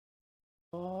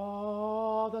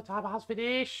the time has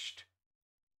finished.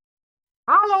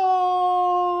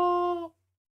 Hello!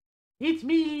 It's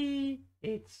me.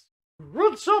 It's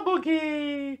Grunt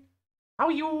Monkey. How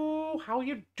are you? How are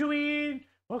you doing?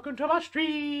 Welcome to my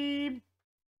stream.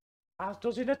 How's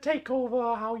doing a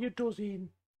takeover? How are you doing?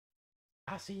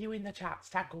 I see you in the chat.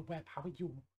 Stangle Web. How are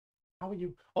you? How are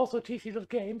you? Also, TC Loves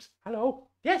Games. Hello.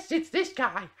 Yes, it's this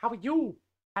guy. How are you?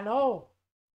 Hello.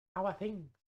 How are things?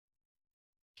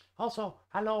 Also,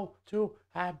 hello to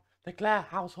the Claire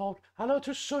household. Hello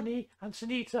to Sunny and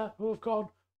Sunita, who have gone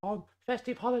on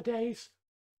festive holidays.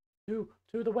 To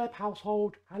the Web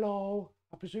household. Hello.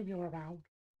 I presume you're around.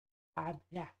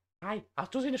 Yeah. Hi. I was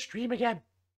doing a stream again.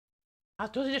 I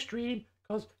was doing a stream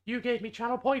because you gave me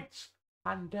channel points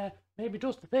and made me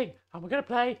do the thing. And we're going to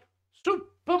play Super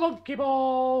Monkey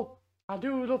Ball. I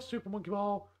do love Super Monkey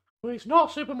Ball. But it's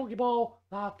not Super Monkey Ball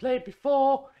that I've played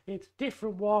before. It's a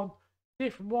different one.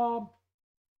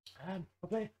 I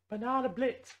play Bana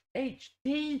Blitz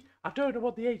HD. I don't know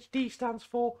what the HD stands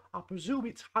for. I presume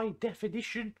it's high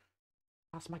definition.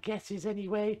 That's my guesses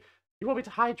anyway. You want me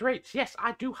to hydrate? Yes,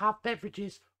 I do have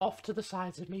beverages off to the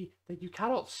sides of me that you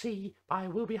cannot see, but I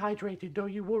will be hydrated,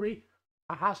 don't you worry.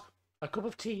 I have a cup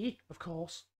of tea, of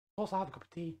course. Of course I have a cup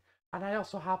of tea. And I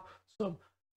also have some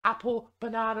apple,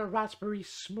 banana, raspberry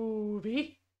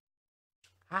smoothie.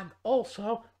 And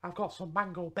also, I've got some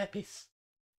mango Beppis.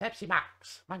 Pepsi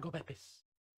Max. Mango Beppis.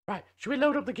 Right, should we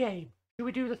load up the game? Should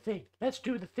we do the thing? Let's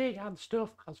do the thing and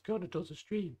stuff as Gunnar does the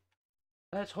stream.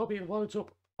 Let's hope it loads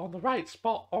up on the right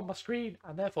spot on my screen,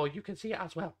 and therefore you can see it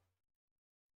as well.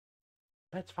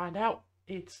 Let's find out.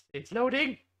 It's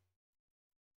loading.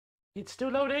 It's still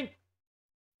loading.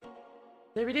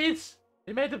 There it is.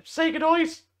 It made the Sega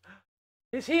noise.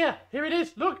 It's here. Here it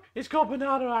is. Look, it's got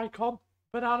banana icon.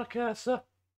 Banana cursor.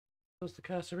 Does the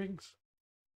cursor rings?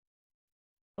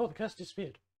 Oh, the cursor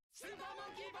disappeared.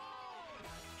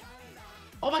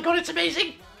 Oh my god, it's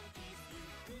amazing!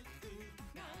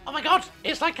 Oh my god,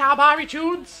 it's like Calamari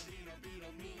tunes!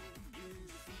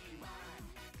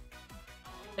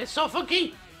 It's so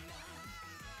funky!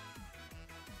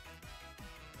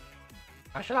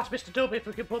 I shall ask Mr. Dub if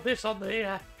we can put this on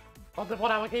the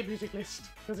 1 hour game music list,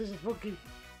 because this is funky.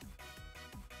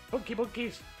 Funky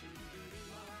monkeys.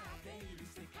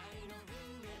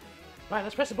 Right,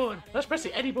 let's press the button. Let's press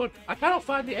the any button. I cannot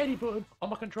find the any button on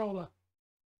my controller.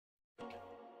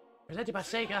 Presented by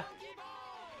Sega.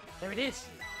 There it is.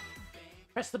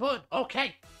 Press the button.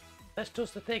 Okay. Let's do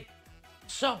the thing.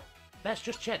 So, let's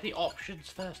just check the options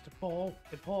first of all.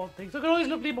 Important things. Look at all these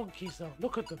lovely monkeys though.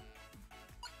 Look at them.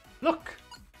 Look.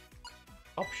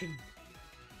 Options.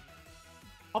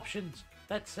 Options.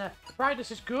 Let's, the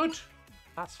brightness is good.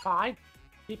 That's fine.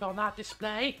 Keep it on that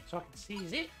display so I can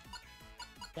seize it.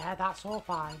 Yeah, that's all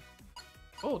fine.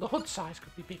 Oh, the HUD size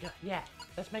could be bigger. Yeah,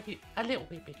 let's make it a little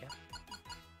bit bigger.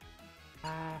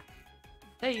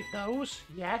 Save those.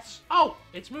 Yes. Oh,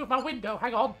 it's moved my window.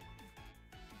 Hang on.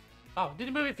 Oh,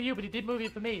 didn't move it for you, but it did move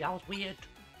it for me. That was weird.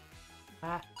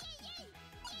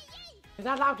 Is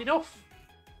that loud enough?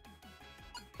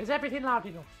 Is everything loud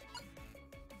enough?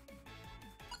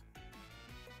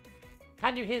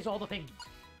 Can you hear all the things?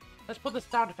 Let's put the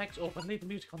sound effects up and leave the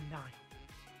music on 9.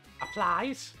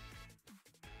 Applies.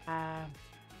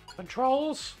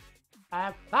 Controls.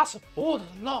 That's oh, there's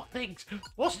a lot of things.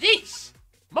 What's this?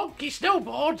 Monkey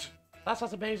snowboard. That's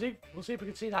amazing. We'll see if we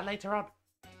can see that later on.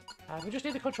 We just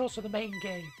need the controls for the main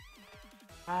game.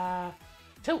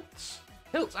 Tilts,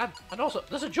 and also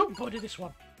there's a jump button in this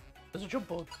one. There's a jump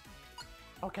button.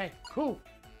 Okay, cool.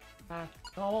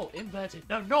 Normal, inverted.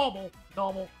 No,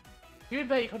 normal. You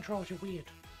invert your controls, you're weird.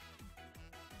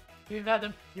 You invert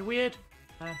them, you're weird.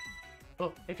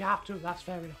 But if you have to, that's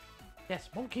fair enough. Yes,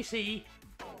 monkey see,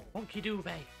 monkey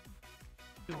duvet.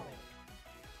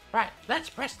 Right, let's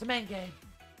press the main game.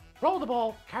 Roll the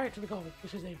ball, carry it to the goal.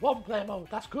 This is a one-player mode.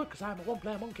 That's good because I'm a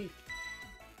one-player monkey.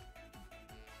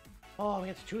 Oh, we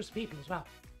get to choose people as well.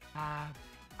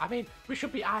 I mean, we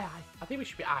should be I think we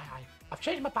should be I. I've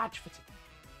changed my badge for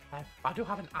today. I do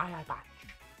have an I badge.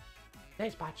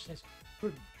 Today's badge says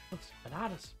fruit plus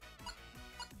bananas.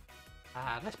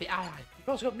 Let's be I. We've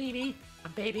also got Mimi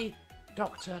and Baby,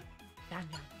 Doctor, Yan.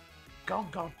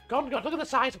 Gone. Look at the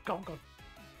size of Gone.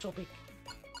 So big.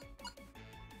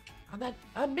 And then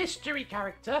a mystery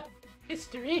character.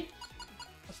 Mystery.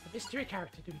 What's the mystery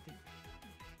character, do we think?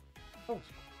 Oh,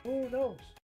 who knows?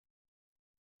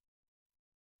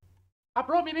 I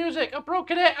brought me music. I've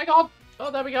broken it. Hang on.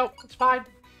 Oh, there we go. It's fine.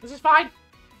 This is fine.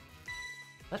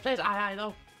 Let's play as I though,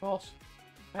 of course.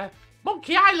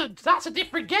 Monkey Island. That's a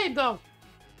different game though.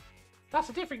 That's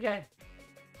a different game.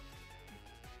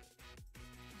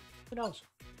 Who knows?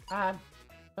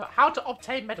 How to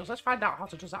obtain medals. Let's find out how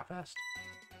to do that first.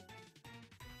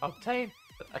 Obtain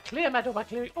a clear medal by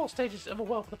clearing all stages of a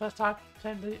world for the first time.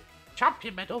 Obtain the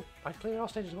champion medal by clearing all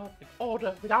stages of the world in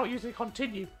order without using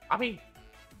continue. I mean,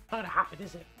 not gonna happen,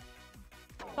 is it?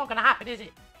 Not gonna happen, is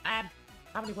it? How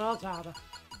many worlds are there?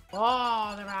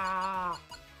 Oh, there are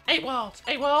 8 worlds.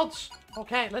 8 worlds.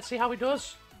 Okay, let's see how he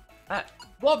does.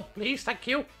 1, please. Thank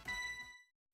you.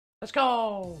 Let's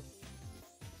go.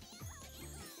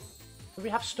 Do we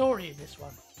have story in this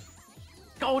one?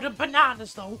 Golden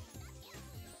bananas, though.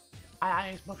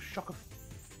 I must shock of.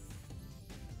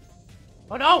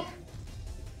 Oh no!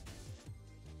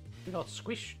 We got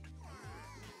squished.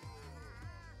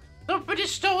 Somebody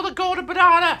stole the golden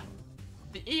banana!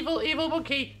 The evil, evil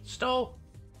monkey stole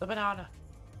the banana.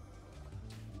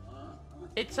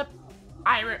 It's a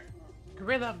pirate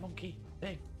gorilla monkey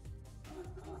thing.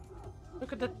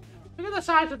 Look at the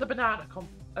size of the banana,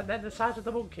 and then the size of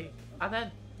the monkey, and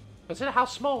then consider how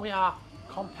small we are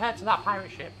compared to that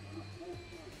pirate ship.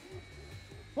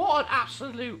 What an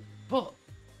absolute butt!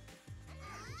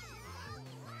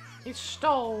 He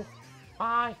stole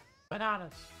my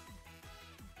bananas.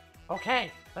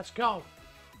 Okay, let's go.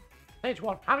 Stage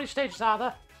 1. How many stages are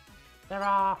there? There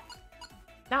are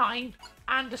 9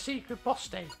 and a secret boss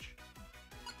stage.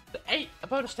 The 8, a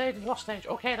bonus stage and a lost stage.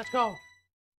 Okay, let's go.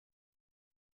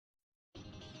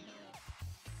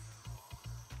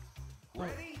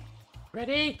 Ready?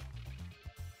 Ready?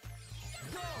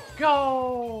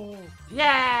 Go!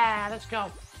 Yeah, let's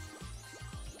go.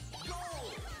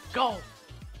 Go!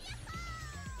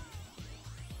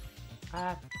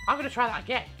 I'm gonna try that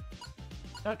again.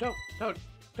 No, don't.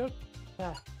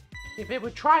 If it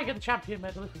would try and get the champion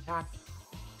medal if we can.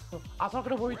 So, I'm not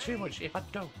gonna worry too much if I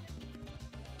don't.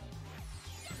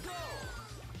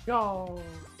 Go!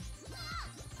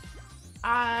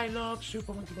 I love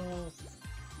Super Monkey Ball.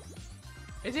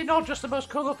 Is it not just the most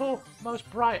colourful, most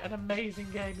bright and amazing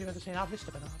game you've ever seen? I've missed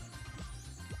a banana.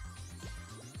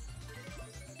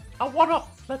 A 1-up!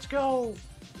 Let's go!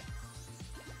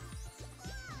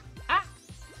 Ah!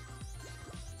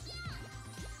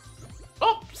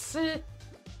 Oops!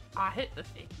 I hit the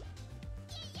thing.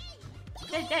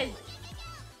 Yay!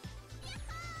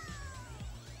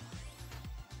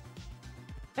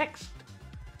 Next.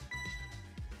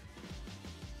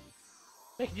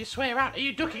 Making you sway around. Are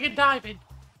you ducking and diving?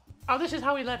 Oh, this is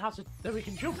how we learn how to... That we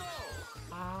can jump.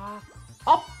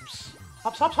 Hops!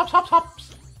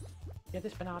 Hops! Yeah,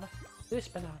 this banana. This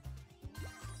banana.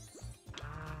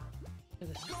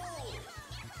 This.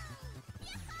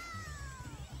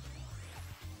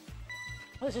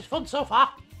 Well, this is fun so far.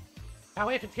 Can't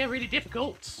wait for it to get really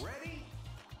difficult. Ready?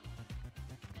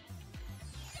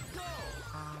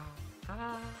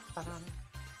 Banana.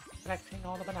 Collecting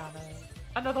all the bananas.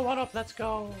 Another 1-up, let's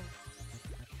go.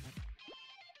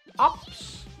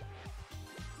 Hops.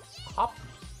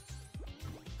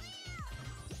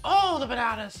 Oh, the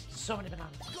bananas. So many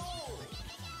bananas.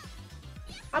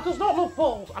 I does not love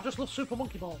balls. I just love Super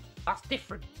Monkey Ball. That's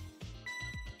different.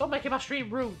 Don't make my stream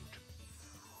rude.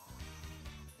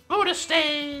 Bonus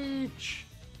stage.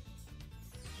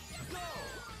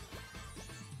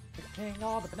 Collecting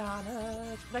all the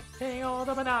bananas. Collecting all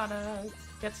the bananas.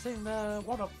 Getting the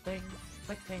 1-up thing.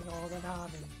 Collecting all the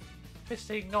bananas.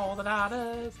 Missing all the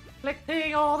bananas.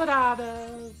 Collecting all the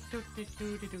bananas. Do.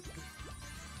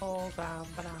 All down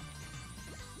bananas.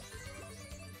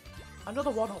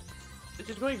 Another 1-up. This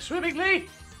is going swimmingly.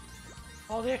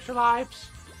 All the extra lives.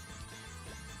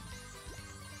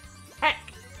 Heck,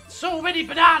 so many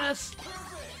bananas.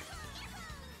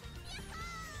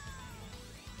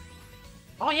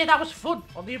 Oh yeah, that was fun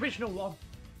on the original one.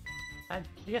 And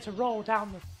you get to roll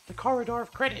down the corridor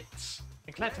of credits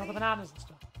and collect all the bananas and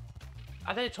stuff.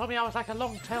 And then it told me I was like a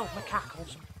long-tailed macaque or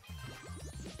something.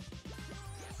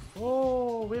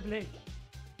 Oh, wibbly.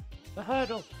 The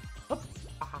hurdle. Up.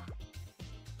 Aha.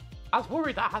 I was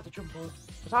worried that I had to jump over.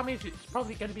 Because that means it's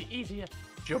probably going to be easier to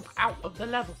jump out of the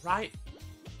level, right?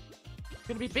 There's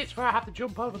going to be bits where I have to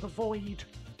jump over the void.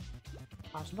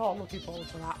 I was not looking forward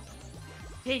to that.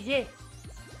 Yeah.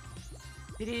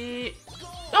 Did it?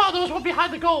 Oh, there was one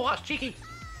behind the goal. That's cheeky.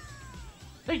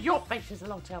 No, your face is a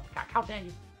long-tailed macaque. How dare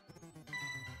you?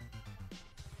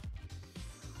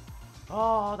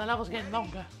 Oh, the level's getting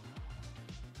longer.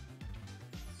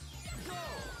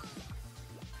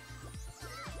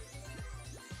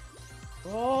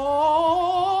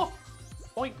 Oh!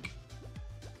 Boink.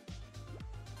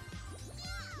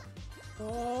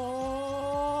 Oh!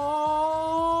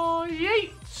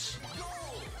 Yeets!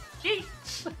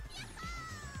 Yeets!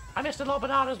 I missed a lot of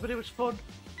bananas, but it was fun.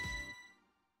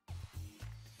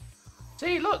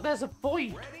 See, look, there's a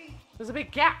void. There's a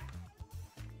big gap.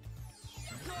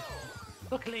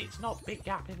 Luckily, it's not a big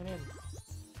gap in the middle.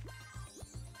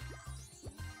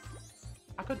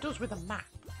 I could do with a map.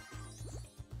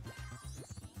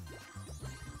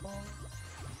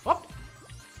 Whoop!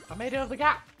 I made it over the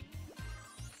gap.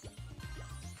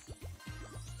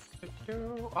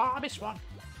 Oh, I missed one.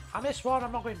 I missed one.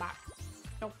 I'm not going back.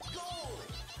 Nope.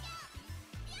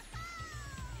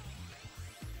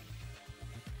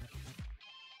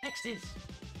 Next is.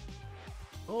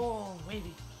 Oh,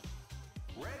 wavy.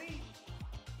 Ready?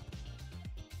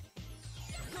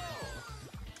 Go!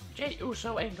 Jay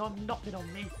Uso ain't got nothing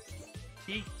on me.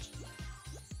 Yeet.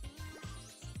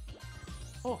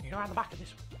 Oh, you go around the back of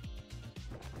this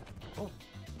one.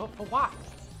 Oh, for what?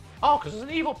 Oh, because there's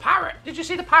an evil parrot. Did you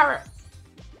see the parrot?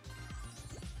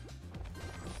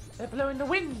 They're blowing the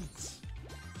winds.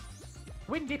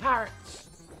 Windy parrots.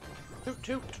 Toot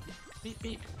toot. Beep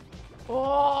beep.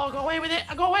 Oh, go away with it.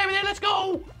 I go away with it. Let's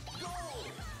go.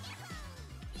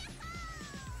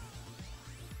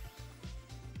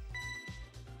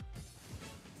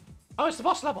 Oh, it's the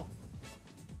boss level.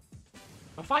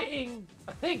 We're fighting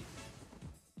a thing.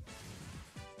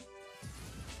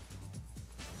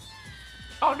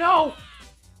 Oh no!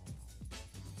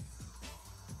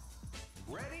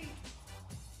 Ready?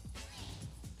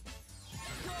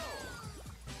 Go!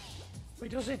 He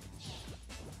doesn't.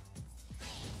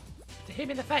 To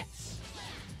him in the face.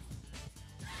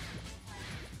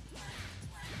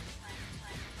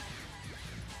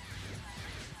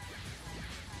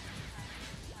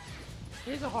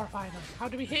 Here's a horrifying one. How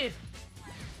do we hit him?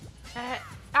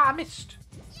 I missed.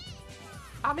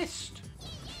 I missed.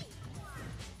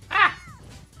 Ah!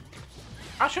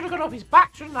 I should have gone off his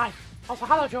back, shouldn't I? Also,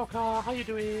 hello Joker, how you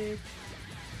doing?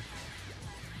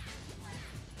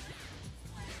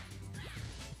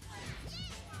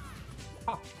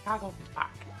 Oh, can't go off his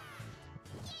back.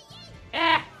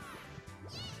 Eh!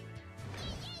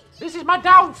 This is my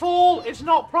downfall, it's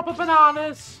not proper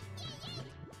bananas.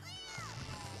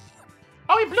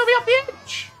 Oh, he blew me off the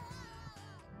edge!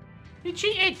 He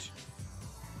cheated!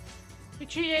 He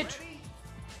cheated! Ready?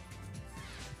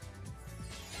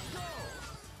 Go!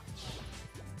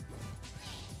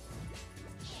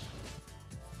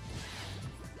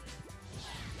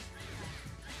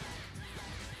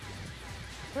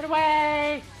 Run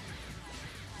away!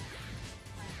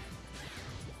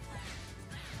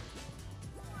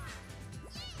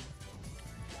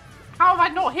 How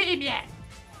have I not hit him yet?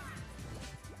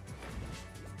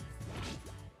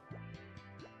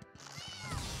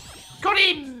 Got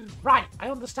him! Right, I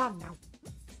understand now.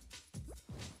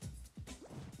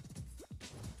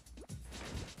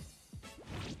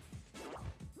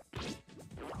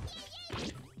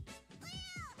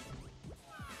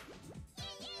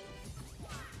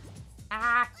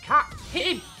 Ah, cut! Hit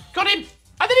him! Got him! And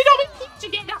then he got me hit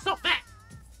again! That's not fair!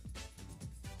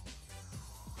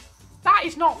 That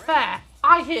is not fair!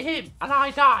 I hit him and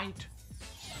I died.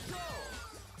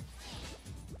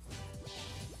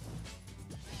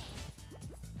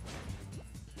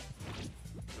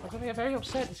 I'm gonna get very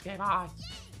upset this game, aren't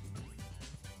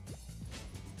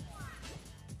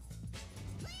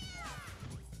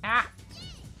I? Ah!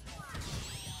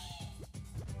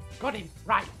 Got him!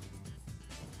 Right.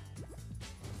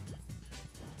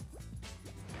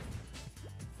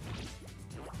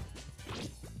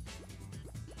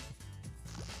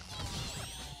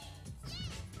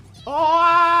 Oh,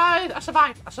 I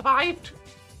survived! I survived!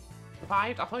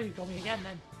 Survived? I thought you'd got me again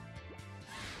then.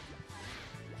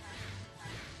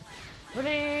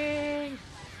 Running!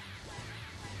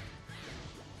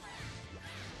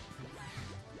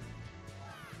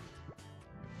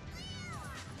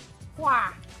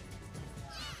 Wah!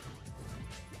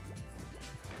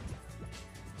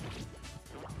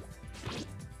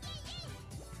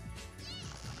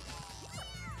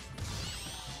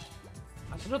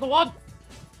 That's another one!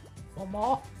 One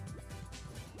more.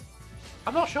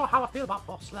 I'm not sure how I feel about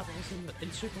boss levels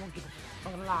in Super Monkey Ball.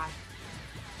 I'm not gonna lie.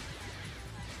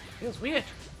 Feels weird.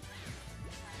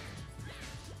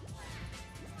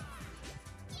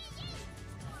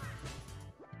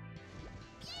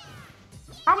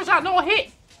 How is that not a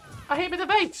hit? I hit him in the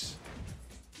face.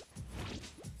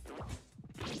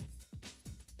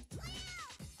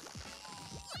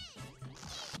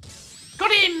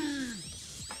 Got him!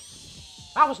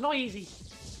 That was not easy.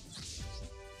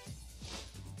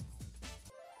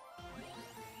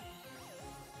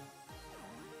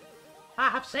 I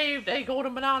have saved a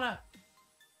golden banana.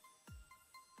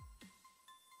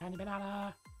 Candy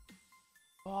banana.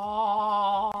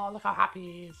 Oh, look how happy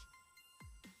he is.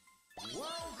 World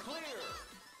clear!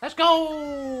 Let's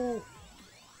go!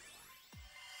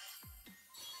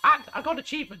 And I got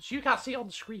achievements. You can't see it on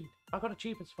the screen. I got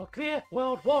achievements for Clear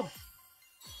World 1.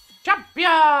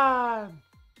 Champion!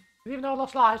 Even though I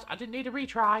lost lives, I didn't need a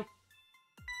retry.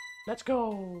 Let's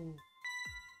go.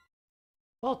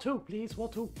 Wall 2, please. Wall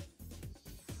 2.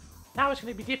 Now it's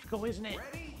going to be difficult, isn't it?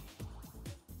 Ready?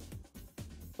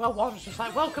 Well, one's just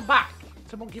like, welcome back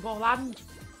to Monkey Ball Land.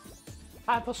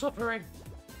 Time for suffering.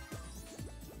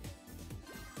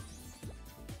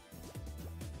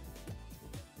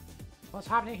 What's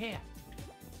happening here?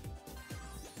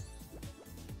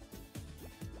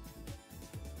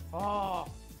 Oh,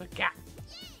 the gap.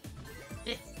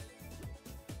 Eh.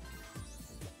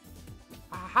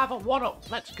 I have a 1-up.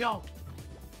 Let's go.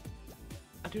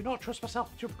 I do not trust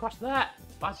myself to jump across there,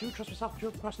 but I do trust myself to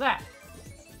jump across there.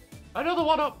 Another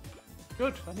 1-up.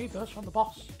 Good. I need those from the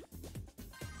boss.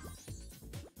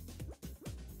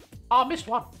 Oh, I missed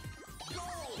one.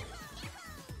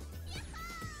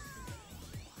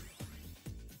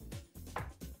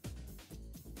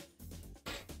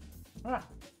 Alright.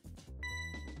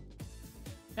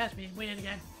 That's me winning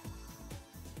again.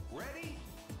 Ready?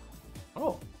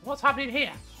 Oh, what's happening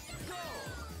here? Go!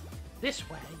 This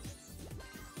way?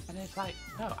 And it's like,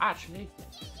 no, actually,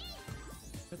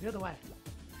 go the other way.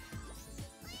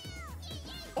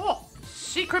 Oh,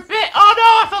 secret bit! Oh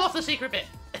no, I fell off the secret bit.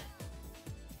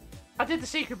 I did the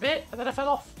secret bit, and then I fell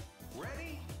off.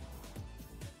 Ready?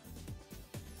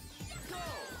 Go!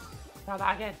 Try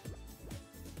that again.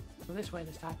 Go this way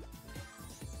this time.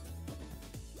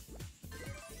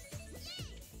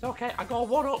 It's okay, I got a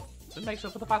 1-up. It makes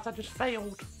up for the fact I just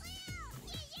failed.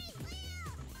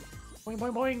 Boing,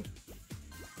 boing, boing.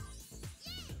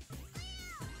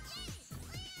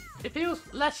 It feels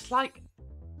less like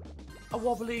a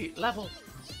wobbly level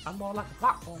and more like a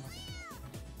platform.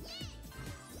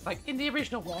 Like in the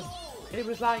original one, it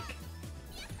was like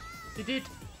you did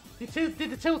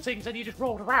the tiltings and you just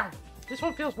rolled around. This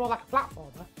one feels more like a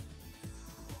platformer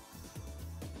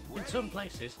in some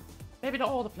places, maybe not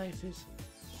all the places.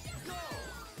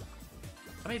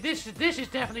 I mean, this is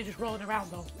definitely just rolling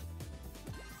around though.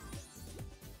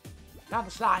 Down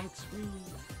the slides. Whee.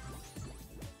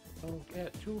 Don't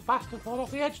get too fast and fall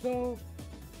off the edge though.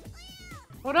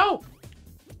 Oh no!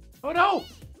 Oh no!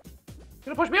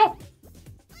 Gonna push me up!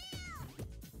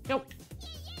 No!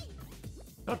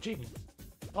 Dodging.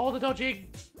 All the dodging.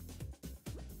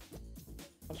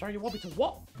 I'm sorry, you want me to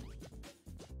what?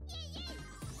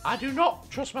 I do not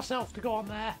trust myself to go on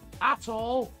there at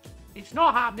all. It's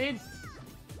not happening.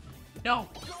 No.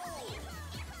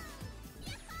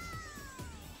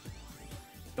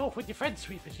 Go off with your friend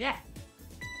sweepers, yeah.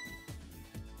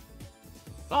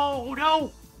 Oh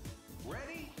no!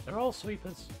 Ready? They're all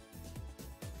sweepers.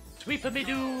 Sweeper me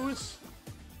doos.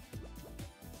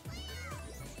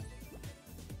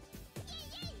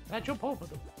 Can I jump over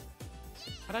them?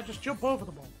 Can I just jump over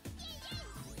them all?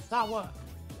 Does that work?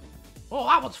 Oh,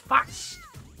 that one's fast!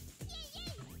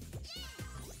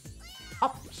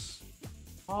 Hops!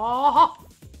 Oh,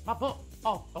 hop! My butt!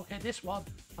 Oh, okay, this one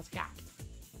has a gap.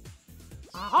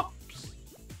 Hops!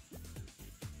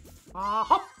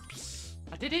 Hops!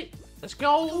 I did it! Let's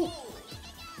go!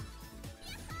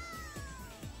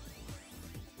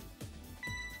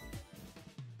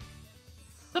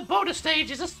 The bonus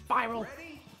stage is a spiral!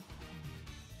 Ready?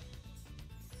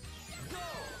 Go!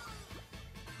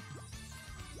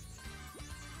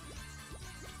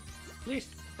 At least,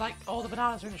 like, all the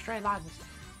bananas are in a straight line this time.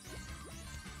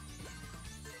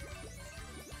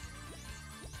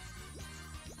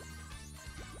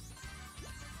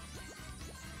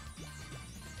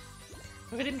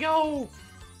 Look at him go!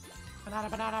 Banana,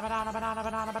 banana, banana, banana,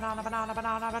 banana, banana, banana,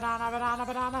 banana, banana, banana,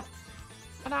 banana.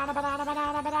 Banana, banana,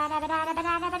 banana, banana, banana,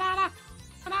 banana, banana.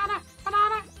 Banana,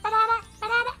 banana, banana,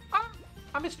 banana. Ah,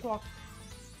 I missed one.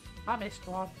 I missed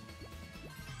one.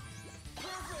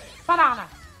 Perfect! Banana.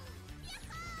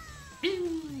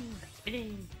 Bing!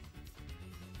 Spinning.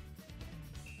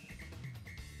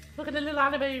 Look at the little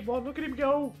anime one. Look at him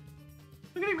go.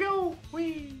 Look at him go.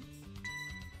 Whee!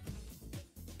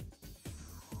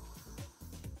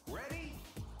 Ready?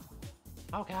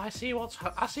 Okay, I see what's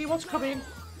coming.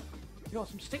 You got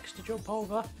some sticks to jump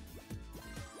over.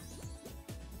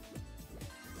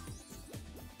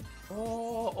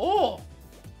 Oh, oh,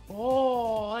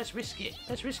 oh! Let's risk it.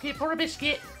 Let's risk it for a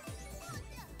biscuit.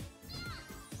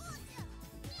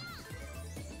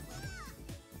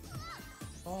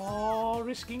 Oh,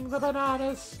 risking the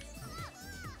bananas.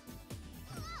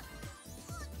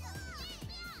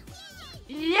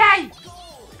 Yay!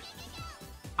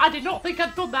 I did not think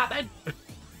I'd done that then.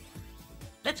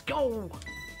 Let's go.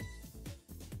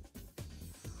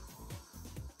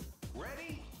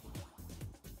 Ready?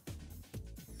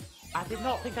 I did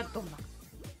not think I'd done that.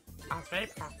 I was very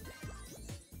proud.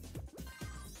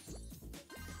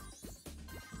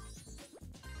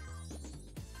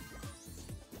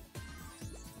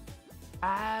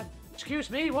 Excuse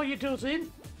me, what you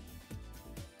doing?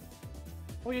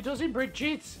 What you doing,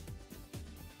 Bridget?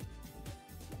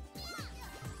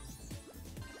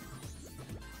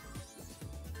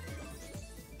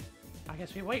 I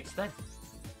guess we wait then.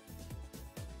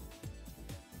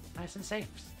 Nice and safe.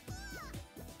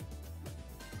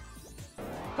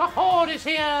 Gahorn is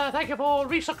here! Thank you for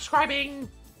resubscribing!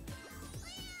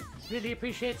 Really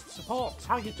appreciate the support.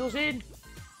 How you doing?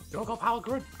 Yoga Power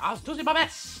Grunt. I was doing my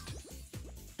best!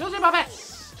 Doing my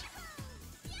best!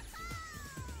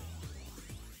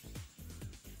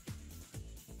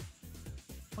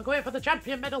 We're going for the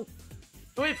champion medal.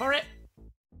 Going for it.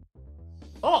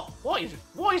 Oh, what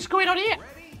is going on here?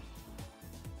 Ready?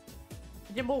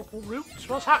 In your mortal roots,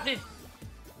 what's happening?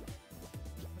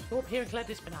 Let's go up here and collect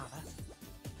this banana.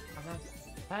 And then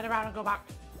turn around and go back.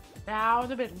 Down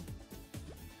the middle.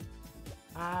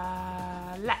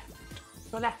 Left.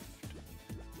 Go left.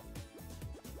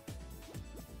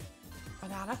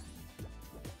 Banana.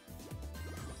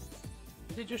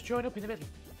 Did it just join up in the middle?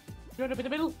 Join up in the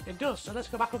middle? It does, so let's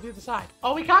go back up the other side.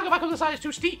 Oh, we can't go back up the side, it's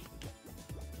too steep.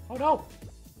 Oh no.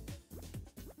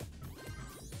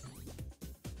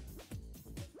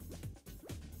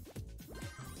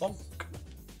 Bonk.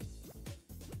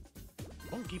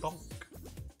 Bonky bonk.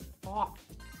 Oh.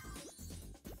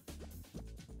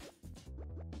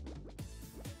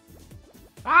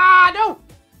 Ah, no!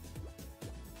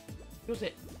 Does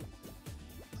it?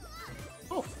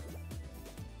 Oof.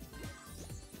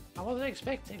 I wasn't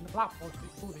expecting the platform to be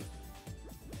moving.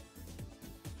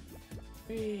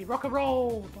 Hey, rock and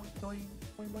roll! Boing,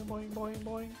 boing, boing, boing, boing,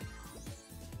 boing.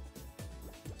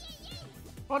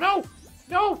 Oh no!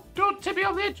 No! Don't tip me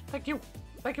over the edge! Thank you!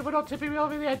 Thank you for not tipping me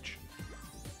over the edge.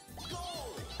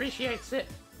 Appreciates it.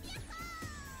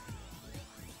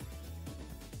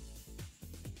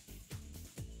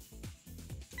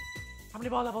 How many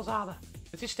more levels are there?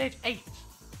 Is this stage 8?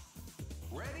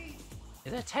 Ready?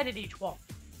 Is there 10 in each one?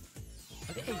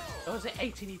 Or is it 8? Or is it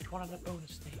 8 in each one on the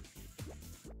bonus stage?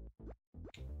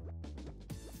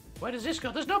 Where does this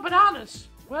go? There's no bananas!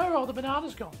 Where are all the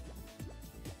bananas gone?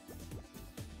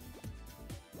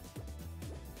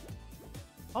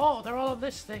 Oh, they're all on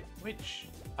this thing, which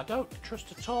I don't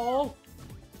trust at all.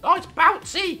 Oh, it's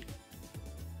bouncy!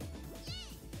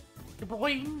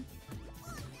 Boing!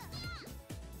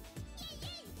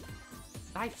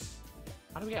 Nice.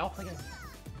 How do we get off again?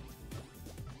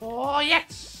 Oh,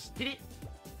 yes! Did it?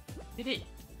 Did it?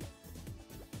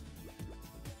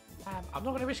 I'm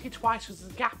not going to risk it twice because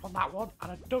there's a gap on that one,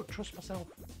 and I don't trust myself.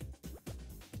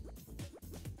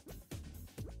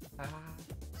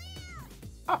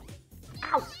 Oh!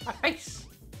 Ow! My face!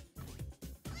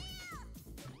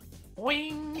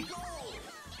 Boing!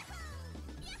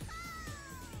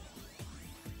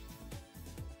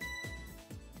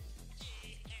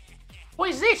 What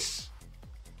is this?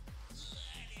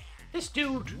 This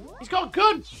dude, he's got a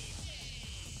gun!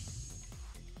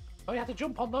 Oh, you have to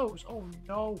jump on those. Oh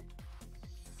no.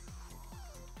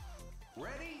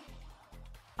 Ready?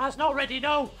 I was not ready,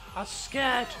 no. I was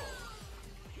scared.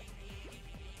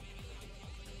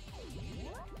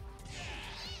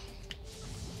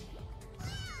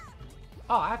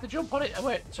 Oh, I have to jump on it.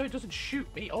 Wait, so it doesn't shoot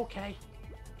me. Okay.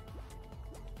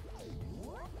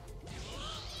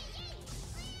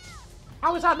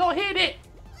 How is that not hitting it?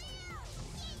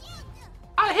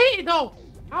 I hit it though.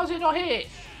 How is it not hit?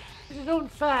 This is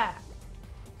unfair.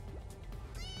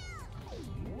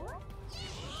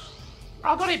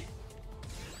 I got him.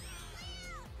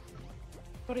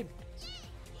 Got him.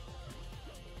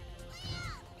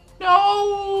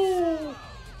 No!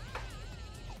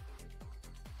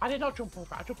 I did not jump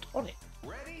over it. I jumped on it.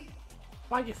 Ready?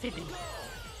 Why are you fibbing?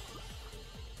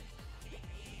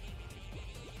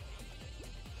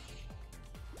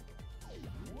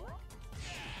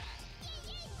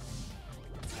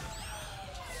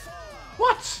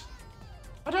 What?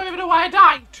 I don't even know why I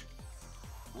died.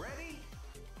 Ready?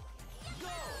 Go!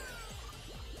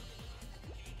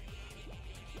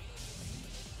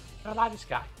 I like this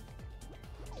guy.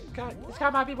 This guy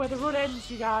might be where the run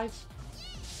ends, you guys.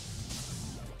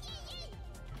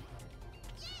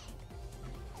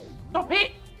 Stop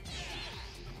it!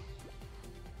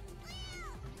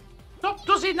 Stop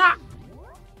doing that!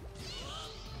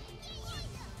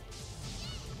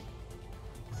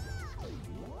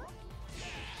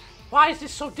 Why is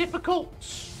this so difficult?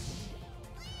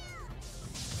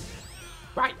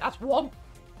 Right, that's one.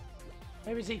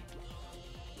 Where is he?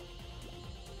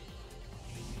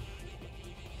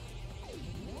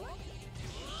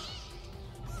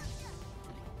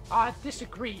 I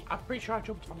disagree. I'm pretty sure I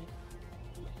jumped on it.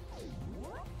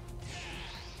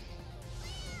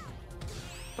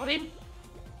 Got him.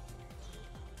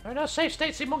 There are no safe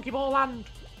states in Monkey Ball Land.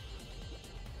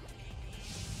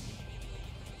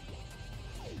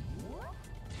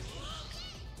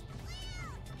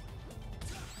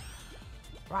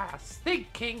 Right, I was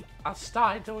thinking, I'm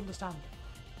starting to understand.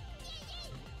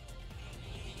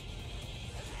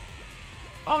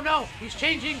 Oh no, he's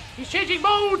changing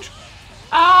mode!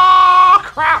 Ah,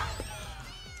 crap!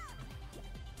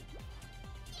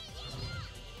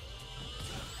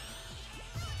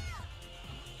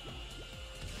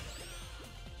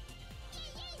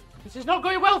 This is not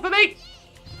going well for me!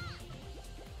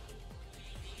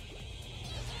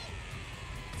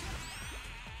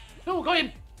 No, got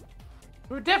him!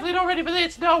 We're definitely not ready for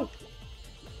this, no!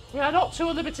 We are not too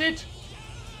unlimited!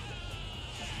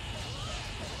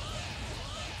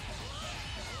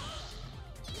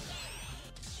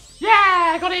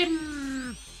 Yeah! Got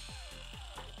him!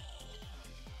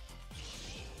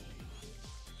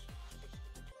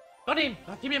 Got him!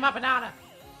 Now give me my banana!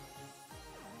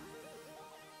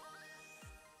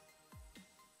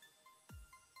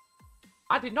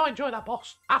 I did not enjoy that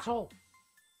boss at all.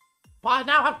 But I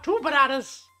now have 2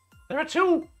 bananas! There are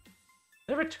 2!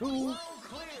 There are 2!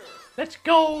 Let's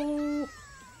go!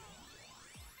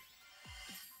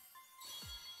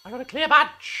 I got a clear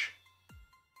badge!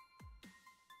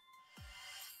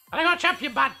 And I got a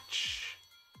champion badge!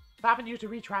 But I haven't used a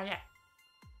retry yet.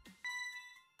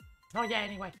 Not yet,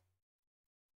 anyway.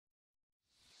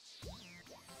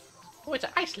 Oh, it's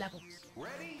an ice level.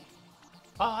 Ready?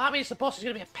 Oh, that means the boss is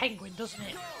going to be a penguin, doesn't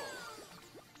it?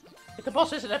 If the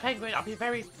boss isn't a penguin, I'll be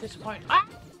very disappointed. Ah!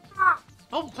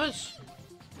 Bumpers!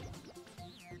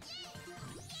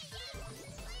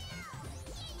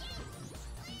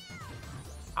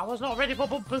 I was not ready for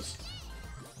bumpers.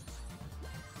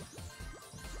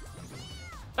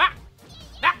 Ah!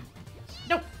 Ah!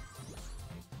 No!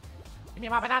 Give me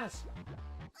my bananas.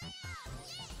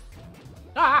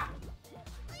 Ah!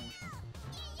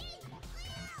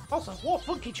 Also, what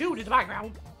funky tune in the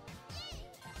background?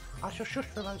 I shall shush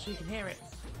for a moment so you can hear it.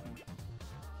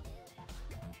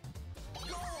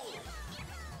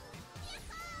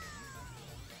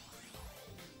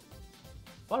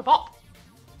 What a bop!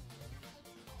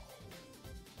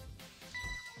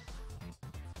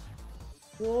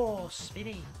 Whoa,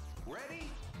 spinny. Ready?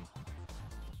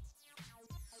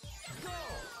 Go!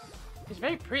 It's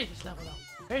very pretty, this level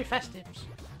though. Very festive.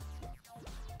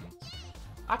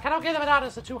 I cannot get the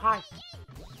bananas, they're too high.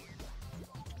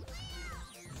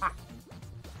 Ah.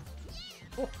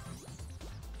 Oh.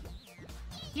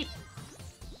 Yeet.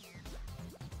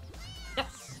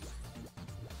 Yes.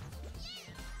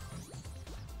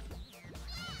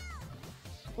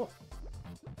 Oh.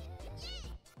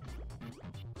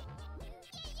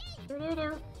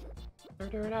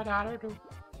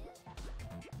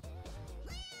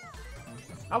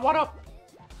 And what up?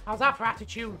 How's that for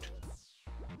attitude?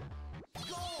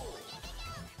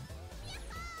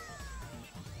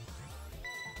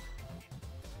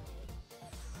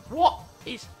 What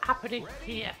is happening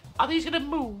here? Are these gonna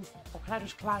move? Or can I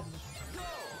just climb them?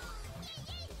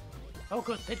 Oh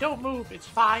good, they don't move, it's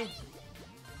fine.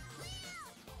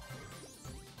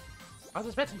 I was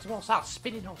expecting to all start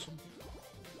spinning or something.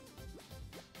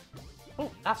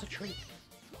 Oh, that's a tree.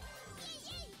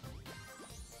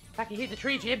 I can hit the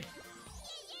tree, Jim.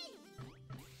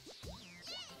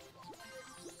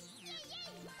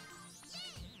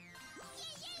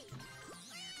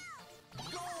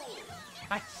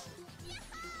 Nice.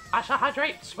 I shall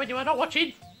hydrate when you are not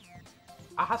watching.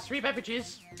 I have 3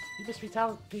 beverages. You missed me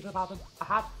telling people about them. I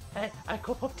have a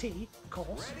cup of tea, of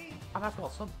course. And I've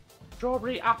got some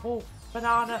strawberry, apple,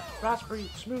 banana, raspberry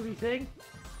smoothie thing.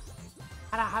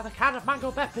 And I have a can of mango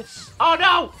beppis. Oh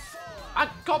no! I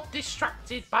got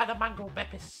distracted by the mango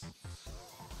beppis.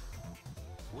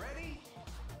 Ready?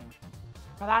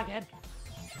 Try that again.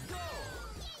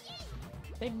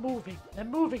 They're moving. They're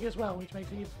moving as well, which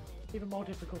makes it even more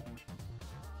difficult.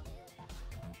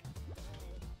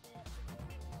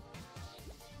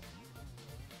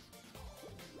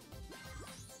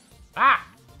 Ah!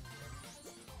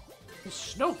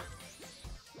 It's Snoke!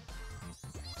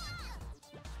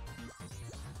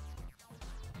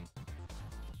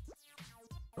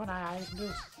 Run, I can do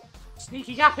a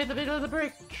sneaky gap in the middle of the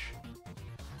bridge.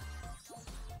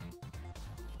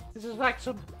 This is like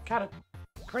some kind of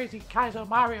crazy Kaizo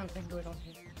Mario thing going on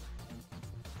here.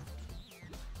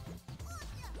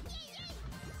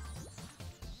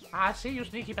 I see you,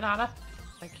 sneaky banana.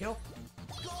 Thank you.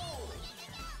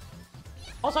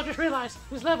 Also, I just realised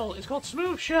this level is called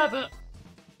Smooth Sherbet.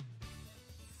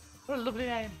 What a lovely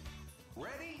name.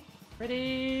 Ready?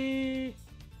 Ready?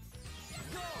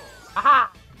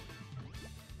 Aha!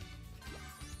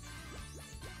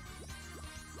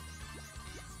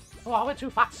 Oh, I went too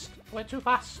fast. I went too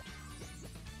fast.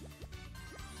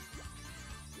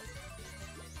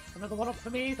 Another one up for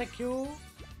me, thank you.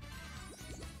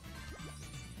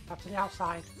 Up to the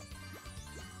outside.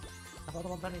 Another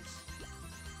one then it's...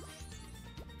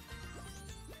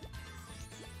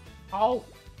 Oh!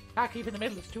 Can't keep in the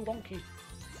middle, it's too wonky.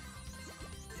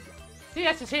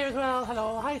 CS is here as well.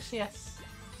 Hello, hi CS.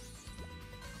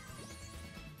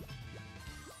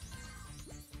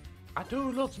 I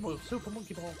do love Super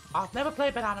Monkey Ball. I've never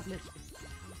played Bana Blitz.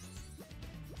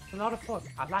 It's a lot of fun.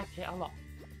 I like it a lot.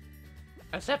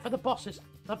 Except for the bosses.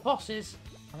 The bosses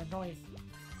are annoying.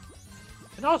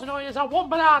 And not as annoying as that one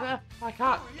banana I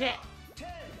can't get. 10,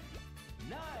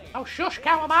 9, Oh shush,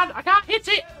 cameraman! I can't hit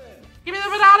it! Give me the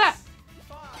banana!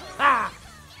 5, Ah!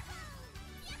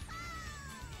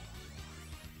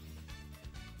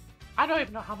 I don't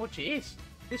even know how much it is.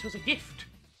 This was a gift.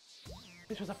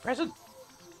 This was a present.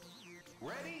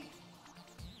 ready?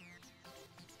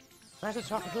 Present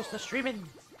so I can just the streaming.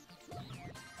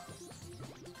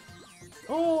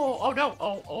 Oh no!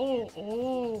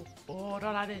 Oh,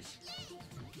 don't like this.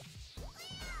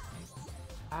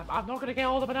 I'm not gonna get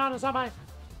all the bananas, am I?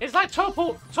 It's like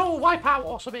total wipeout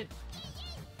or something.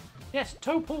 Yes,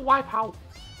 total wipeout.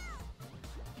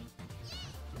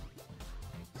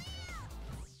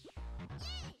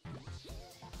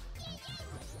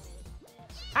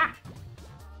 Ah!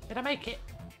 Did I make it?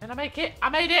 Did I make it? I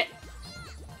made it!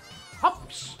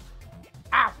 Hops!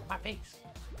 Ow, my face.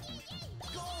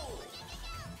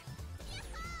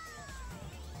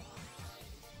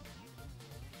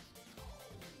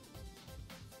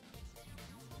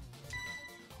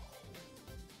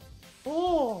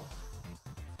 Oh!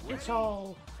 It's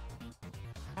all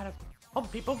kind of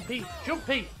humpy, bumpy,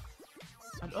 jumpy,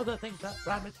 and other things that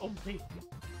rhyme with umpy.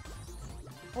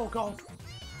 Oh god.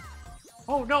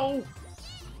 Oh no!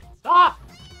 Ah!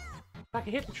 I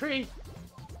can hit the tree.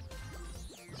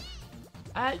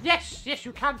 Yes,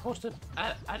 you can post an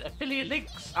affiliate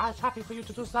links. I was happy for you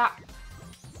to do that.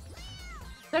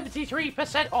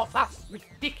 73% off, that's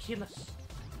ridiculous.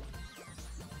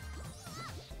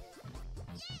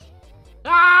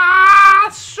 Ah!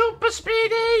 Super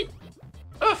speedy!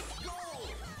 Oof!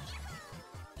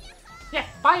 Yeah,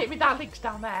 buy it with that links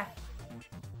down there.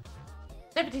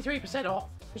 73% off.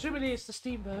 Presumably it's the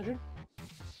Steam version.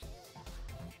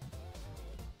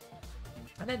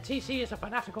 And then TC is a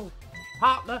fanatical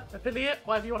partner, affiliate,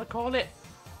 whatever you want to call it.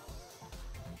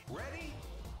 Ready?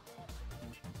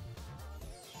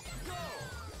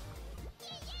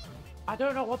 I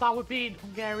don't know what that would be in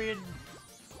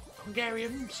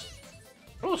Hungarians.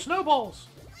 Oh, snowballs!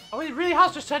 Oh, it really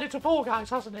has just turned into Fall Guys,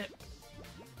 hasn't it?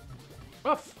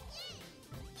 Oof.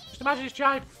 Just imagine this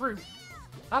giant fruit.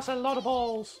 That's a lot of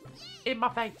balls in my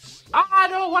face. I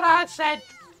know what I said!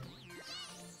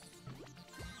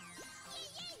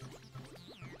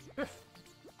 Oof.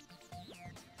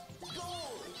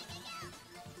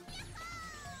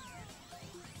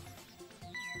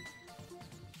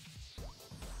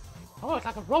 Oh, it's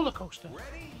like a roller coaster.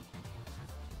 Ready?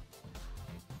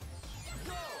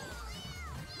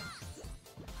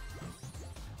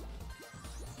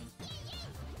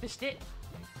 Missed it.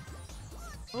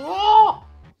 Oh!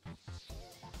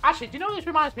 Actually, do you know what this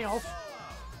reminds me of?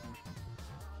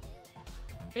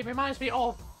 It reminds me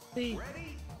of the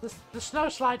snow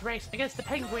slide race against the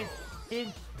penguin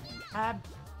in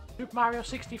Super Mario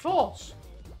 64's.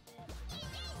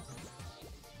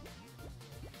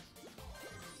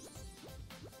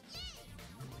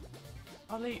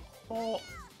 Only for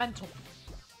mental.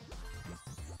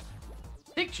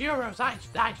 €6.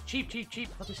 That's cheap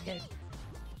for this game.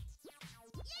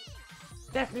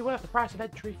 Definitely worth the price of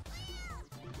entry.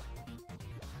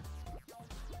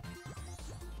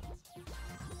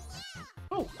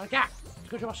 Oh, a gap. It's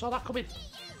good I saw that coming.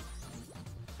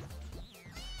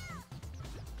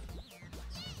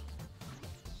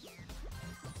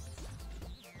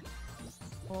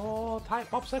 Oh,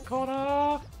 tight bobsled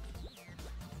corner.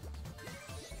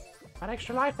 An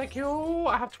extra life, thank you.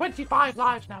 I have 25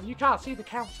 lives now. You can't see the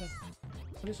counter,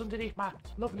 but it's underneath my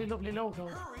lovely logo.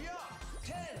 Hurry up!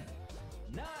 10,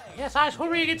 9, Yes, I was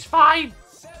hurrying. It's fine.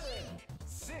 7,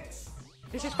 6.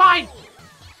 This is fine.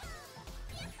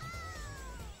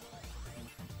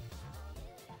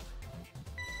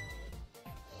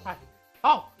 Right.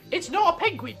 Oh, it's not a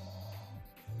penguin.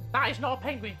 That is not a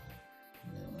penguin.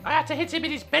 I had to hit him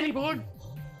in his belly button.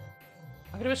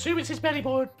 I'm going to assume it's his belly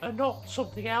button and not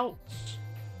something else.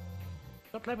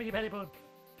 Don't play with your belly button.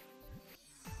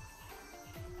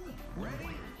 Ready?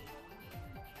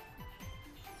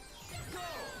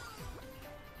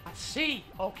 I see.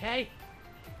 Okay.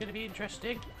 It's going to be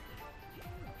interesting.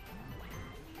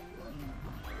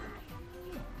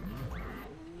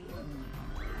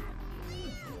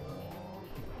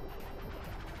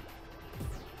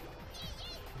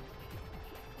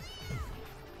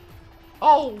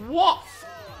 Oh, what?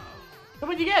 And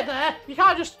when you get there, you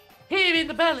can't just hit him in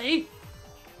the belly.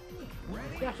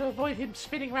 You have to avoid him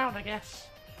spinning round, I guess.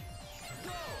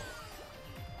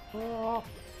 Oh,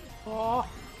 oh,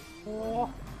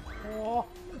 oh, oh,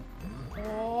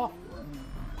 oh.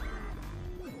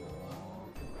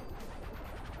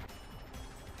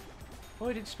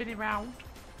 Avoid him spinning round.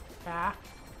 Yeah.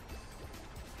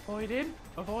 Avoid him.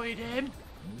 Avoid him.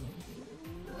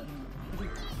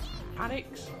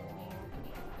 Panics.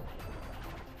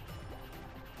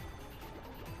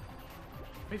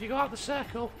 If you go out the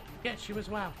circle, it gets you as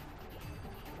well.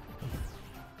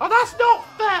 Oh, that's not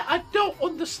fair! I don't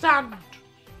understand!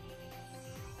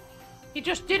 He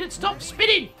just didn't stop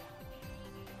spinning!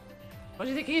 What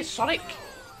do you think he is, Sonic?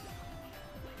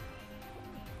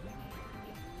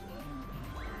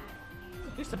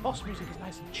 At least the boss music is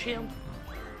nice and chill.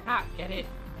 Can't get it.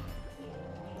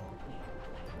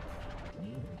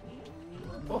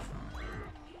 Oof.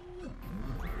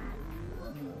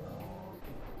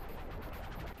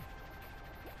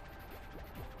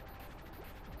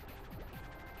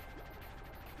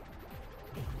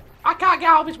 I can't get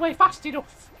out of his way fast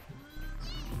enough.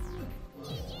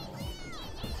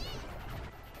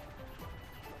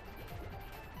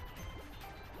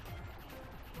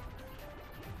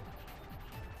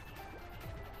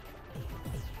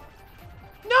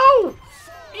 No!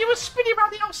 He was spinning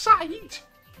around the outside, and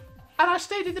I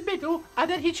stayed in the middle, and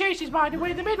then he changed his mind and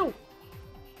went in the middle.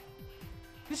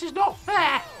 This is not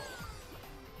fair.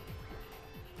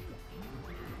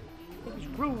 It's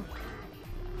rude.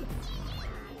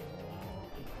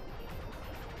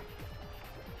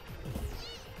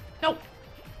 No!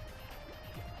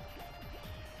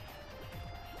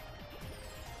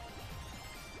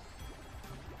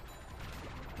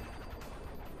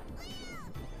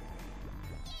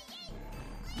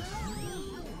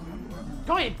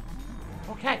 Go in!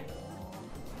 Okay.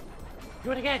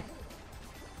 Do it again.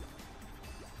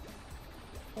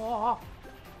 Oh.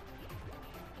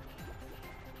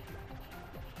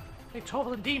 Make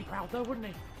Torval and Dean proud though, wouldn't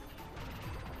he?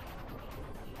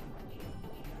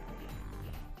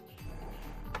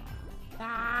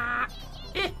 Ah!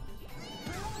 Eh!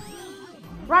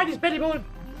 Right his belly button!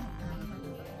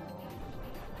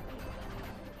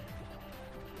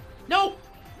 No!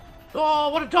 Oh,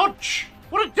 what a dodge!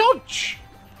 What a dodge!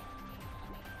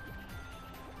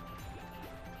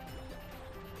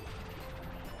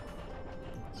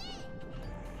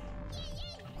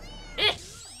 Eh!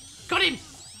 Got him!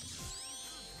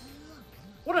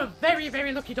 What a very,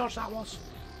 very lucky dodge that was.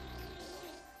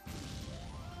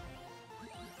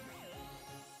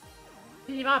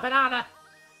 Give me my banana.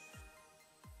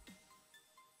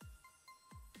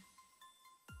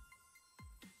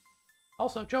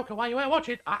 Also, Joker, while you weren't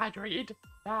watching, I hydrated.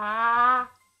 Ah!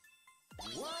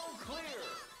 World clear.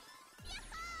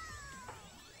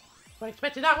 Weren't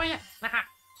expecting that, were you?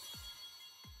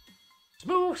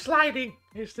 Smooth sliding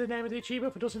is the name of the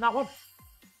achievement for doing that one.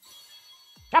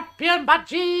 Champion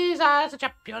badges as a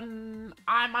champion.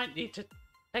 I might need to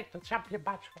take the champion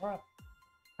badge for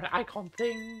an icon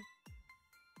thing.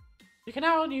 You can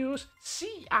now use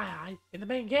CII in the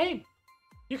main game.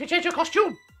 You can change your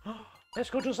costume. Let's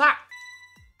go do that.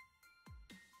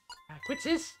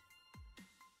 Quizzes.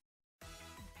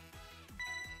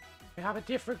 We have a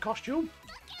different costume.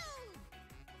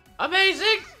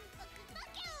 Amazing!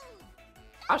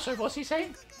 I'm sorry, what's he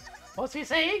saying? What's he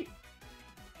saying?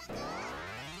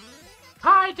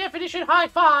 High definition high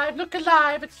five, look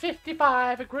alive, it's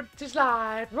 55, a Grunt is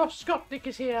live, Ross Skotnik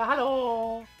is here,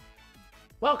 hello!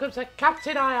 Welcome to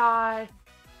Captain II.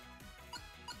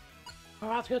 We're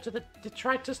about to go to the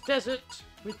Detritus Desert.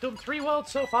 We've done 3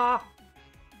 worlds so far.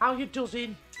 How you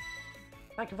doing?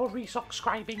 Thank you for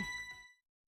resubscribing.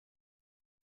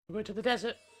 We're going to the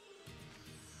desert.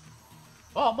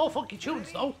 Oh, more funky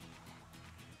tunes though.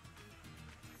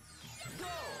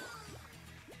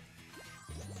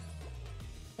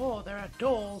 Oh, there are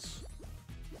doors.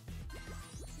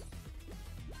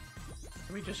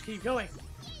 Can we just keep going?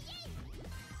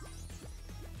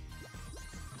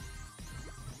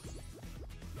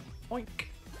 Oink.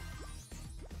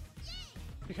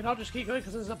 We cannot just keep going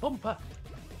because there's a bumper.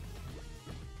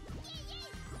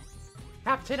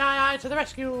 Captain II to the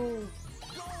rescue!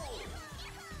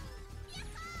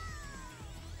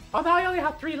 Oh, now I only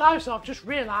have 3 lives, so I've just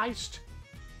realised.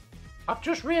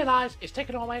 It's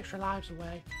taken all my extra lives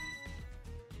away.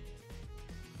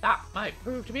 That might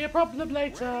prove to be a problem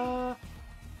later.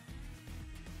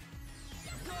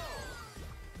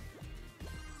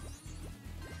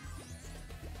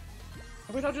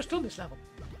 Have we not just done this level?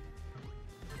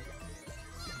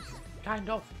 Kind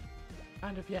of.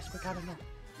 Kind of yes, but kind of not.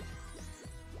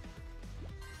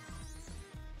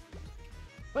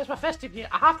 Where's my festive gear?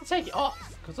 I have to take it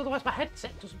off, because otherwise my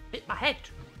headset doesn't fit my head.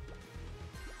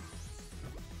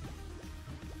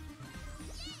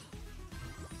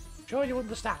 Sure you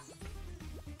understand.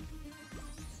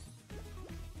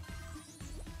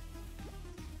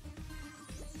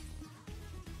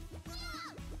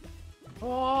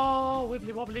 Oh,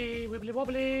 wibbly wobbly, wibbly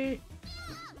wobbly.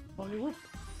 Wobbly whoop.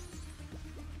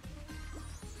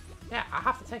 Yeah, I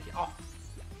have to take it off.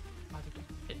 It doesn't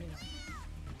fit me now.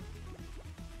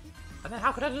 And then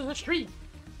how could I do the stream?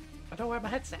 I don't wear my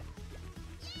headset.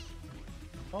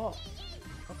 Oh,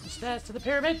 up the stairs to the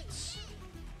pyramids.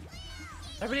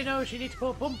 Everybody knows you need to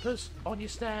put bumpers on your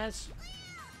stairs.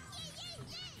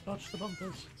 Dodge the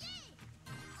bumpers.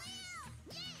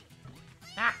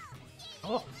 Ah!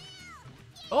 Oh!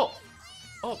 Oh!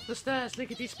 Up the stairs,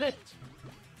 lickety split.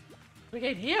 We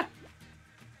get in here?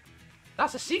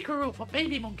 That's a secret room for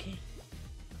Baby Monkey.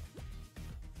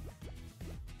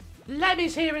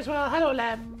 Lemmy's here as well. Hello,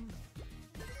 Lem.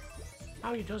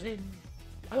 How you doing?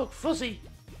 I look fuzzy.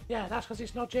 Yeah, that's because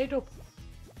it's not J-Dub.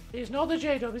 It's not the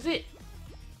J-Dub, is it?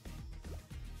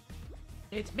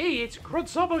 It's me, it's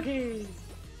Grunt Monkey.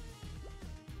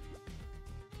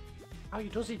 How you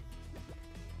doing?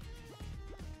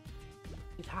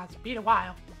 It has been a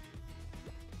while.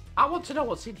 I want to know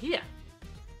what's in here.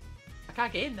 I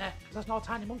can't get in there because there's no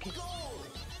tiny monkey.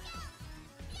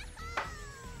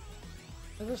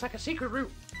 It looks like a secret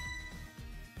route.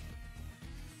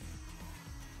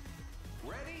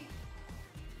 Ready?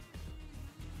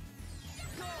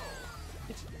 Go!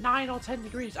 It's 9 or 10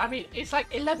 degrees. I mean, it's like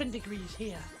 11 degrees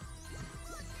here.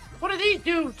 What are these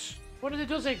dudes? What are they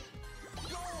doing?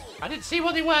 I didn't see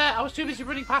what they were. I was too busy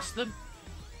running past them.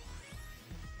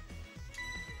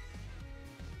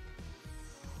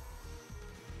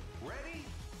 Ready?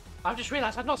 I've just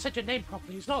realised I've not said your name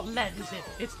properly. It's not Len, is it?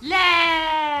 It's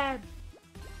Len!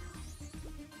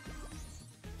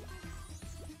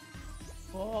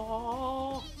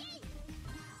 Oh.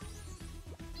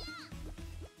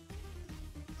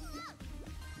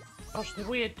 Dodge the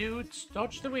weird dudes.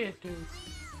 Dodge the weird dudes.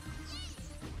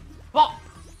 Bop!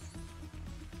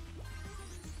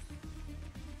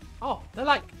 Oh, they're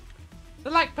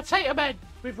like potato men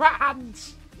with rat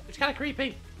hands. It's kind of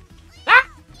creepy. Ah!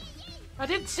 I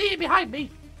didn't see it behind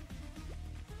me.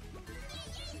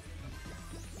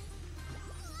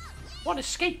 One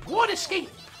escape! One escape!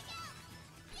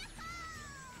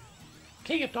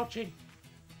 King of dodging.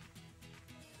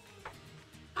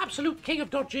 Absolute king of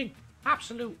dodging.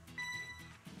 Absolute.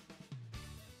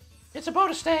 It's a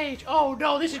bonus stage. Oh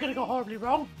no, this is going to go horribly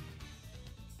wrong.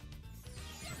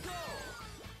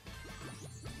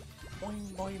 Boing,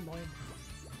 boing, boing.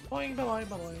 Boing, boing, boing,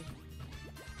 boing.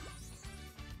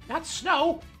 You had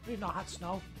snow? We've not had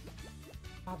snow.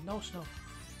 I have no snow.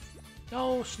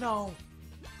 No snow.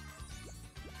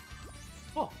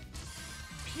 Oh.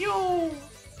 Pew!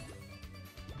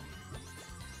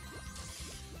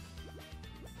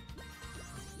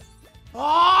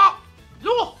 Oh!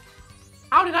 Look!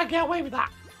 How did I get away with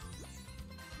that?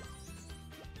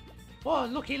 What a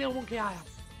lucky little monkey I am.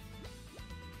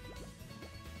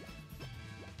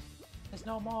 There's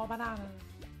no more bananas.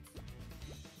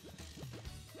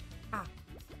 Ah.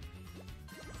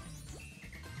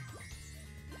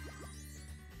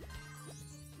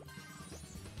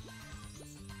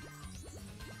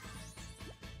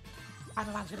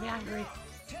 Spider-Man's gonna be angry.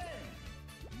 10,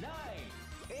 9,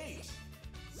 8,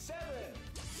 7,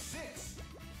 6,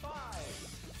 5,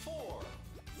 4,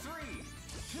 3,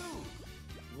 2,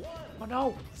 1. Oh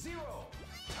no. 0.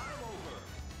 Time over.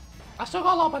 I still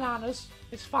got a lot of bananas.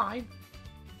 It's fine.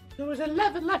 There was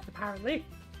 11 left apparently.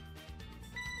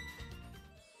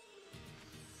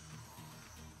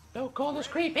 Don't call us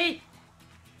creepy.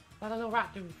 That little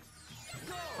rat dude.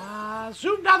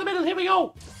 Zoom down the middle. Here we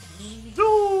go.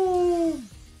 Zoom.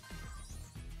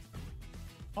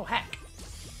 Oh heck.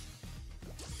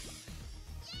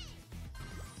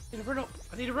 I need to run up.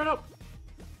 I need to run up.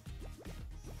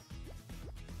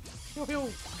 Pew, pew.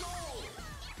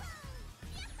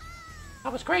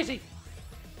 That was crazy.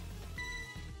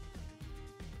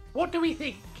 What do we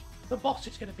think the boss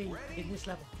is going to be in this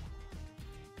level?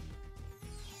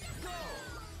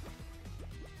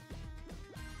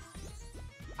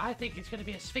 I think it's going to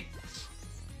be a Sphinx.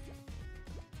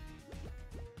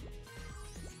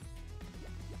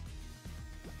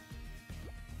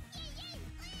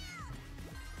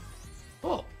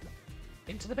 Oh,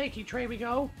 into the baking tray we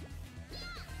go.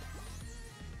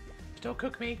 Don't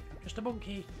cook me, just a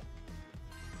monkey.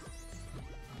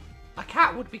 A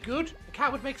cat would be good. A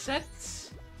cat would make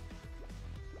sense.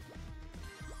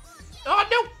 Oh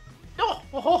no! No!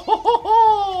 Oh, ho, ho, ho,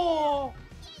 ho.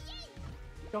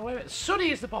 Go away.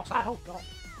 Sunny is the boss. I hope not.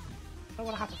 I don't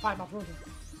want to have to fight my brother.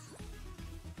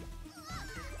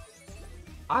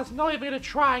 I was not even going to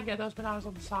try and get those bananas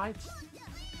on the sides.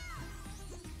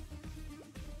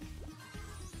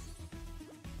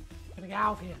 Gonna get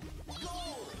out of here.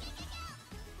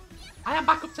 I am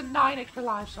back up to 9 extra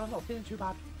lives, so I'm not feeling too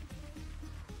bad.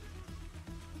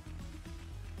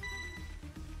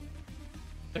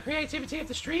 The creativity of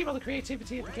the stream or the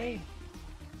creativity of the game?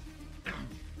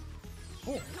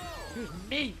 Oh, excuse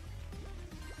me.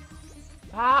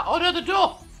 Oh no, the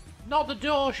door! Not the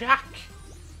door, Jack.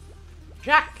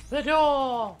 Jack, the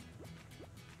door!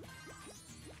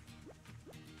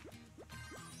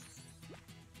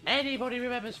 Anybody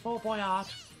remembers Fort Boyard?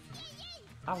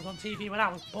 I was on TV when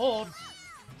I was born.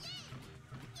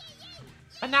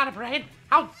 Banana Brain,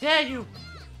 how dare you!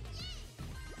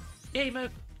 Gamer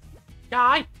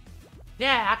guy.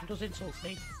 Yeah, that does insult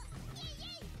me.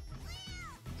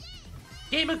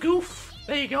 Gamer goof.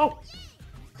 There you go.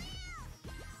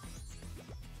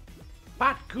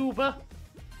 Bad goober.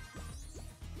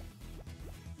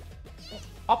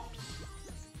 Ops.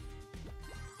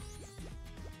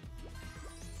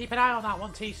 Keep an eye on that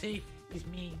one, TC. He's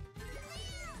mean.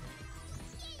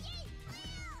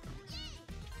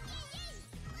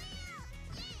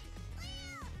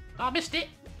 Oh, I missed it.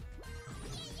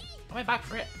 I went back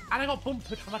for it, and I got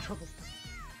bumpered for my trouble.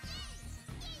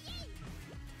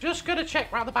 Just gonna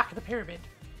check round the back of the pyramid.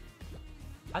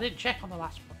 I didn't check on the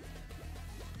last one.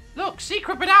 Look,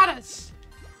 secret bananas!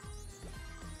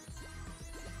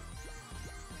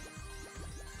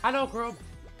 Hello, Grub.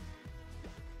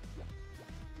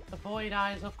 The void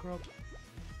eyes of Grub.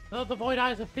 No, the void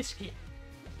eyes of Biscuit.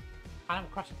 Animal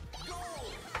Crossing.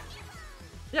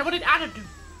 Yeah, what did Anna do?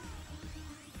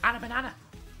 Anna Banana.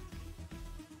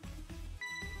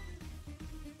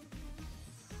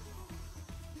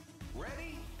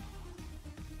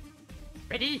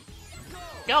 Ready?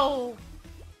 Go!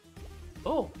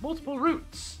 Oh, multiple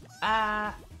routes.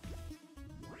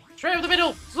 Straight over the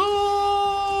middle.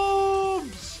 Zooms!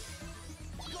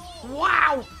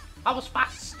 Wow! That was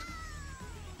fast.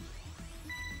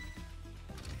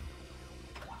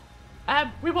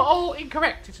 We were all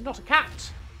incorrect. It's not a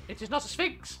cat. It is not a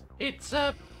sphinx. It's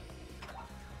a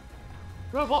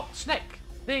robot snake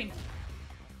thing.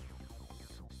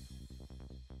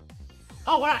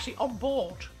 Oh, we're actually on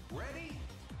board. Ready?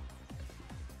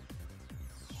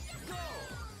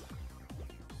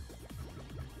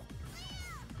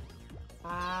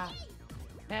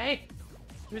 Okay.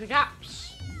 Through the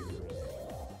gaps.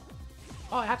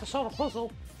 Oh, I had to solve a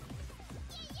puzzle.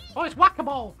 Oh, it's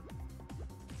whack-a-mole.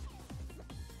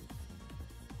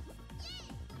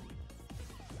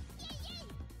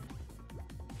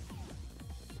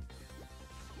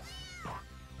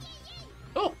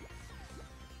 Oh!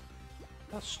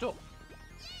 That's stuck.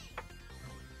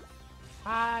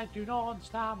 I do not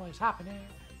understand what is happening.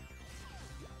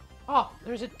 Oh,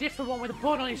 there's a different one with a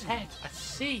bun on his head. I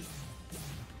see.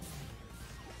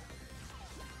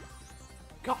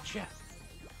 Gotcha.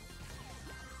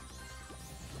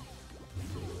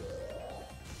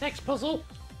 Next puzzle.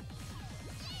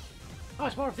 Oh,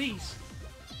 it's more of these.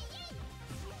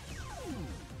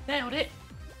 Nailed it.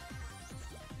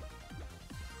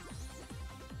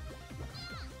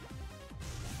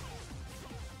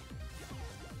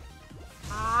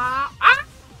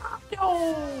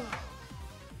 No!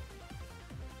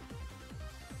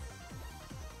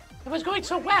 It was going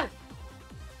so well.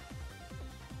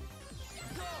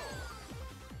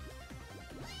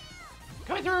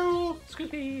 Coming through.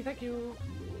 Excuse me. Thank you.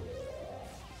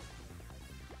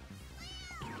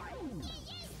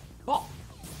 Oh.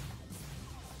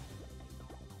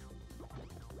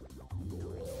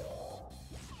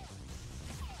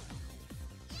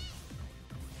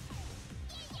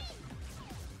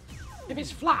 If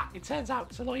it's flat, it turns out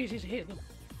it's a lot easier to hit them.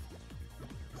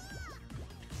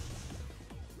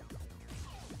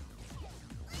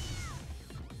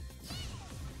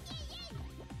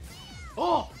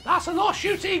 Oh, that's a lot of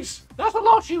shootings! That's a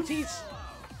lot of shootings!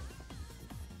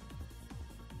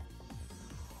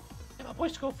 Get my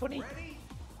voice to go funny. Ready?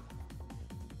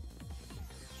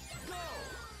 Go!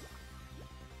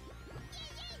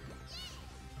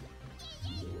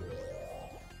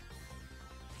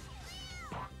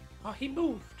 Oh, he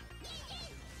moved.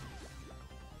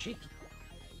 Cheeky.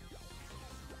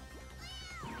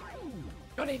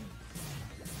 Got him.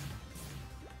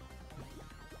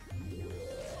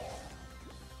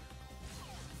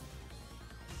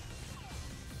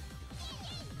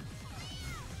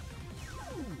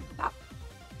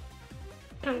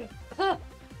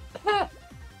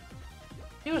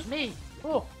 It was me.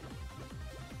 Oh.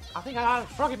 I think I had a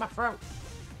frog in my throat.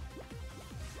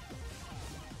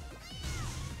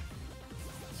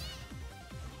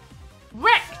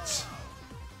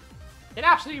 Get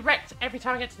absolutely wrecked every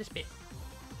time I get to this bit.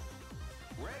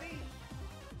 Ready?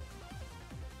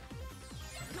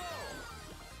 Go!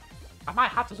 I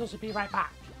might have to also be right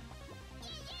back.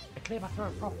 I clear my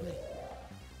throat properly.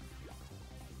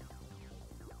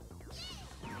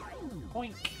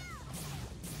 Boink.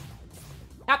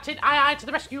 Captain, aye to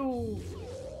the rescue!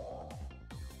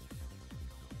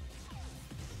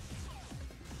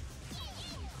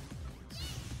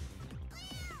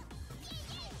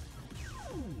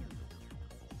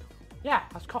 Yeah,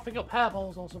 I was coughing up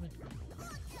hairballs or something.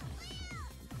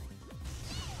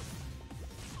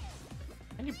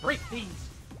 Can you break these?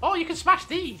 Oh, you can smash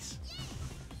these!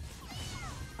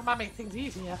 That might make things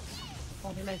easier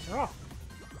for me later on.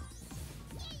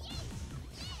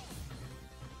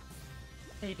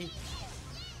 Maybe.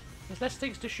 There's less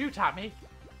things to shoot at me.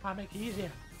 Might make it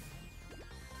easier.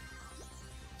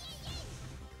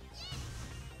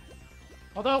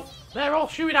 Although, they're all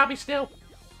shooting at me still.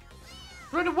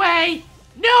 Run away!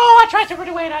 No! I tried to run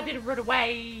away and I didn't run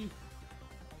away!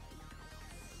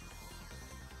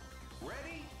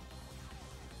 Ready?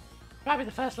 Probably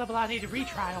the first level I need a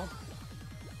retry on.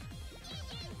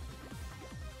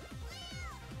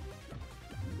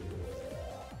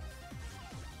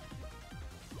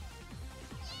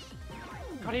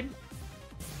 Got him.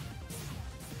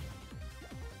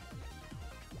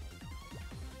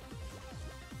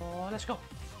 Oh, let's go.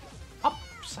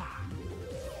 Upsa.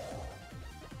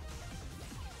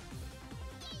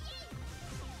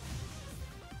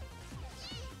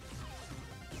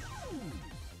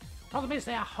 Problem is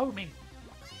they are homing.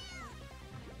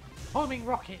 Homing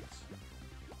rockets.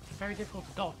 Very difficult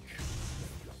to dodge.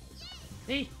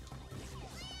 See?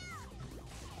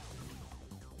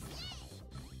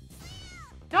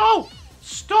 No!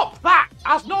 Stop that!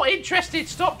 I was not interested!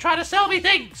 Stop trying to sell me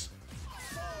things!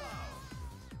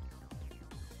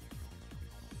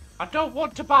 I don't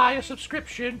want to buy a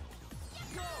subscription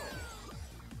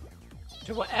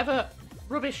to whatever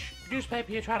rubbish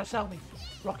newspaper you're trying to sell me,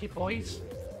 Rocket Boys.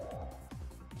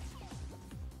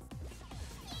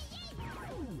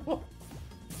 Whoa.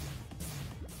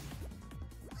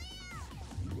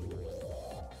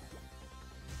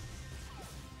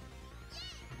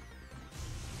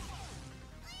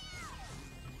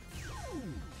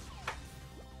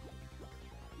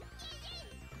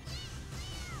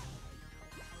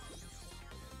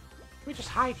 We just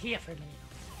hide here for a minute.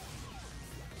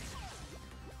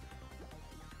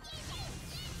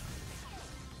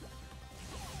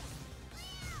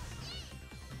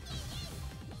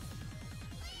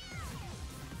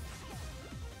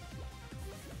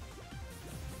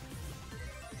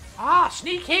 Ah,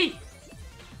 sneaky!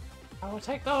 I will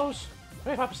take those.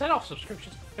 25% off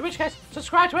subscriptions. In which case,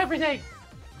 subscribe to everything.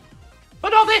 But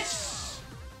not this!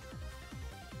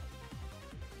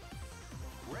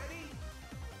 Ready?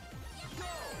 Go!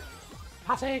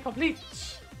 Pate complete.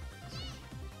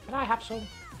 Can I have some?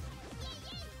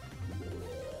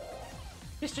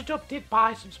 Mr. Dub did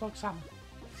buy some smoked salmon.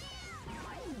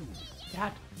 He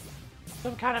had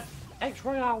some kind of eggs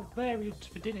royale variant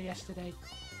for dinner yesterday.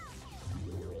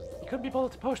 He couldn't be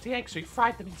bothered to poach the eggs, so he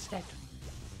fried them instead.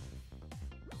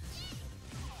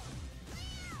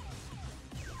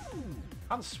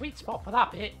 On the sweet spot for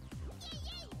that bit.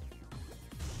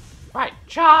 Right,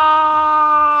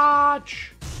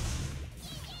 charge!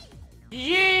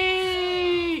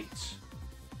 Yeet!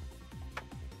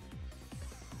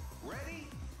 Ready?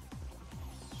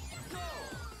 Go!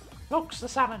 Hooks the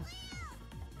salmon.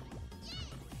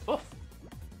 Oof.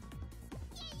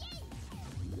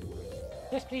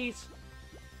 Yes, please.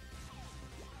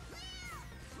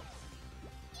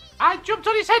 I jumped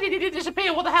on his head and he didn't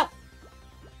disappear. What the hell?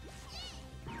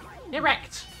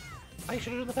 Erect. I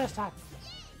should have done the first time.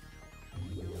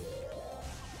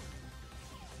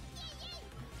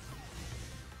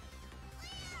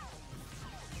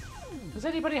 Does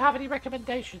anybody have any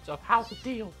recommendations of how to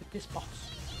deal with this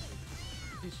boss?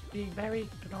 It's being very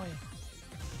annoying.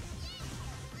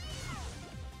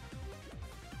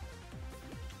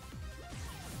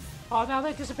 Oh, now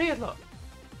they disappeared, look.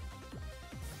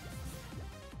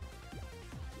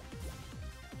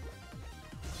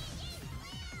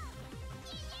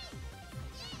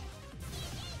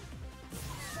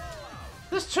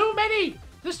 There's too many!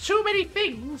 There's too many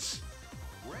things!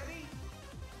 Ready?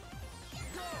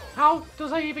 Go! How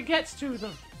does I even get to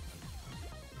them?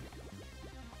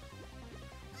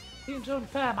 Seems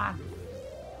unfair, man.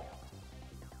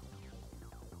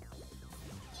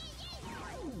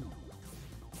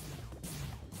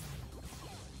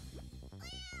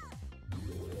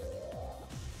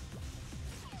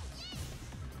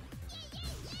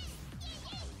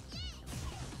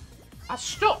 I'm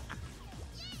stuck!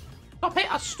 Stop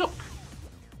it, I'm stuck!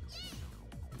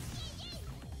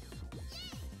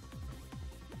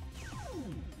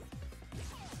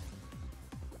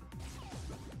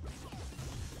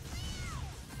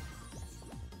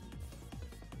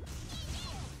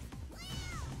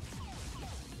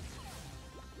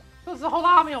 There's a whole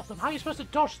army of them. How are you supposed to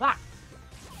dodge that?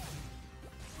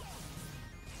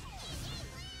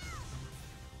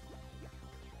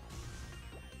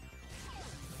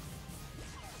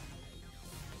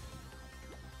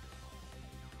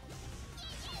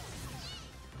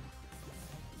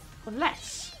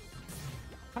 Unless...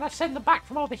 Can I send them back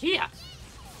from over here?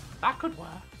 That could work.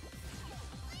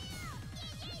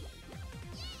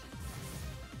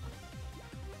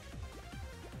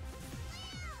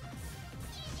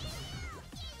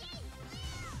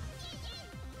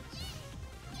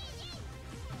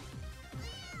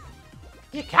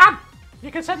 You can! You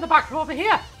can send them back from over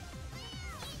here!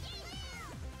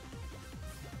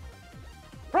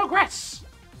 Progress!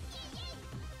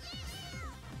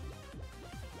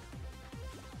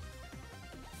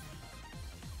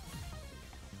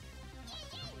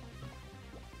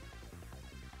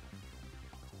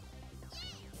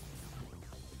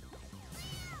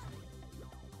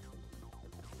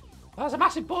 There's a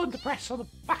massive button to press on the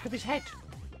back of his head.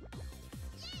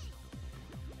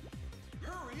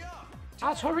 Hurry up! I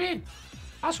was hurrying!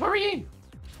 I was hurrying!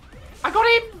 I got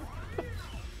him!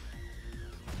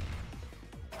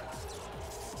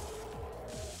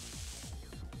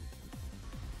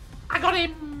 I got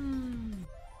him!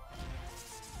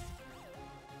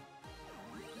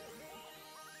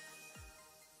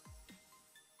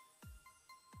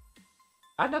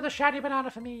 Another shiny banana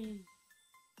for me.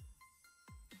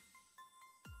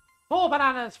 4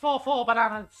 bananas! 4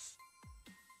 bananas!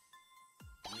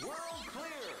 World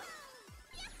clear!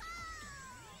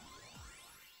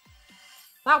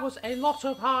 That was a lot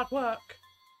of hard work.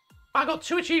 I got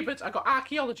 2 achievements. I got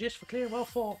Archaeologist for clearing World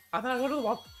 4. And then I got another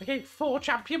one for getting 4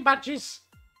 champion badges.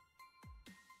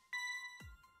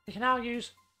 You can now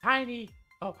use Tiny,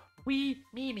 Wee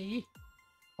Mimi,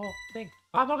 or thing.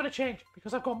 I'm not going to change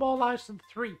because I've got more lives than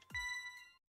 3.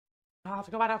 I'll have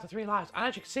to go back down to 3 lives. And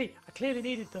as you can see, I clearly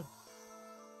needed them.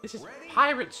 This is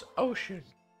Pirates Ocean.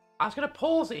 I was going to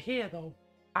pause it here though.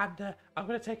 And I'm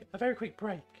going to take a very quick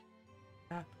break.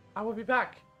 I will be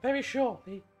back very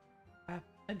shortly.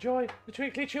 Enjoy the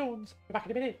twinkly tunes. Be back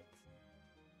in a minute.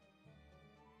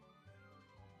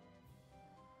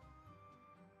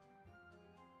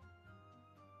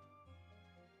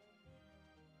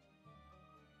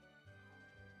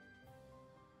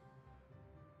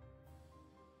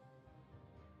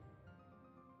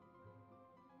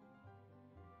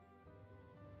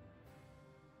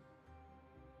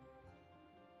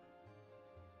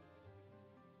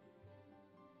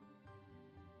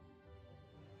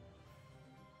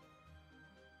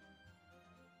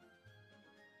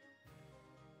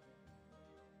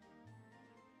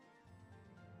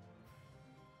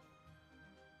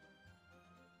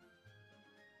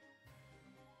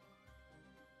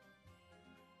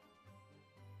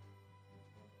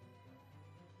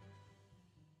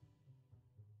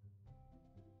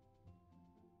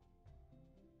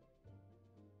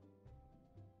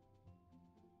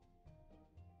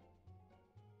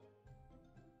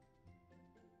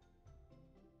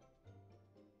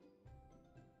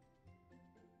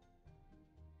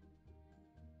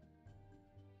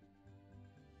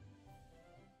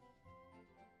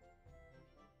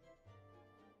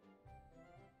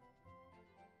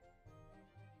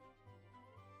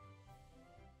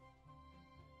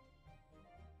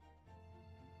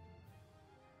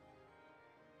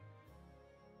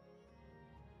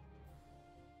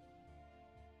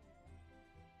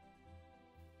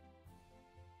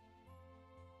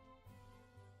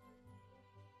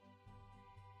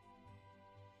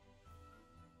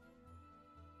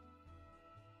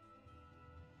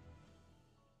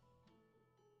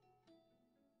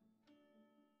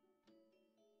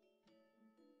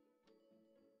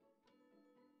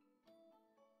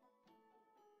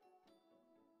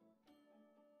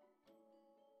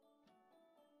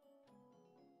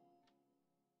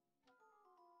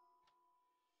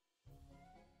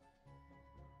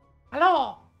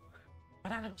 Hello!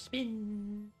 Banana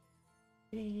spin.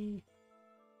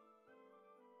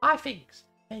 I think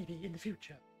maybe in the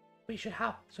future we should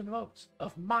have some emotes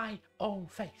of my own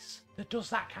face that does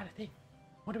that kind of thing.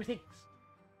 What do we think?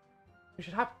 We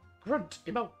should have grunt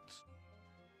emotes.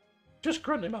 Just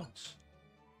grunt emotes.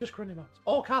 Just grunt emotes.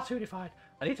 All cartoonified.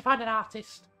 I need to find an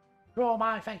artist. Draw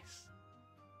my face.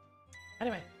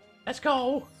 Anyway, let's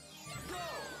go.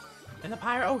 In the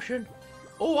pirate ocean.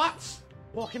 Oh, what?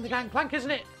 Walking the gangplank, isn't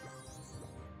it?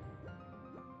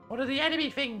 What are the enemy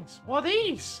things? What are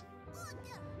these?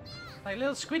 Like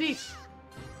little squiddies.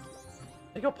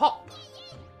 They go pop.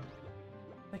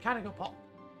 They kind of go pop.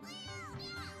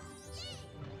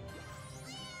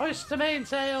 Hoist the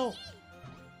mainsail.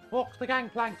 Walk the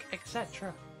gangplank,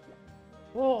 etc.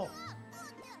 Whoa.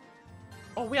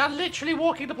 Oh, we are literally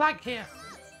walking the plank here.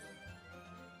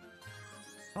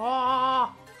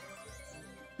 Oh.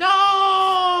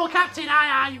 No! Captain,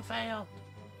 you failed.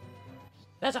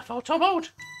 There's a photo mode.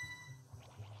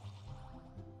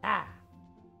 Ah.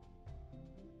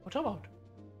 Photo mode.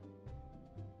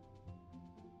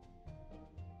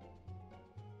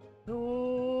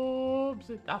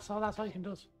 Oops. That's all you can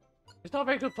do. It's not a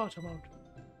very good photo mode.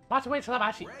 I have to wait till I'm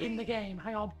actually in the game.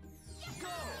 Hang on.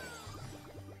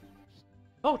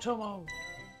 Photo mode.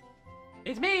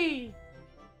 It's me.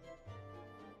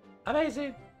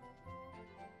 Amazing.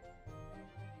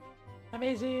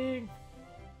 Amazing.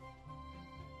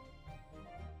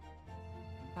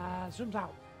 Zooms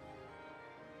out.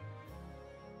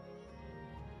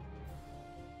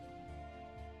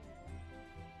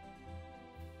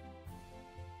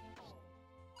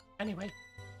 Anyway.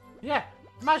 Yeah.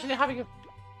 Imagine having a...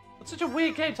 It's such a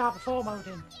weird game to have a 4 mode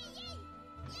in.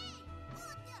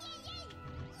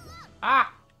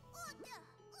 Ah!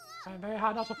 I'm very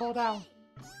hard not to fall down.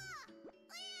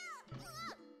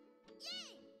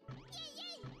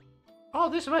 Oh,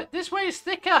 this way is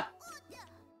thicker!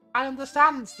 I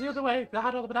understand. The other way that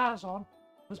had all the bananas on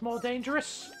was more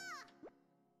dangerous.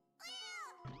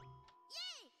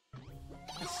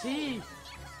 I see.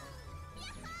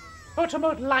 Photo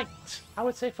mode light. I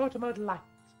would say photo mode light.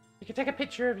 You can take a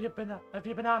picture of your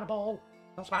banana ball.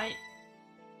 That's right.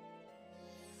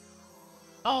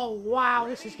 Oh wow,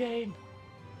 this is game.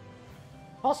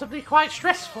 Possibly quite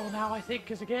stressful now, I think,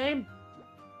 as a game.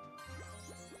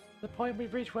 The point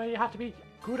we've reached where you have to be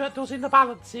good at dosing the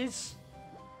balances.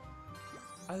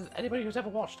 As anybody who's ever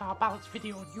watched our balance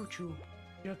video on YouTube,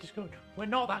 you'll discover we're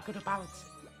not that good at balancing.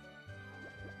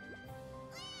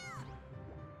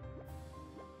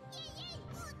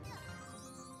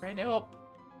 Straighten it up.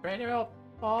 Straighten it up.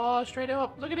 Oh, straighten it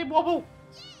up. Look at him wobble.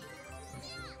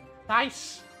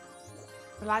 Nice.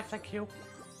 For life, thank you.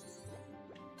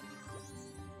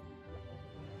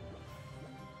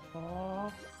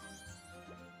 Oh.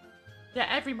 Yeah,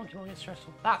 every monkey will get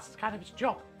stressful. That's kind of its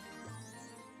job.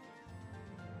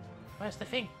 Where's the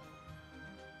thing?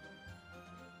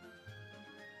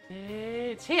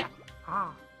 It's here.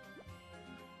 Ah.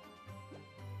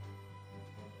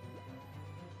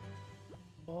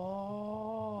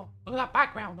 Oh, look at that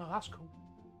background though. That's cool.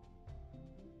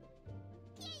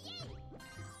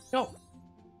 Go.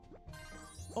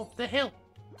 Up the hill.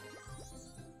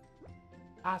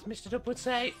 As Mr. Dub would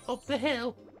say, up the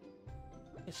hill.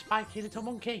 You spiky little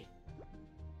monkey.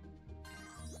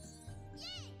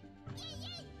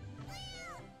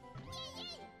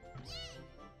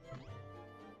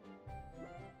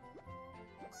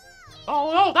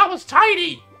 Oh no, that was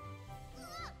tiny!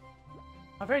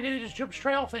 I very nearly just jumped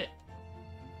straight off it.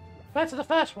 Compared to the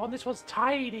first one, this one's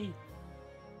tiny.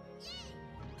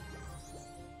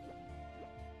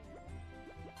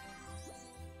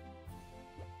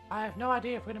 I have no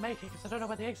idea if we're going to make it because I don't know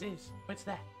where the exit is. But it's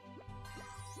there.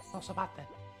 Not so bad then.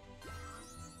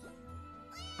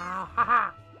 Ah,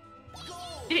 haha.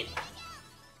 Did it!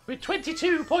 With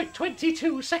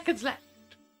 22.22 seconds left.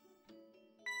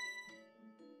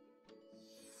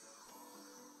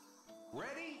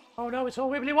 Ready? Oh no, it's all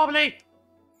wibbly wobbly.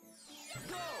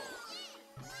 Go!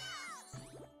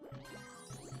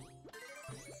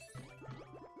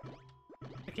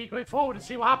 I keep going forward and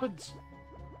see what happens.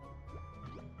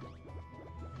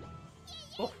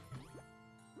 Oh.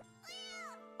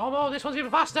 Oh no, this one's even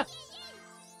faster.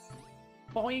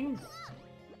 Boing.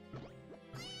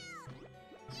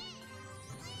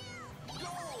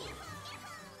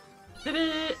 Did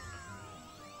it?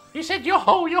 You said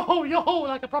yo-ho, yo-ho, yo-ho,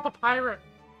 like a proper pirate.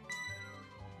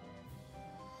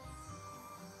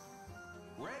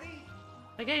 Ready?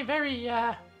 They're getting very,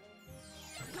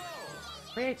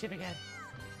 creative again.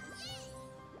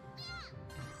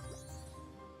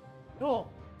 Oh,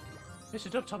 Mr.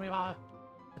 Dub told me about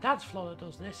a dance floor that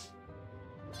does this.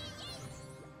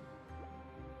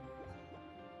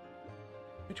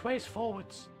 Which way is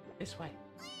forwards? This way.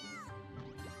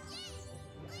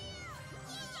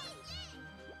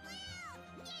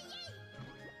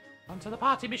 Onto the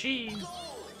party machine.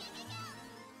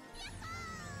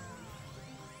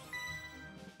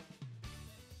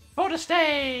 For the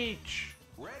stage.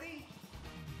 Ready?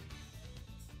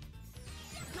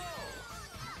 Go!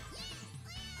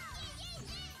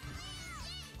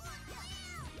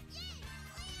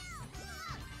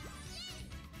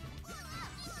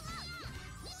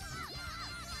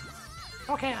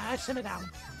 Okay, I simmer down.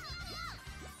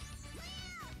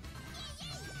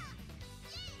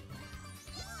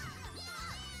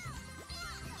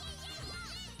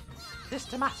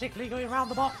 Systematically going around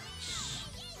the box.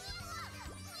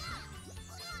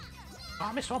 Oh,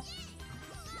 I missed one.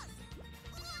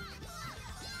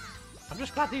 I'm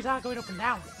just glad these are going up and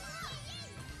down.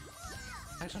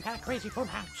 Like some kind of crazy fun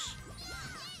house.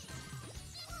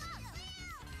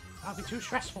 That'll be too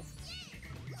stressful.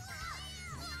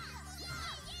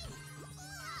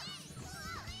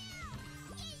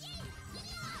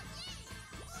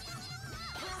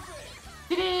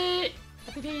 Did it!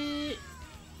 I did it!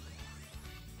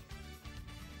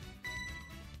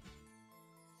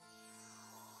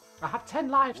 I have 10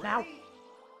 lives now.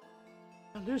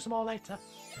 I'll lose them all later.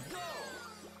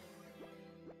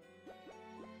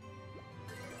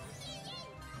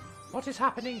 What is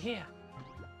happening here?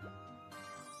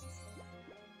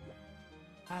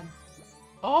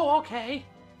 Oh, okay.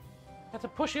 Have to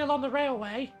push it along the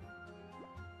railway.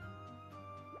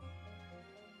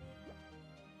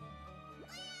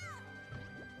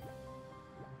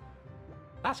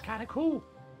 That's kind of cool.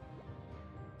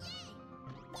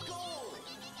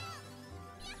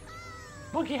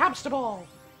 Monkey hamster ball.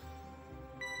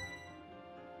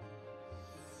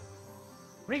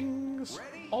 Rings.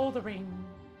 Ready? All the rings.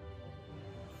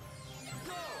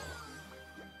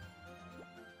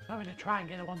 I'm gonna try and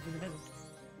get the ones in the middle.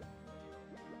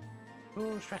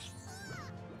 Oh, stressful.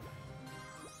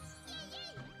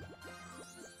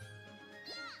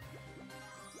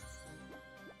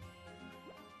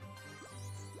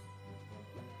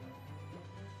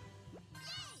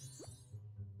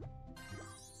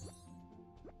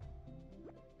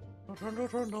 Trundle,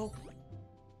 trundle.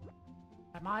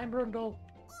 Am I in Brundle?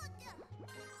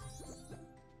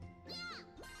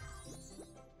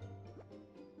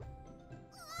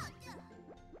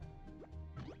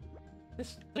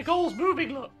 The goal's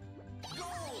moving, look!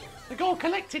 The goal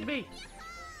collected me!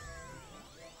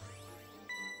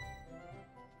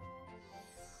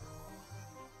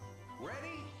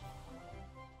 Ready?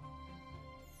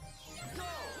 Go!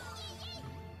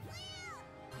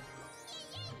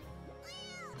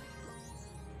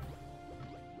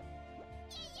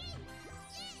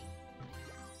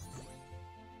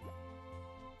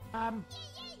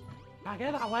 Can't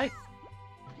get that way.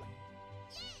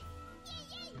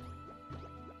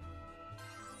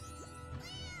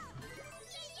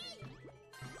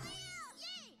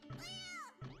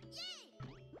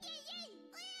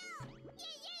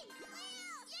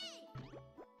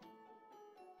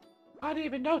 I didn't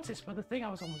even notice, but the thing I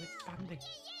was on was expanding.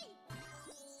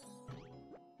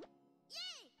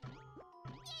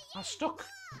 I was stuck.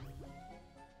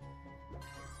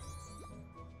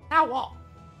 Now what?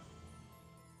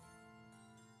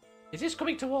 Is this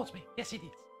coming towards me? Yes, it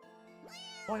is.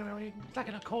 Wait, wait, wait. It's like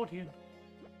an accordion.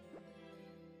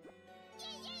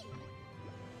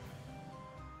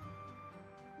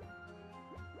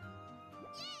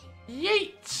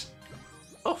 Yeet!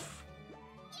 Oof.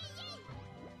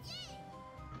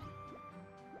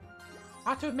 I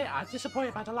have to admit, I'm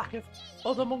disappointed by the lack of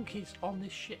other monkeys on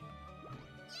this ship.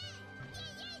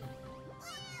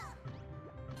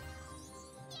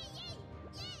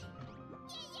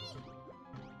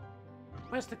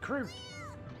 Where's the crew?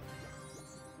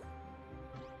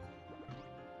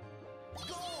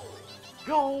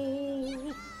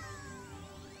 Goal!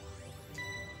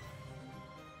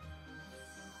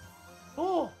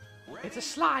 Oh, it's a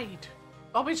slide.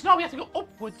 Oh, but it's not. We have to go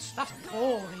upwards. That's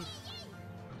boring.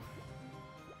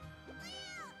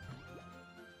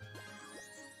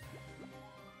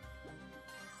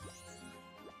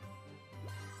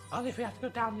 Only if we have to go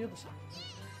down the other side.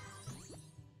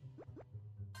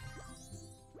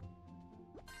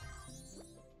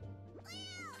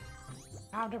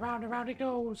 Round and round and round it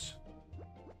goes.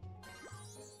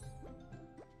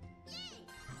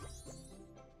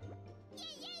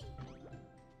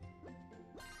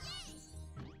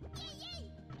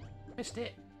 Missed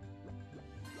it.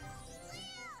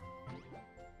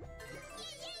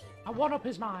 A one-up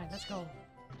is mine. Let's go.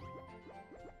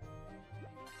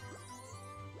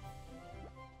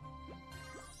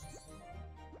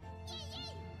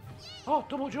 Oh,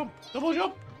 double jump! Double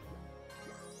jump!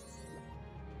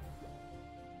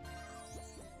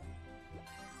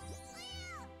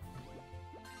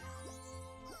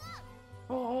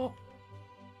 Oh!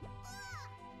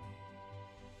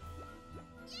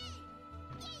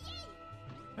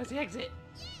 Where's the exit?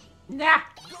 Nah!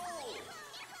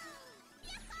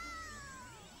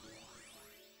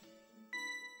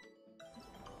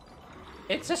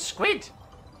 It's a squid!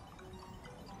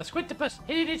 A squidtopus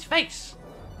hitting its face!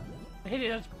 Hit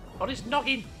it on his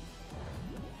noggin.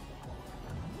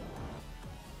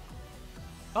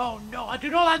 Oh no, I do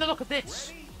not like the look of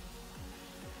this.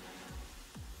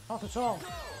 Not at all.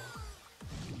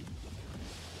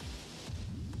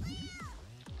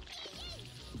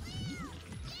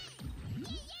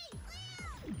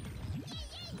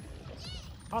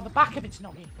 On the back of its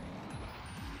noggin.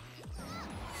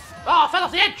 Oh, I fell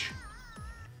off the edge!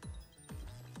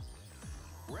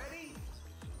 Ready?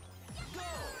 Go!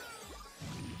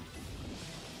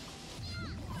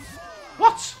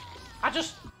 What? That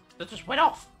just went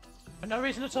off. For no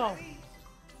reason at all. Ready?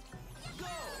 Go!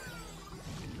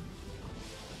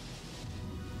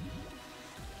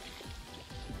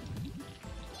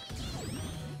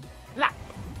 Lap.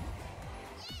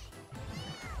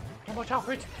 Don't watch out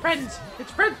for its friends.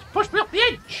 Its friends pushed me off the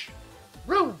edge.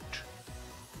 Rude.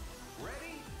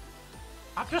 Ready?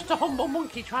 I'm just a humble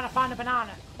monkey trying to find a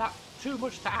banana. That's too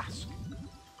much to ask.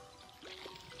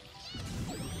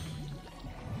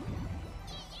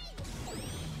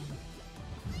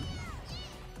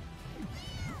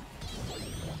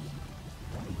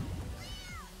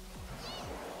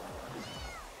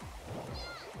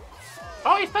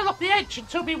 Oh, he fell off the edge and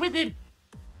took me with him.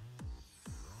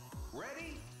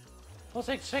 Ready?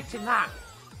 Wasn't expecting that.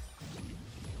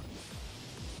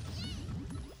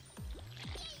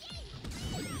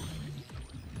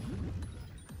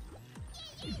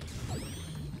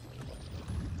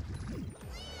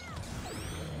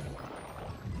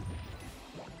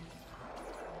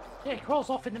 Yeah, he crawls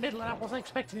off in the middle and I wasn't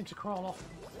expecting him to crawl off.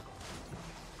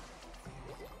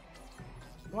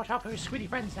 Watch out for his squiddy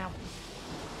friends now.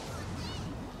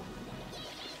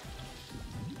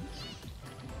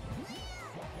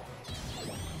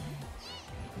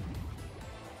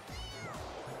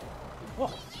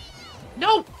 Oh.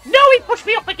 No! No! He pushed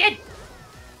me up again!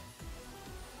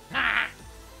 Nah!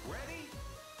 Ready?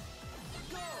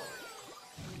 Go!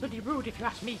 Bloody rude if you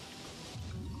ask me.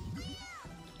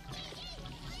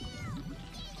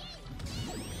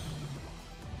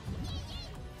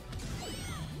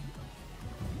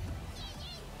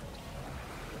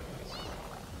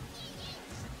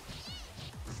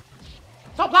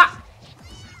 Stop that!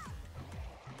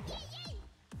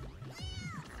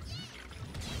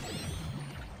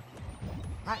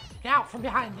 Right, get out from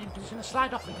behind him because he's going to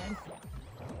slide off again.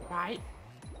 Right.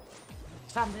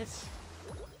 Stand this.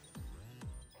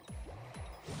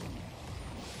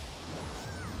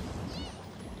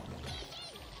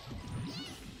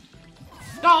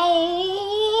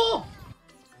 Go!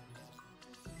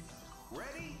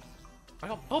 Ready? I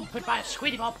got bumped by a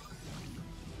squiddy mob.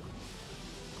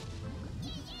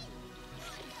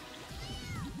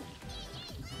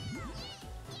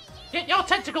 Get your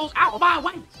tentacles out of my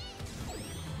way!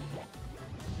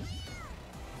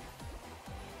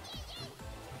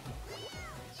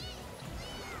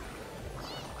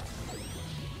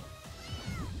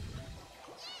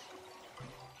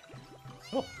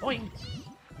 Oh, boing!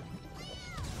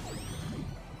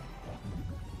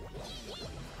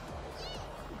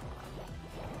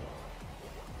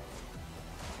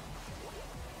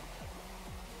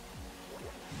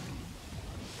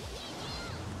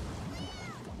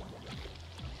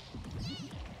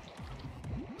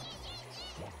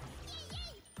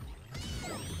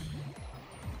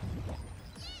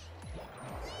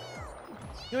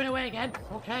 Going away again,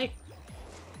 okay.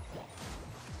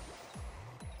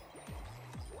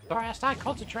 Sorry, I started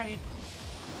concentrating.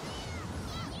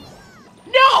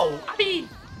 No! I mean,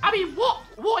 what?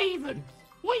 What even?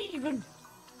 What even?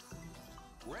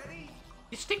 Ready?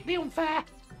 Distinctly unfair.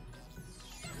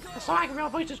 Sorry, my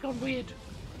voice has gone weird.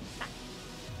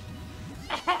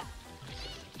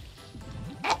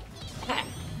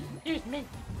 Excuse me.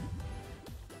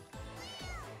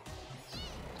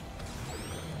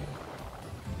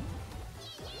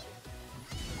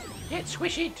 Get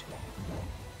squished.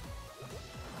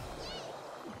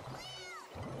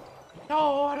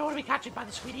 No, I don't want to be captured by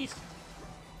the sweeties.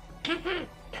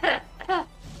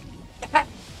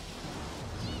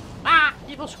 Ah,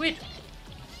 evil squid.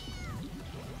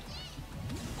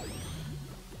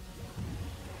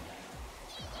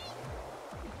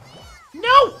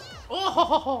 No!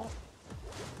 Oh!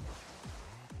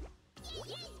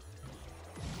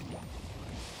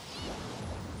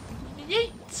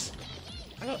 Yeet!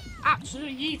 I got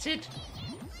absolutely yeeted.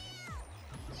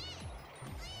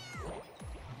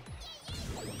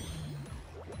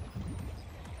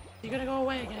 You're gonna go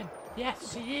away again?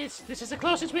 Yes, he is. This is the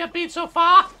closest we have been so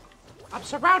far. I'm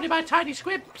surrounded by tiny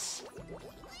squibs.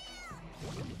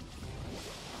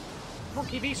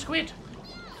 Monkey v squid.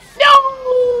 No!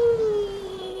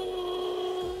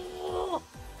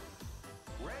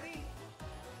 Ready?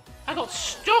 I got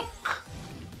stuck.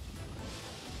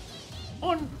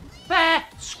 Unfair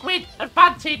squid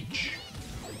advantage.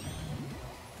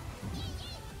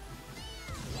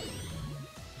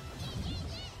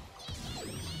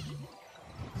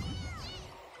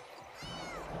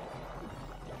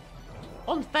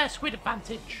 Unfair squid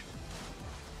advantage.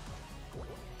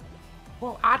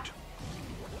 Well, add.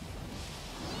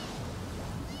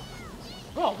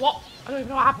 Oh, what? I don't even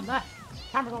know what happened there.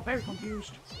 Camera got very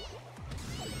confused.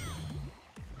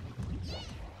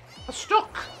 I'm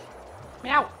stuck!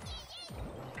 Meow!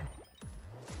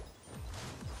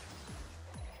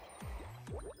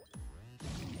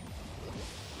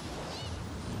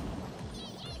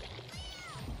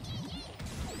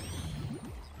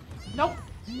 Nope!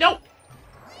 Nope!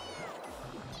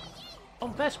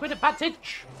 Unfair squid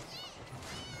advantage!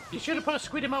 You should have put a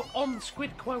squid emote on the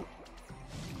squid quote.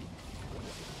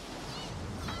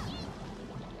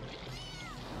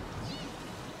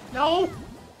 No!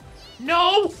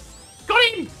 No! Got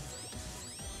him!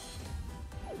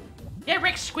 Yeah,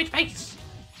 Rex, squid face!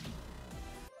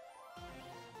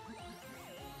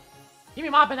 Give me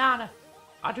my banana.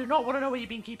 I do not want to know where you've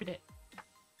been keeping it.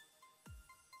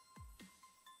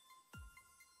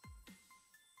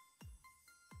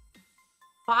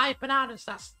 Five bananas,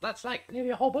 that's like nearly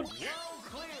a whole bunch. World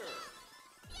clear.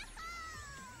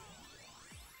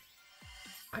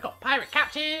 I got Pirate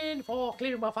Captain for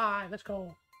clearing my 5. Let's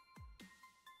go.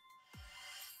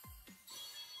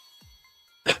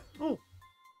 Oh.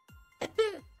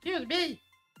 Excuse me.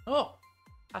 Oh,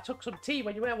 I took some tea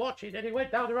when you weren't watching and it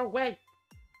went down the wrong way.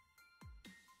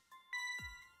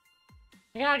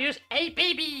 You're gonna use a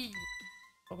baby.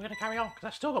 But we're gonna carry on because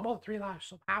I've still got more than 3 lives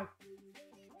somehow.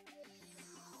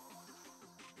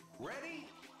 Ready?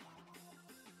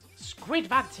 Squid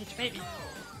vantage, baby.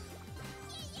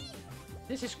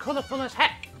 This is colourful as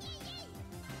heck.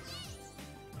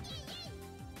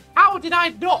 How did I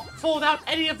not fall down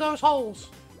any of those holes?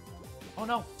 Oh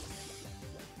no.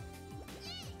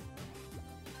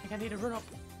 I think I need to run up.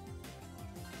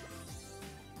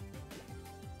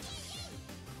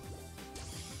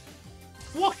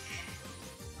 Whoosh!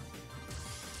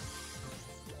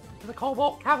 To the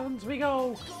cobalt caverns we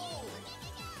go.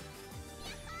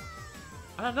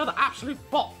 And another absolute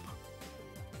bop.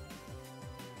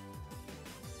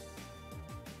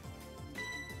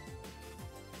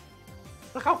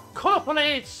 Look how colourful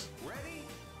it is! Ready?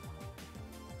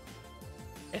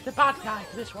 If the bad guy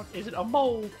for this one isn't a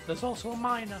mole, there's also a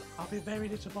miner. I'll be very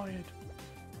disappointed.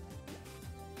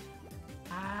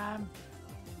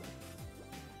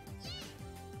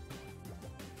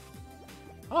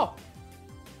 Oh!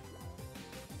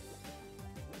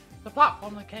 The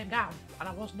platform that came down, and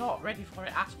I was not ready for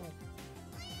it at all.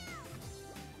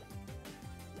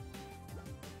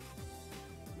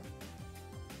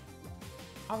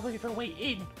 I was looking for a way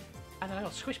in, and then I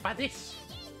got squished by this.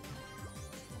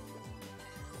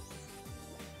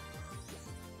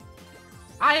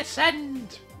 I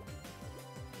ascend!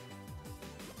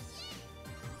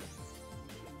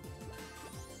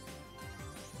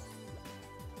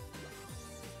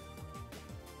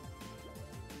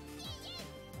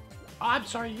 Oh, I'm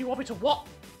sorry, you want me to what?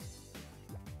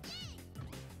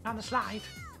 Down the slide.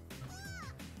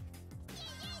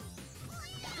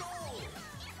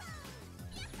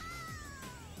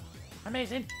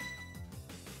 Amazing.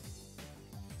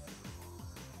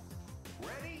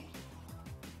 Ready?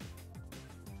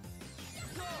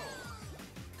 Go!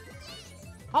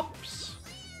 Hops.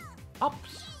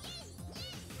 Hops.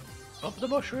 Up the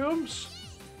mushrooms.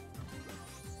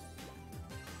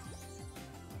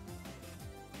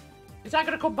 Is that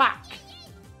going to come back?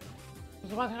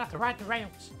 Otherwise I'm going to have to ride the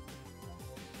rails.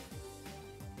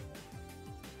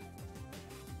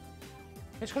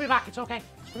 It's coming back, it's okay.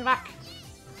 It's coming back.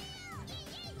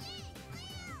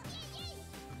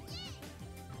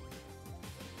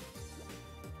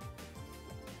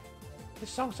 This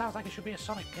song sounds like it should be a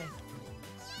Sonic game.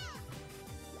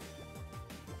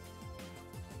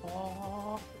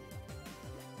 Oh.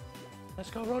 Let's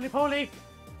go roly-poly.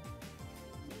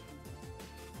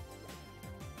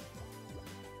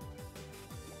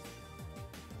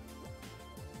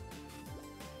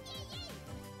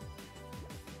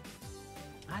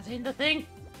 That's in the thing.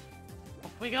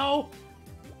 Off we go.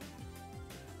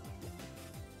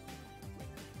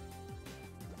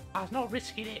 I was not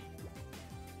risking it.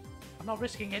 I'm not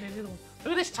risking any little one.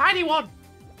 Look at this tiny one!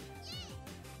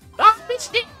 Ah, I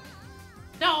missed it!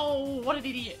 No, what an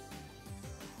idiot.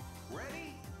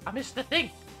 Ready? I missed the thing.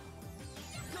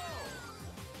 Go!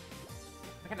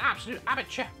 Like an absolute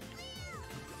amateur.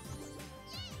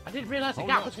 I didn't realise the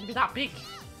gap was going to be that big.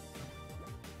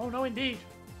 Oh no, indeed.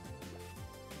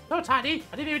 So tiny,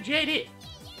 I didn't even jade it.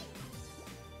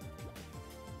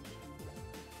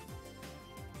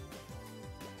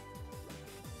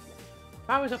 If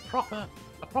I was a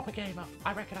proper gamer,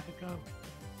 I reckon I could go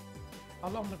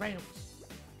along the rails.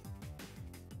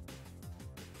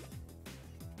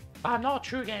 But I'm not a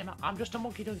true gamer, I'm just a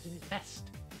monkey doing his best.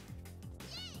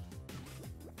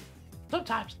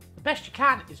 Sometimes, the best you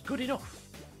can is good enough.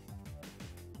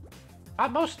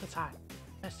 Most of the time.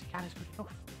 Best you can is good enough.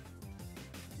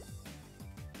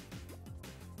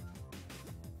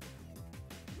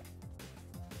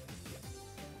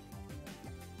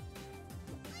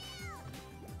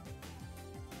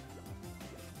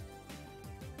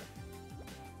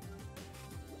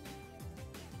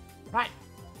 Right,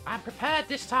 I'm prepared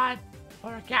this time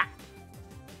for a gap.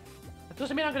 That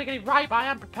doesn't mean I'm going to get it right, but I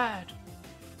am prepared.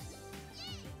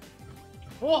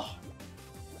 Oh!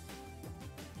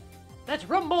 Let's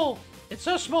rumble! It's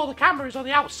so small the camera is on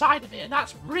the outside of it, and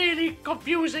that's really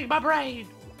confusing my brain.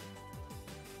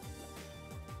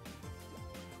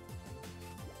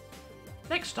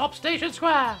 Next stop, Station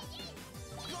Square.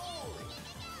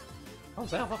 On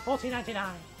sale for $14.99.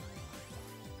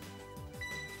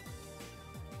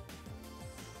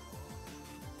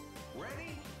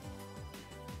 Ready?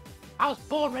 I was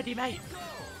born ready, mate.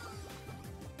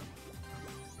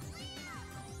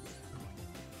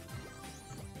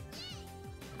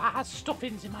 I had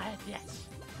stuffings in my head, yes.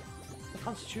 The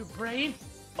constitute brain.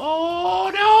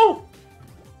 Oh no!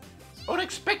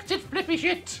 Unexpected flippy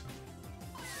shit!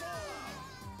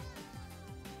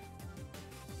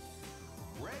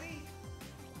 Ready?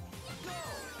 Go!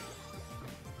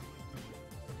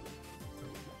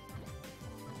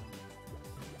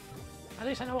 At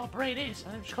least I know what brain is,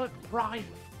 and I just call it brine.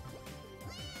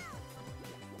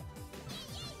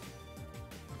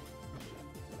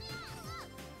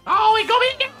 Oh, he got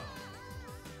me!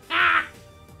 Ah!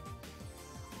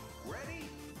 Ready?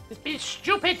 It's been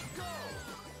stupid! Go!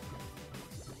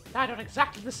 Died on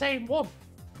exactly the same one.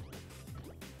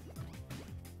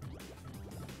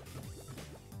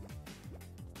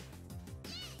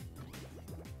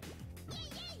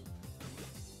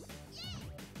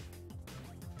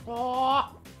 Oh!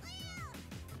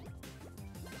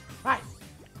 Right.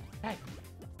 Hey.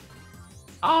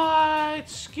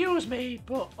 Excuse me,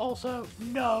 but also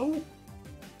no.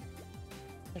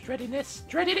 Just dreading this.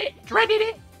 Dreading it! Dreading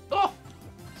it! Oh!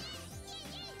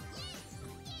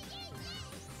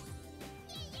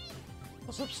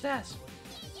 What's upstairs?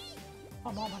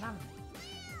 Oh, more banana.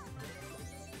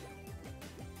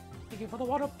 Thank you for the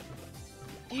one up.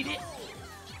 Eat it.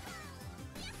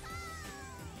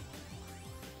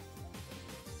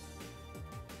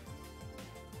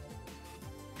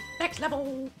 Next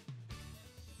level.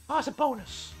 Oh, it's a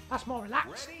bonus. That's more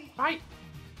relaxed. Ready? Right?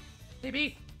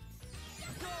 DB.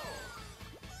 Go!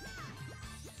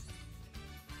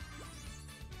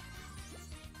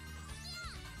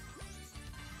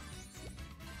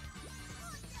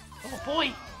 Oh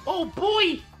boy! Oh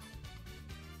boy!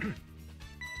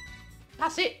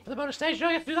 That's it for the bonus stage. Do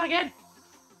I have to do that again?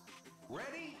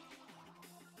 Ready?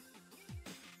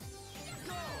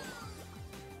 Go!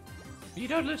 You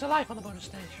don't lose a life on the bonus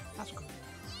stage. That's good.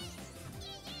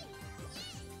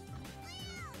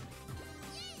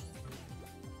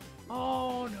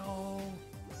 Oh no.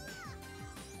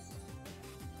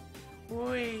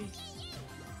 Boy.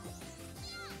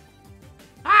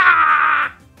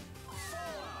 Ah!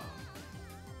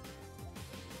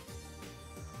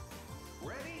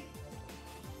 Ready?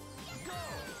 Go!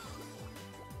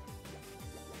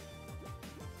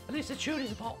 At least the tune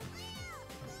is a ball.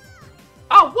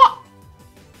 Oh, what?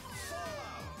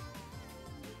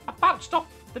 I bounced off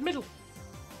the middle.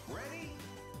 Ready?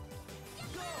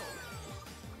 Go!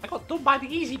 I got done by the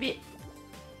easy bit.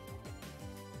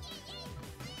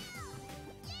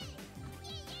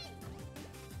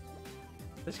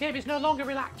 This game is no longer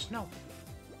relaxed, no.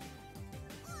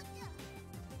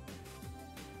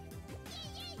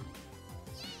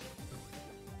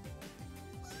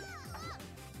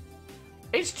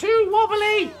 It's too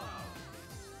wobbly!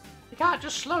 You can't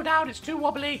just slow down, it's too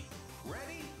wobbly.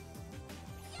 Ready?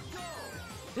 Go!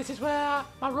 This is where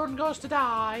my run goes to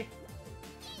die.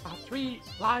 I have 3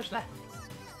 lives left.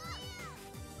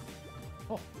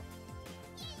 Oh.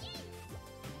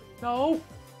 No!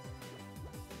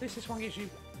 This one gives you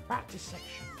practice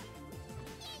section.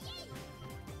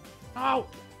 No!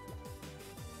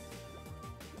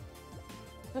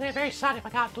 I'll get very sad if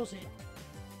I can't do it.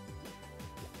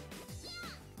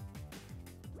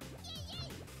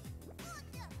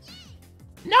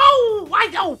 No! Why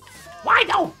don't? Why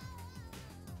don't?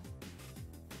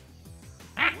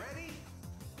 Ah, Ready?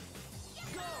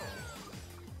 Go!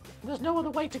 there's no other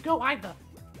way to go either.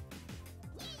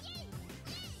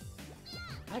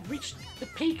 I've reached the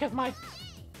peak of my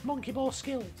monkey ball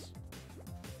skills.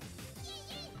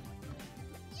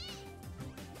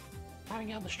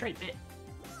 Carrying out the straight bit.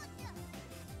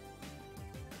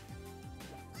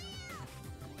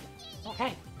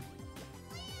 Okay.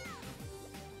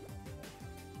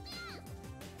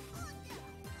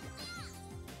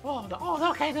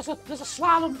 Oh, okay. There's a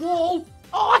slalom wall.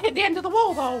 Oh, I hit the end of the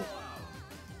wall, though.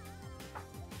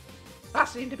 That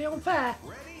seemed to be unfair.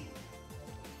 Ready?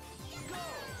 Go!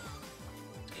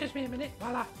 Excuse me a minute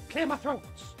while I clear my throat.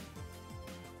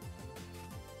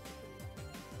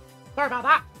 Sorry about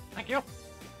that. Thank you.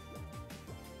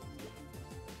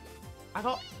 I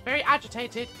got very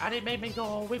agitated and it made me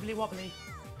go wibbly wobbly.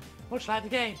 Much like the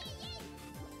game.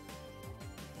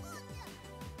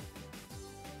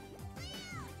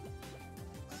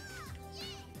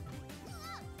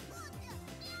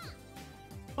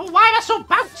 Oh, why am I so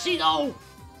bouncy though?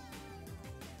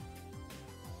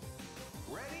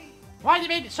 Ready? Why did you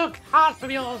make it so hard for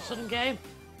me all of a sudden, game?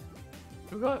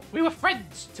 We were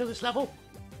friends till this level.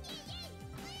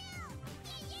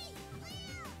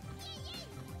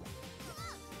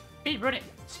 Speedrun it!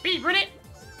 Speedrun it!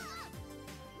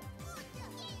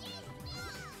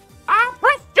 I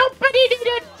pressed jump and he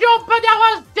didn't jump and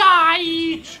I was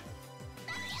died!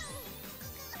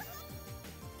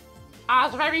 I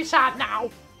was very sad now.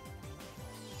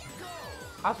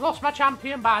 I've lost my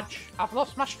champion badge. I've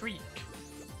lost my streak.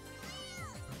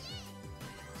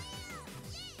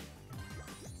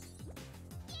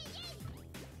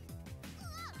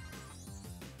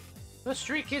 The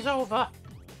streak is over.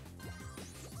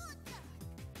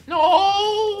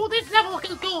 No! This level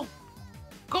can go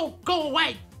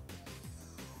away.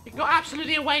 You can go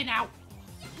absolutely away now.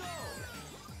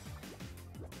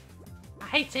 I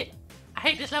hate it. I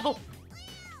hate this level.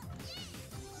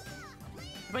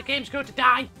 My game's going to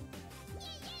die.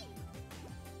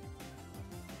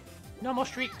 No more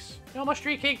streaks. No more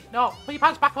streaking. No. Put your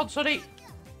pants back on, Sonny.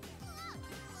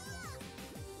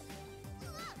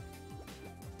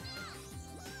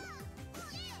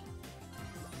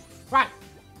 Right.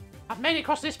 I've made it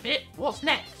across this bit. What's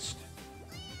next?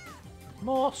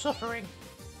 More suffering.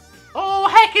 Oh,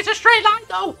 heck, it's a straight line,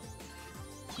 though.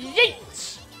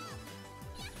 Yeet.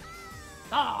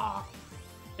 Ah.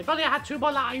 If only I had 2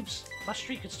 more lives, my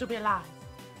streak could still be alive.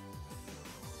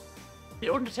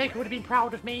 The Undertaker would have been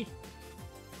proud of me.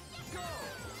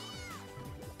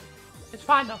 It's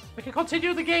fine though. We can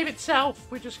continue the game itself.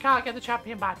 We just can't get the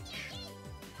champion badge.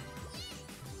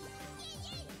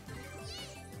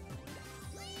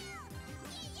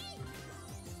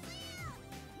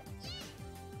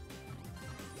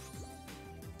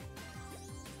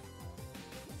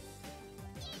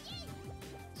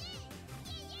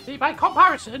 See, by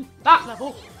comparison, that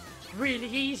level is really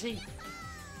easy.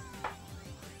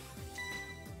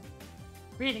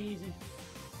 Really easy.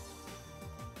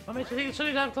 What makes me think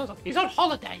Sonny's down close up? He's on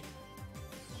holiday!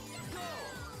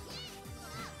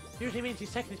 Usually means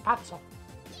he's taking his pants off.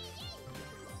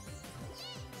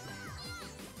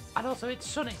 And also it's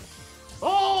sunny.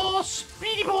 Oh,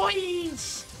 speedy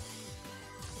boys!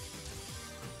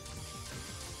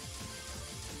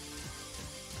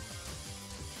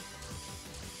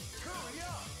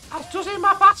 I was just in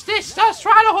my fastest. I was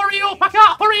trying to hurry up. I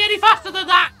can't hurry any faster than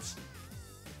that.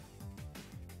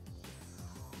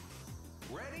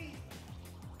 Ready?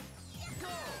 Go!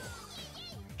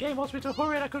 Game wants me to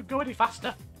hurry and I couldn't go any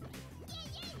faster.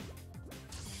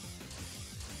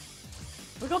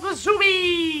 We got the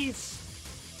zoomies.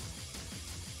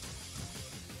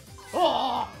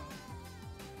 Oh!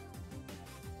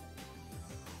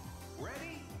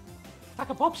 Ready? Like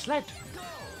a bobsled. Go!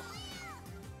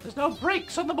 There's no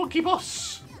brakes on the monkey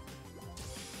bus!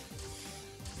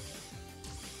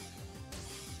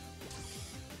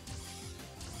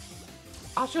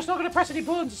 I was just not going to press any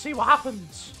buttons to see what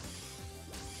happens.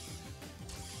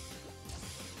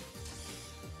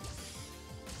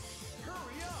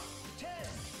 Hurry up! 10,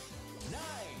 9,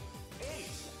 8,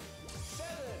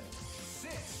 7,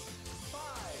 6, 5,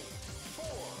 4,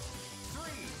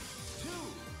 3, 2,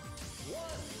 1,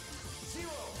 0.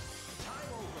 Time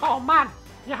over. Oh man,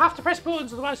 you have to press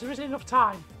buttons otherwise there isn't enough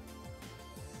time.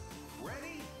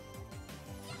 Ready?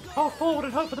 Hold forward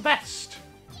and hope for the best.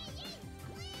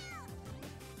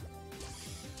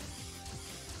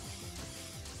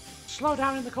 Slow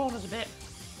down in the corners a bit.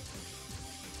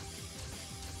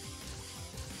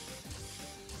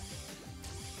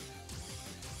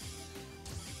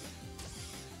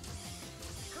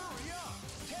 Hurry up!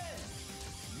 10,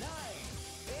 9,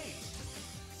 8,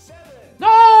 7.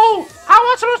 No! How am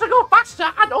I supposed to go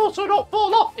faster and also not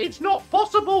fall off? It's not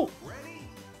possible! Ready?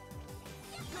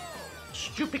 Go!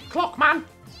 Stupid clock, man!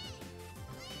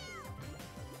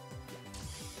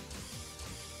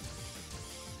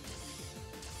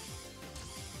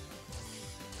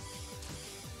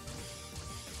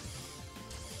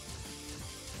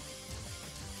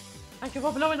 Thank you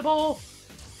for blowing the ball.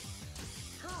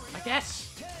 I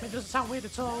guess. It doesn't sound weird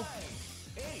at all. 9,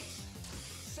 8,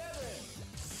 7,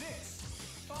 6,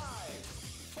 5,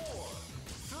 4,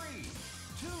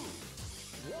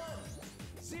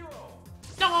 0.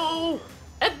 No!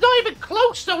 It's not even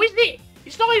close though, isn't it?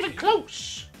 It's not even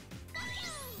close.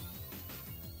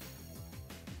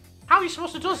 How are you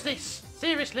supposed to do this?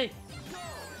 Seriously.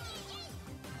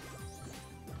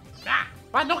 Ah,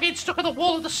 by not getting stuck on the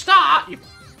wall at the start, you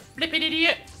flipping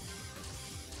idiot.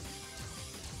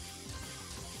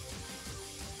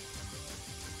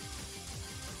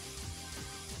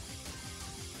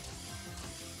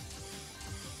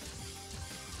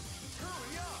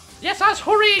 Hurry up. Yes, I was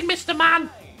hurrying, Mr. Man.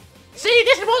 See,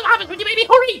 this is what happens when you make me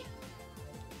hurry.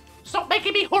 Stop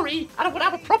making me hurry, and I would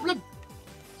have a problem.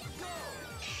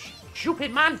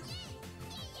 Stupid man.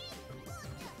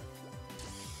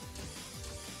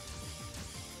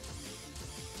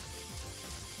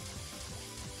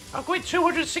 I'm going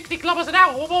 260 kilometers an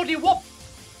hour. I'm only what?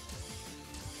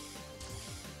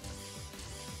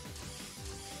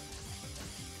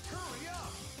 Hurry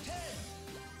up. 10,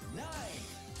 9,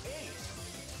 8,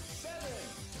 7,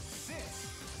 6,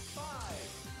 5,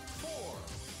 4,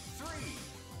 3,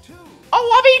 2.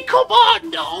 Oh, I mean, come on,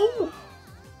 no.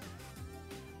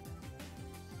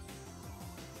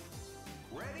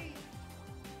 Ready?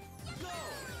 Go.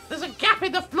 There's a gap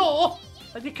in the floor,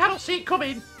 and you cannot see it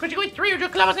coming because you're going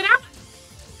 300 kilometers an hour.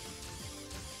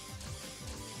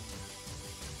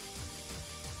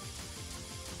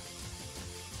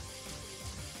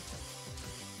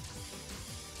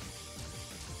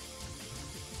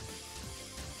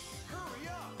 Hurry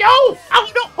up. No, I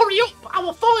will not hurry up. I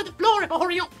will fall on the floor if I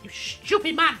hurry up, you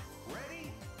stupid man.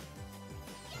 Ready?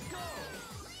 Go.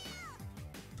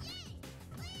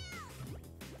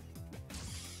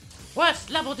 Worst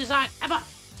level design ever.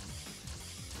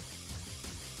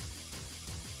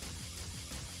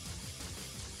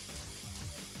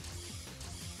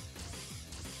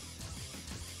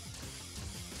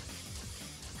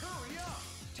 Hurry up.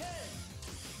 10,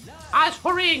 9, I was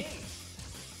hurrying. 8,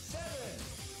 7,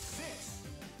 6,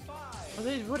 5, Well,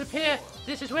 it would appear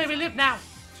this is where we live now.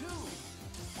 2,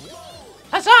 go.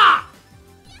 Huzzah!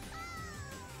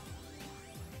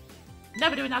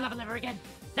 Never doing that level ever again.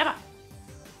 Never.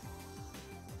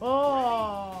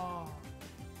 Oh.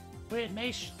 Weird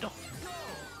maze stuff.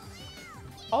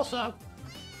 Also,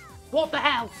 what the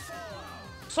hell?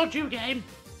 Soju game.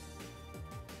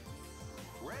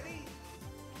 Ready?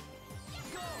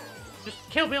 Go. Just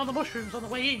killed me on the mushrooms on the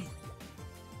way in.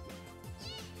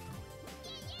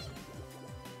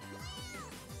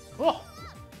 Oh.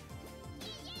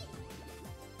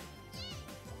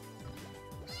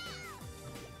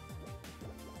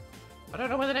 I don't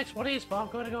know where the next one is, but I'm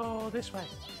going to go this way.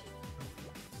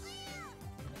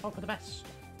 Hope for the best.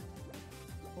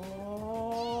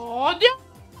 Oh,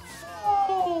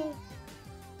 no!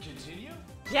 Continue.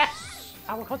 Yes,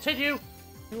 I will continue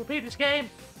to repeat this game,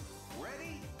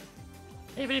 Ready?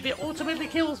 even if it ultimately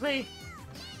kills me.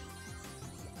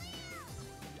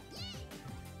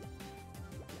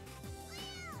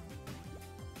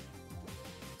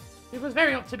 It was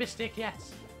very optimistic,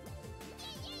 yes.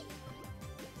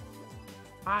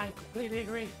 I completely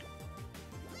agree.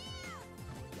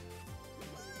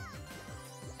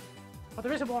 But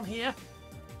there isn't one here.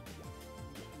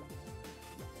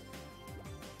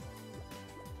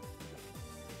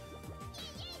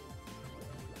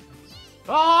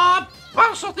 Oh,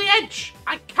 bounce off the edge!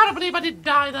 I cannot believe I didn't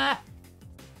die there.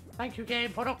 Thank you,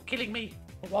 game, for not killing me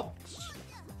for once.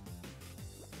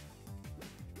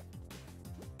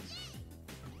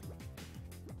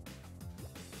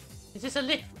 Is this a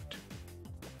lift?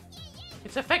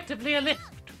 It's effectively a lift.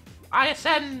 I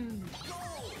ascend.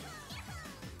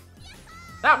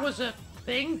 That was a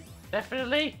thing,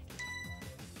 definitely.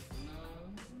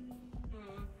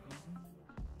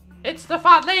 It's the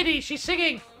fat lady, she's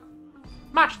singing.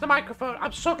 Match the microphone.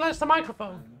 I'm so glad it's the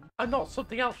microphone and not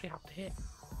something else we have to hear.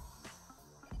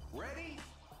 Ready?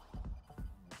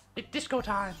 It's disco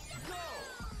time.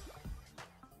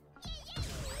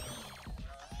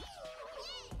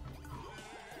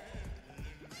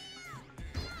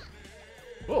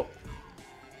 Whoa.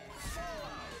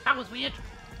 That was weird.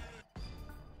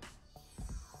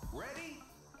 Ready?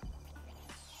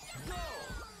 Go.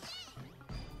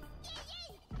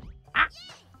 Ah.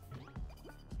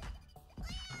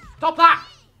 Stop that!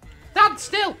 Stand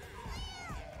still!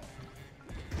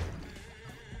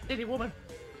 Silly woman.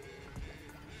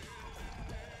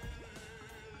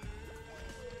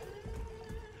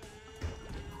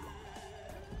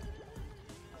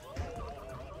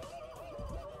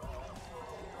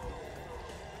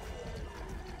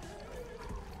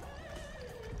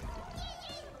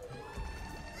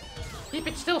 Keep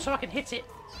it still so I can hit it.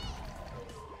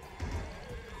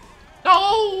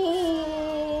 No!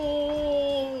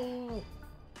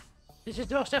 This is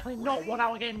most definitely not 1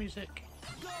 hour game music.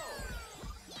 Go.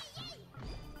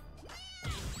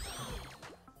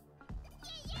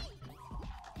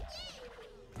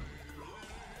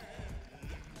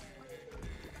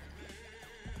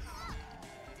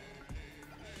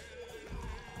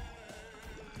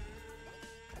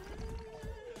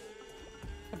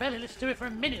 barely listen to it for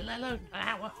a minute, let alone an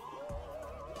hour.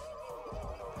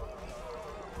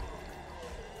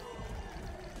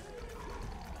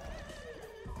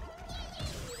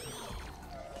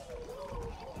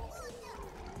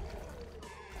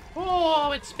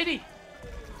 Oh, it's spinny.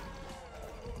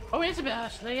 Oh, it's a bit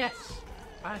hustly, yes.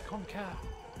 I concur.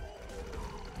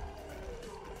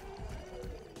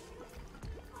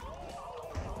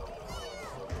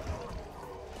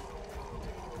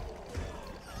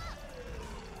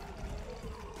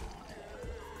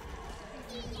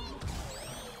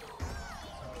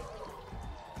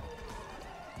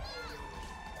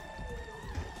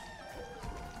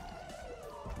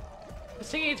 The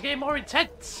singing is getting more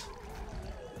intense.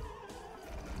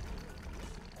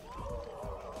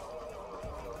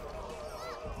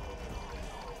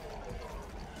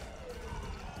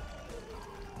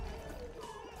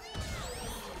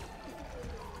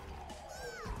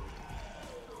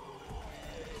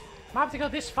 I have to go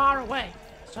this far away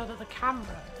so that the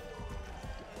camera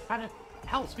kind of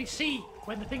helps me see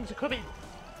when the things are coming.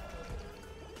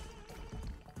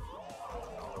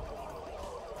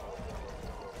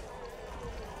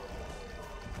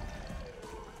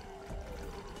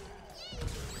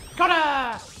 Got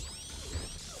her!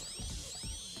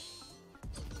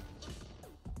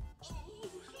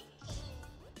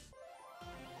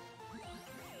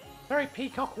 Very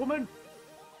peacock woman.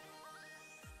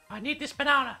 I need this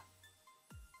banana.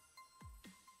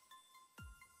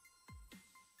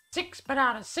 6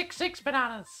 bananas, six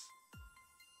bananas.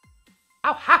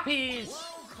 How happy he is.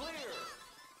 Well clear.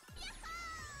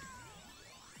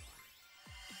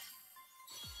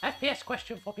 FPS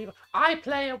question for people. I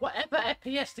play at whatever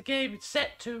FPS the game is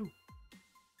set to.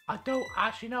 I don't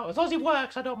actually know. As long as it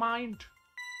works, I don't mind.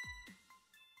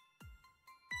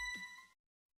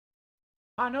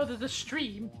 I know that the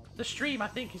stream I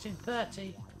think is in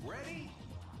 30. Ready?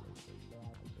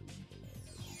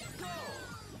 Go!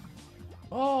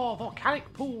 Oh,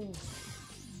 volcanic pools.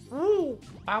 Ooh,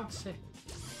 bouncy.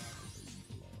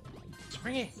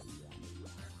 Springy.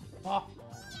 Oh.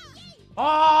 Oh,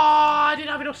 I didn't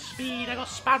have enough speed. I got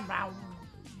spun round.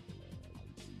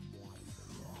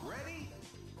 Ready?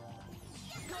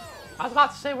 Go! I was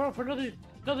about to say we're on for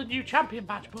another new champion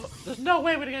badge, but there's no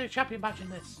way we're gonna get a champion badge in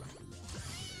this.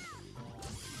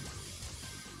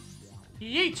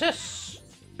 Yeetus!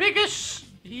 Biggest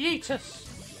Yeetus!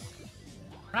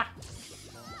 Rah.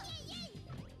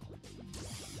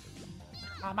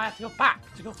 I might have to go back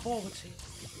to go forward here.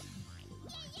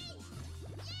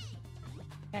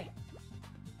 Okay.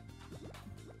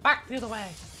 Back the other way.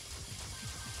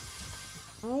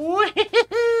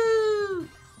 Woohoo!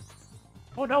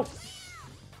 Oh no!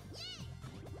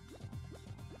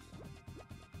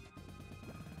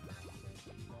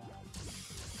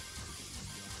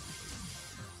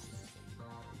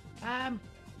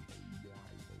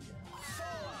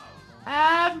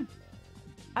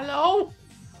 Hello?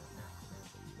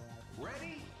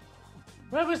 Ready?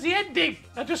 Where was the ending?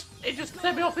 It just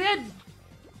sent me off the end.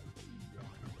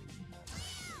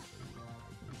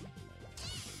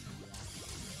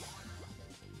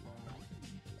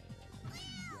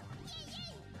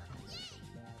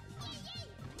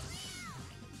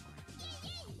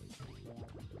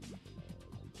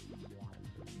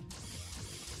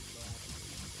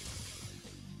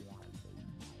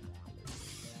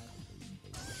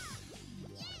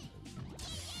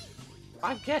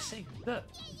 I'm guessing that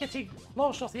getting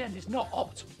launched off the end is not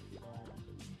optimal.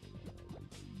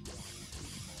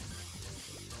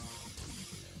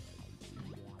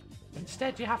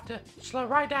 Instead, you have to slow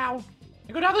right down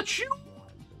and go down the tube.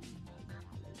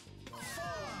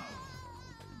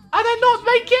 And then not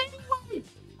make it anyway!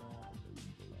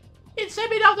 It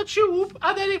sent me down the tube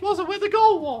and then it wasn't where the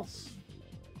goal was.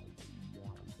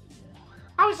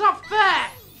 How is that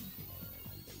fair?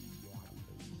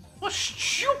 What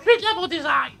stupid level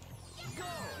design!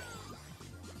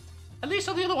 At least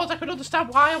on the other ones I could understand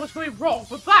why I was going wrong,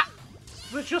 but that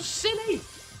was just silly!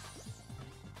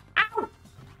 Ow!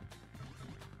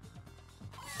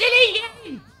 Silly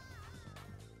game!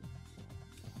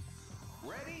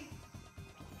 Ready?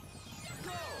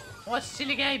 Go! What a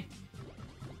silly game!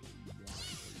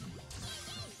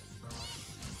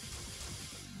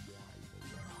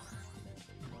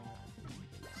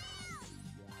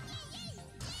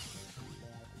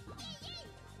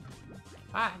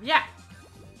 Yeah.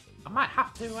 I might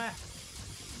have to, do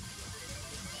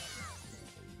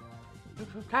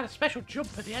some kind of special jump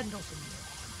at the end or something.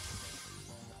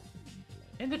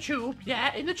 In the tube,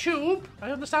 yeah, in the tube.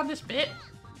 I understand this bit.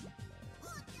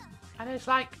 And it's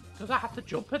like, does I have to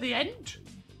jump at the end?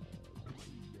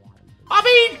 I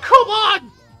mean, come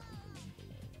on!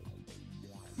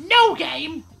 No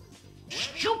game!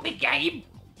 Stupid game!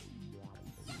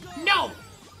 No!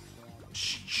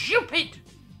 Stupid!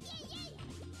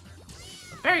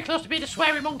 Very close to being a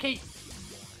sweary monkey.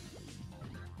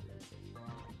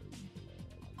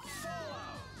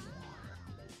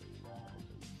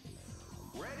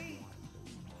 Ready?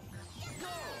 Go!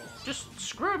 Just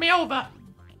screw me over.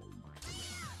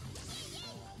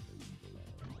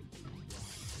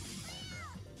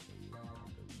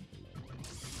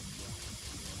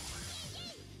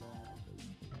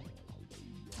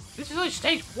 This is only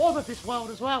stage 1 of this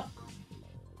world as well.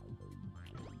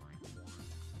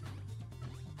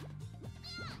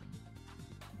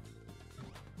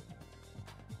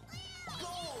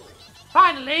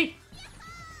 Finally!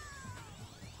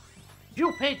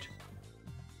 Stupid!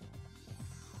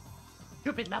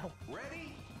 Stupid level.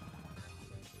 Ready?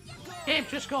 Game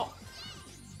just got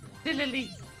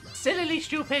sillily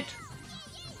stupid.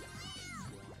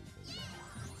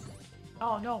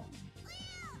 Oh no.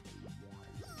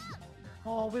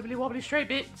 Oh, wibbly wobbly straight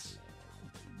bits.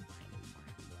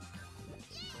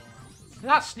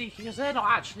 That's sneaky because they're not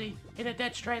actually in a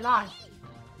dead straight line.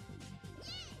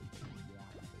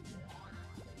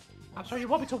 I'm sorry, you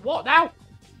want me to what now?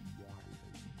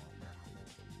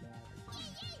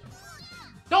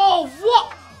 Oh,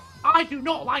 what? I do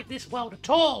not like this world at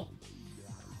all.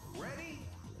 Ready?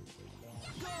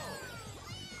 Go!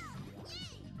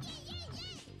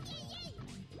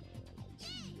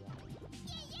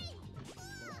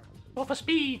 Go for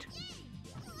speed.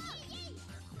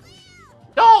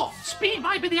 No! Speed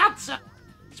might be the answer.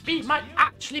 Speed might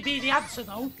actually be the answer,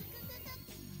 though.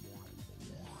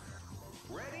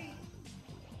 Ready?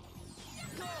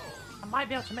 Go! I might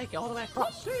be able to make it all the way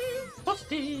across.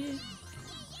 Busted!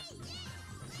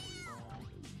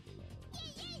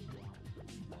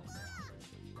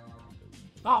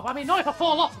 Oh, I mean, not if I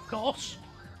fall off, of course.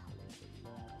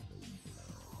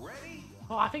 Ready?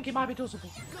 Oh, I think it might be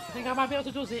doable. I think I might be able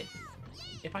to do it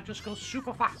if I just go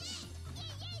super fast.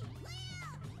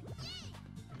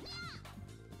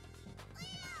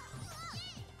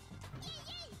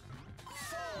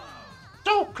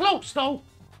 So close, though.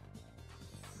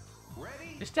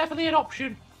 Ready? It's definitely an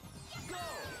option. Go!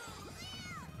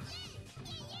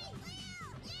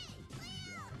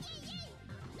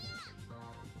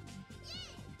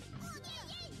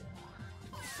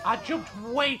 I jumped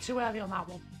way too early on that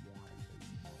one.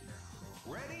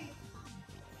 Ready?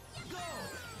 Go!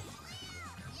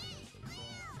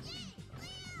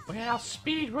 Okay, now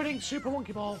speed running Super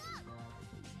Monkey Ball.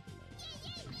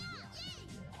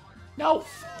 No!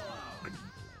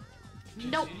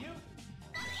 No! Continue.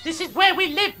 This is where we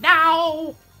live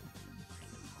now!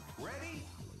 Ready?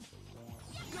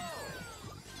 Go!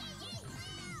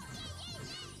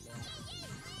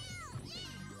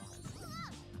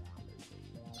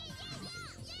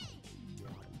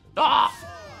 Ah!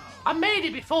 I made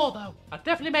it before, though. I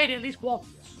definitely made it at least once.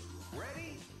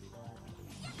 Ready?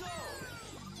 Go!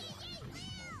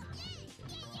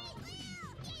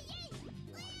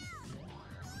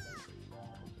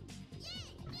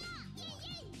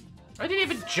 I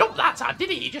didn't even jump that time, did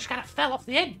he? He just kind of fell off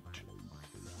the end.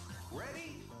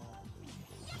 Ready?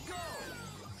 Go!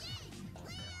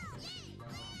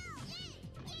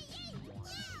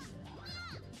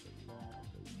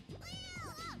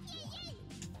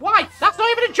 Why? That's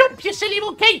not even a jump, you silly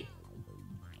monkey!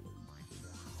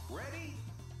 Ready?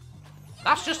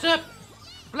 That's just a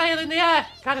flail in the air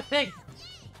kind of thing.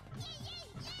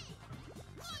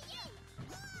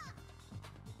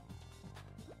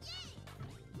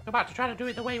 Go back to trying to do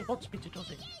it the way he wants me to do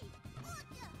it.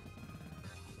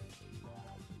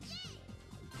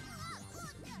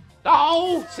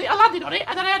 Oh! See, I landed on it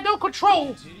and then I had no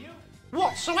control Continue.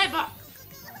 whatsoever.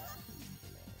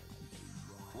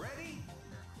 Ready?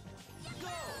 Go!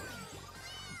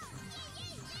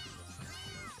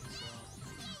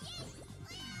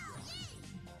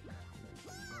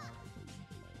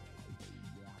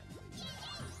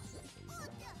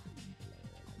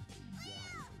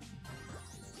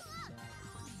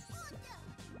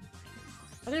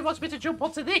 And he wants me to jump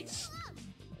onto this.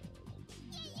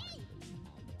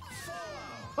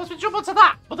 Wants me to jump onto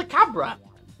that, but the camera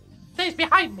stays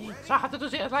behind me, so I have to do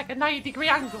it at like a 90-degree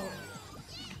angle.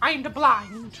 Kinda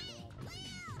blind.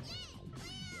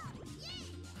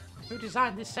 Who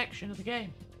designed this section of the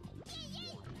game?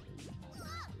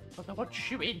 But they want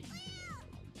shooting.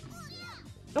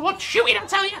 They want shooting, I'm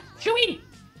telling you! Shooting!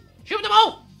 Shoot them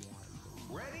all!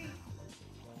 Ready?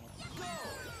 Go!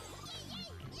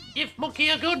 Give Monkey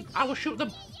a gun, I will shoot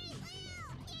them.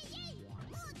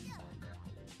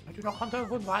 I do not condone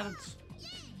gun violence.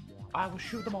 I will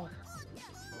shoot them all.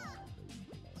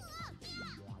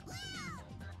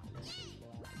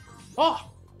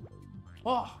 Oh!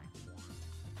 Oh!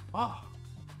 Oh!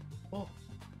 Oh!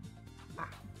 Ah.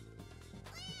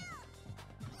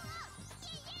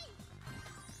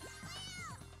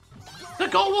 The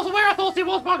goal wasn't where I thought it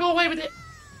was, but I got away with it!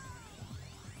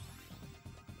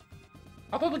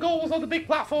 I thought the goal was on the big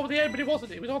platform at the end, but it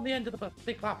wasn't. It was on the end of the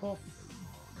big platform.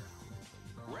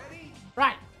 Ready?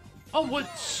 Right.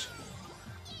 Onwards!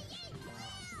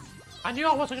 I knew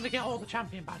I wasn't going to get all the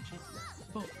champion badges,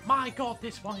 but my god,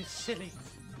 this one is silly.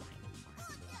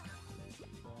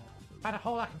 Find a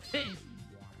hole I can fit in.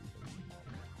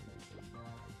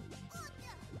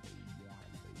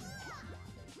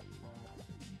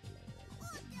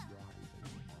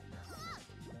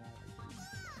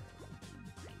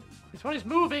 This one is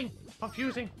moving.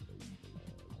 Confusing.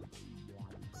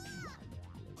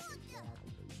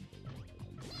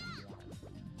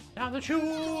 Down the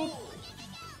tube.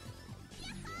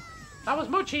 That was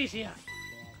much easier.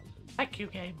 Thank you,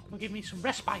 game. Will give me some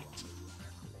respite.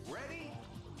 Ready?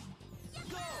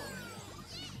 Go!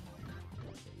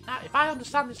 Now, if I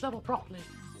understand this level properly,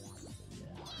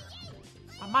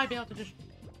 I might be able to just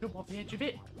jump off the edge of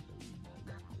it.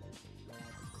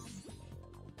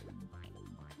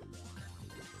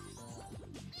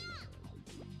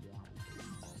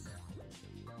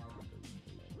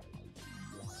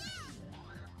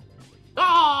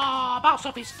 Ah! Bounce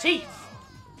off his teeth!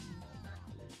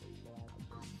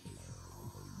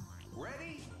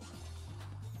 Ready?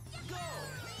 Go!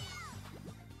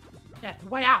 Yeah, the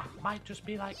way out might just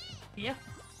be like here.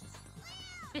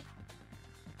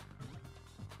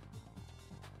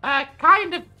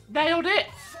 Kind of nailed it,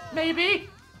 maybe.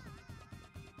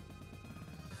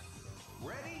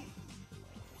 Ready?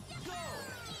 Go!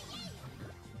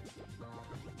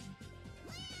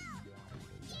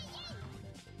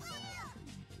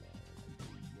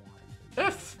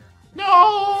 Oof!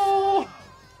 No!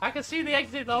 I can see the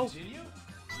exit though. Continue.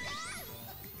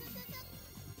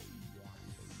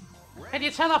 Can you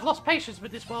tell I've lost patience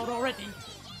with this world already?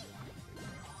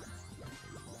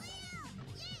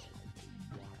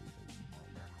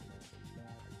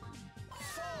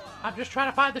 I'm just trying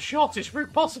to find the shortest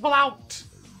route possible out.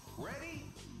 Ready?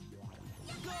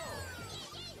 Go!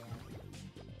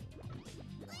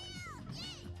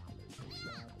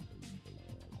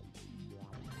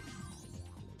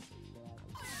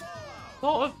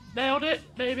 Sort of nailed it,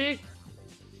 maybe.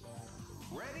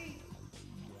 Ready?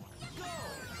 Go!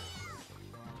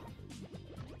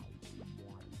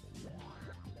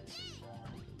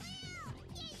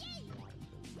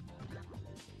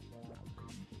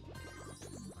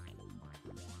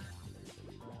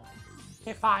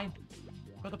 Okay, fine.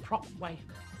 Go the proper way.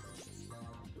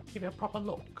 Give it a proper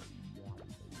look.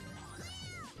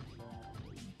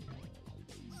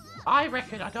 I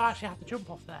reckon I don't actually have to jump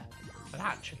off there. But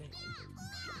actually...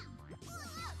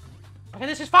 Okay,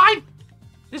 this is fine!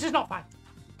 This is not fine.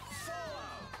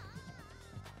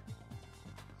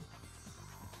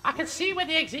 I can see where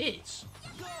the exit is.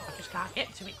 I just can't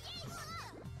get to it.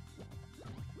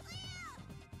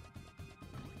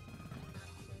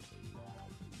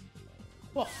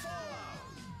 What?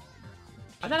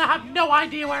 And then I have no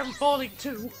idea where I'm falling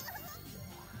to.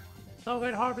 So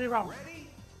going horribly wrong. Ready?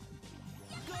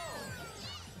 Go!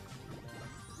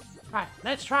 Right,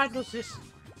 let's try and do this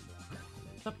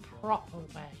the proper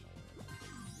way.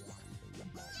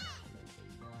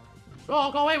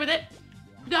 Oh, go away with it!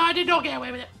 No, I did not get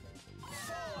away with it.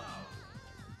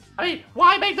 I mean,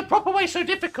 why make the proper way so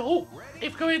difficult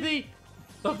if going the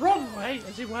wrong way,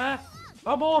 as it were,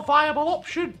 a more viable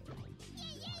option?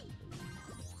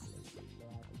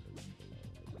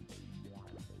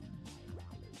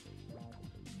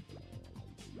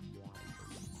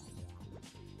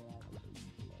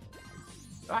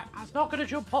 Right, I was not going to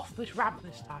jump off this ramp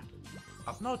this time.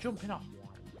 I'm not jumping off.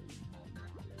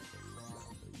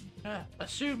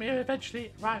 Assume it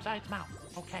eventually arrives at its mouth.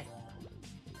 Okay.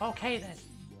 Okay then.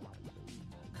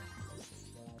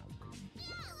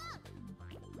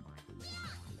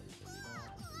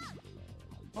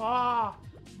 Ah!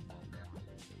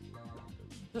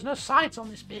 There's no sides on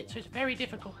this bit, so it's very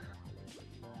difficult.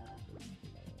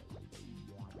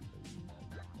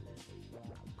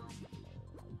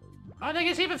 I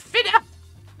think it's even thinner!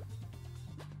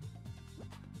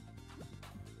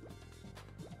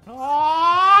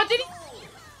 Oh, did he?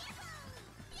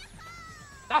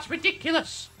 That's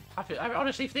ridiculous! I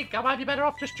honestly think I might be better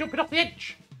off just jumping off the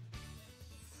edge.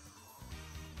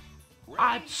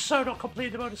 I'm so not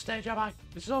completing the bonus stage, am I?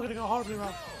 This is all going to go horribly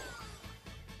wrong.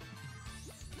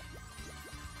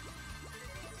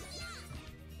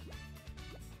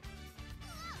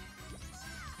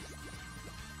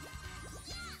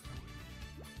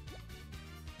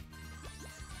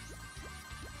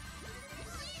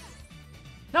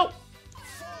 Nope.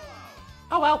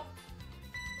 Oh well.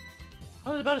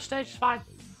 Only the bonus stage is fine.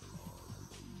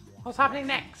 What's happening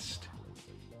next?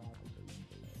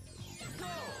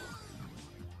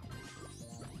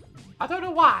 I don't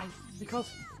know why,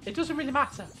 because it doesn't really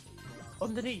matter.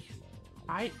 Underneath,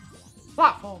 right?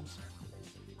 Platforms.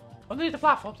 Underneath the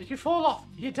platforms, if you fall off,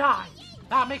 you die.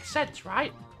 That makes sense,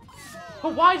 right?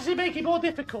 But why does it make it more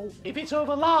difficult if it's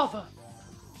over lava?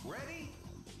 Ready?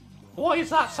 What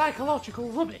is that psychological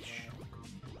rubbish?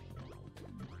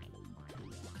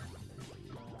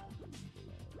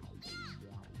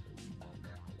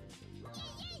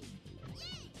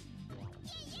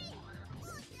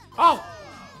 Oh!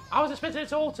 I was expecting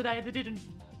it all today and they didn't.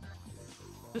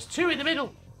 There's two in the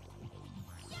middle.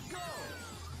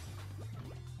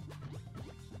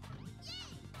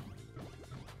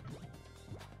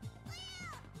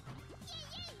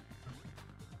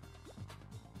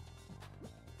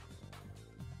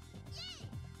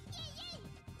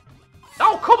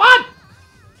 Oh, come on!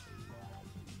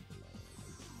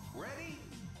 Ready?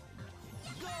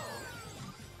 Go!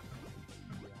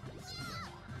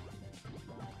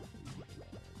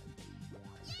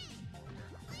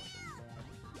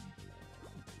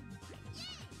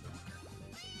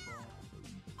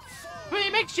 But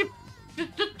it makes you...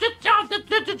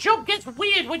 The jump gets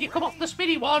weird when you come off the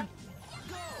spinny one.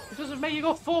 It doesn't make you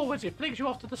go forwards, it flings you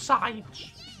off to the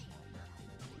sides.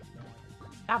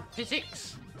 Damn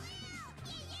physics.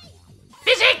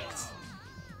 Physics!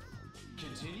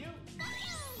 Continue.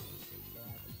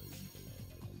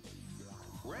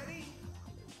 Ready?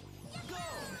 Go!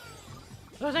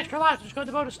 Those extra lives just go to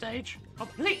the bonus stage.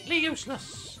 Completely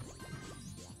useless.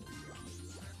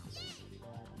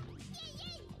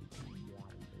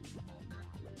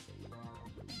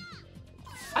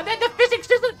 And then the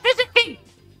physics isn't physicking!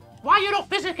 Why are you not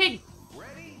physicking?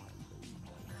 Ready?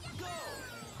 Go!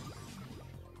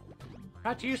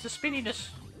 Tried to use the spinniness,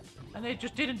 and it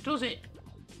just didn't, does it?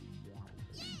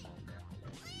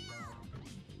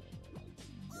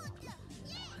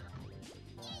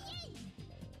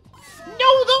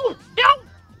 No, though! No!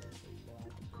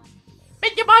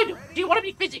 Make your mind up. Do you want to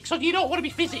be physics or do you not want to be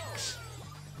physics?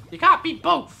 You can't be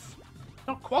both.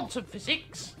 Not quantum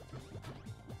physics.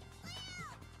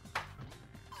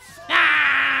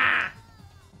 Ah!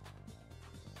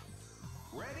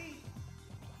 Ready?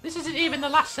 This isn't even the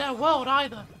last set of world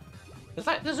either.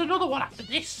 There's another one after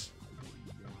this.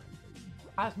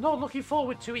 I'm not looking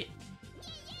forward to it.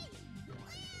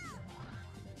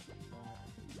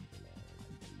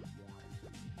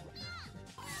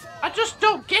 I just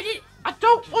don't get it. I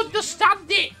don't understand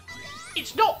it.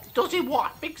 It's not doing what I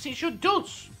think it should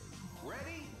does.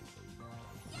 Ready?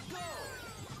 Go!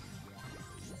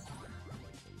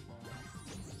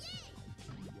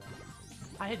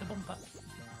 I hit the bumper.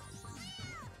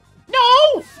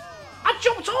 No! I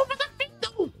jumped over the thing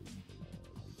though.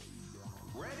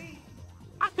 Ready?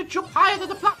 I could jump higher than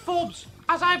the platforms,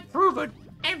 as I've proven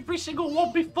every single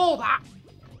one before that.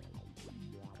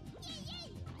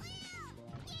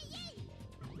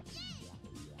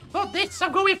 But this,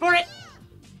 I'm going for it.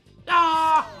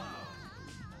 Ah!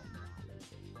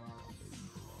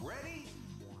 Ready?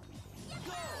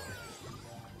 Go!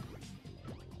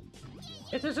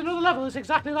 If there's another level that's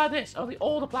exactly like this, only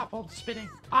all the platforms are spinning,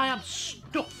 I am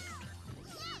stuffed.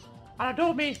 And I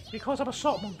don't mean because I'm a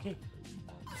sock monkey.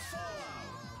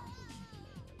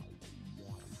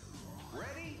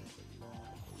 Ready?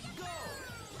 Go!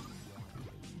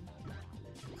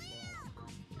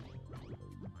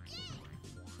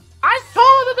 I'm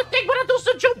taller than the thing when I do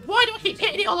the jump. Why do I keep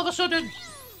hitting it all of a sudden?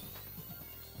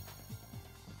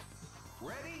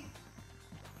 Ready?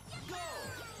 Go!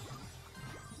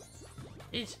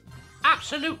 It's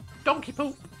absolute donkey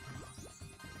poop.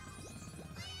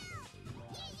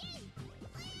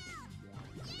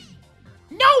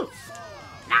 No!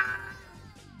 Nah.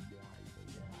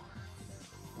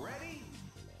 Ready?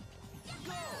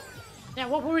 Go! Yeah,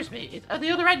 what worries me is at the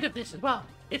other end of this as well.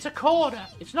 It's a corner.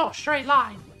 It's not a straight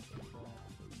line.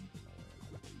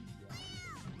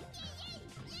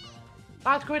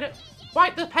 I was going to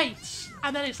wipe the paints,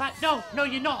 and then it's like, no,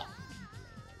 you're not.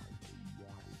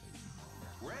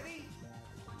 Ready?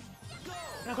 Go!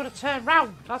 And I've got to turn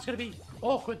round. That's going to be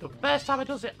awkward. The first time I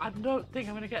does it, I don't think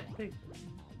I'm going to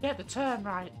get the turn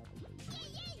right.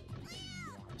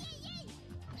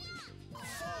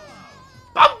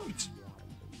 Bummed!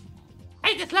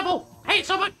 Hate this level! Hate it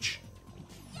so much!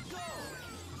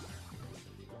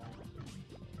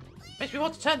 Makes me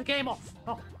want to turn the game off.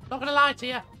 Oh, not gonna lie to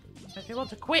you. Makes me want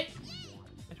to quit.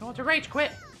 Makes me want to rage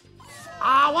quit.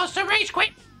 I want to rage quit!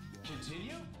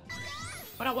 Continue.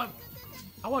 But I won't.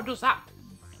 I won't do that.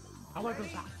 I won't do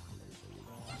that.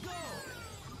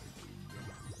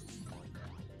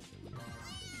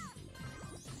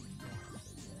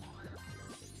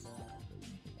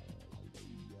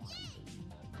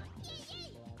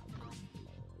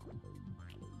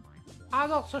 I'm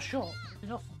not so sure.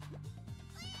 Enough.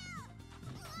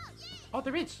 Oh,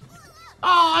 there is.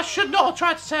 Oh, I should not have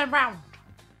tried to turn round.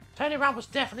 Turning round was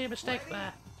definitely a mistake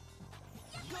there.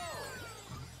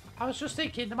 I was just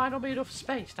thinking there might not be enough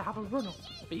space to have a run-up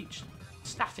for each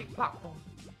static platform.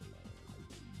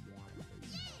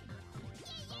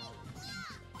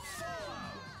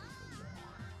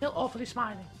 Still awfully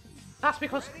smiling. That's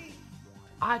because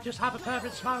I just have a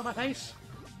permanent smile on my face.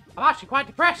 I'm actually quite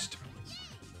depressed.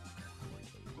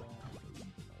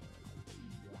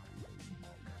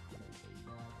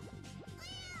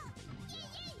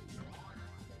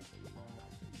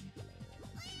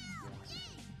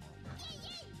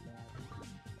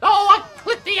 Oh, I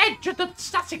clipped the edge of the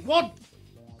static one.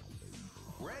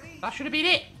 That should have been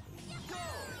it.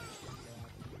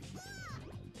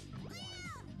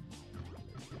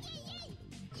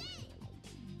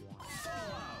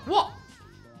 What?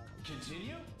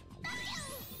 Continue.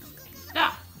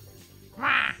 Ah.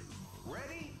 Ah.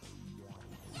 Ready?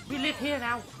 We live here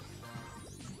now.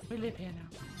 We live here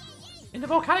now. In the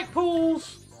volcanic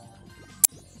pools.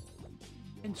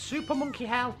 In Super Monkey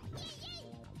Hell.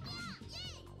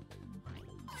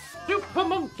 Super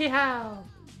Monkey Hell.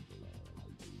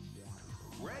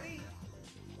 Ready?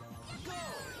 Go.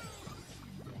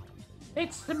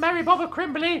 It's the Merry Bobber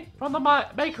Crimbley from the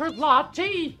maker of Lard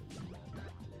Tea.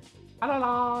 Hello,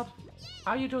 Lard.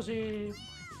 How you does it?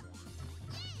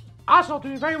 I was not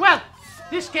doing very well.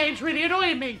 This game's really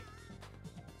annoying me.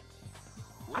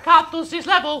 I can't do this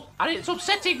level, and it's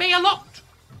upsetting me a lot.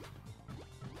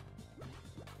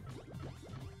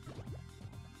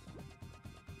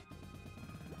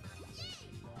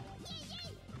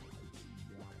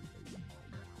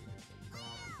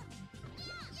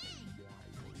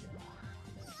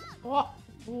 Oh,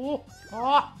 oh,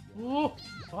 oh, oh,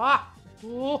 oh,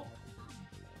 oh.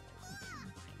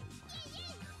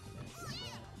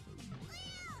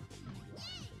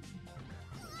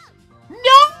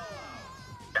 No!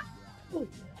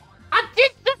 I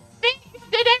did the thing, you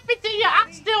did everything you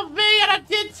asked of me, and I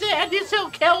did it, and you still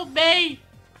killed me.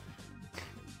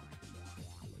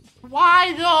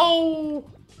 Why though?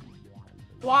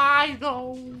 Why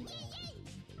though?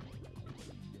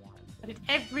 I did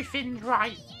everything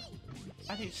right,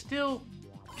 and it still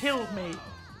killed me.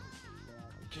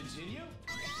 Continue.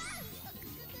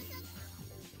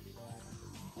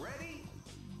 Ready?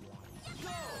 Go.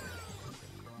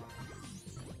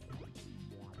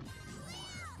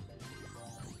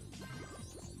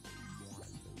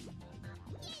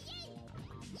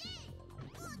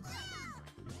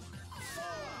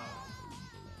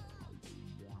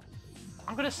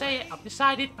 I'm gonna say it. I've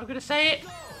decided. I'm gonna say it.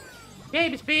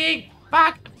 Game is being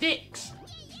bag of dicks.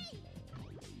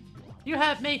 You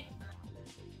heard me.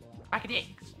 Bag of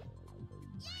dicks.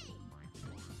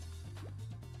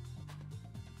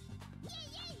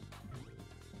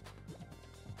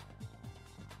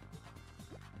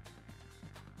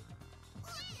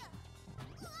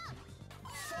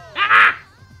 Ah!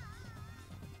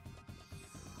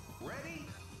 Ready?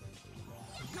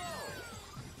 Go.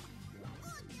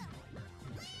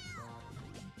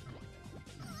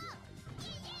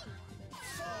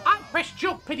 I pressed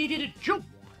jump and he didn't jump.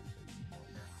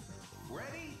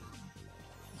 Ready?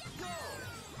 Go.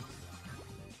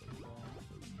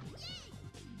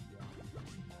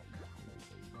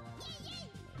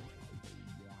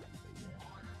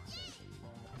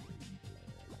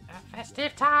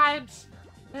 Festive times.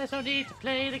 There's no need to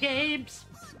play the games.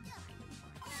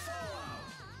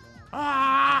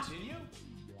 Ah! Continue.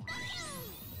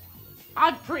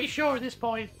 I'm pretty sure at this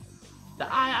point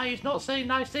that II is not saying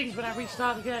nice things when I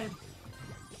restart the game.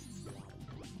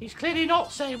 He's clearly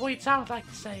not saying what it sounds like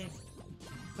he's saying,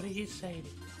 but he is saying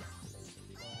it.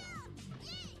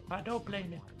 I don't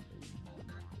blame him.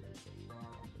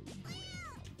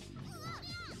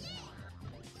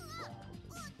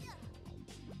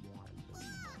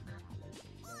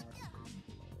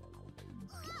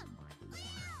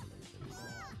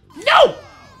 No!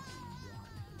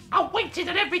 I waited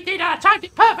and everything and I timed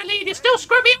it perfectly and it's still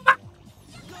screwing me over!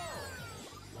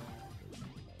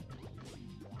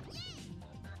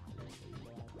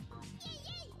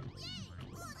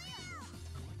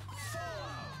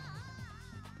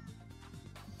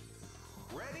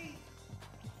 Ready?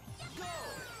 Go.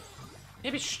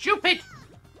 It was stupid!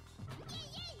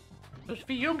 Just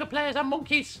for younger players and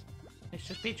monkeys. It's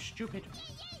just being stupid.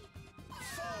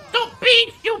 Stop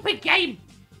being stupid, game!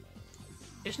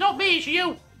 It's not me, it's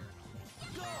you!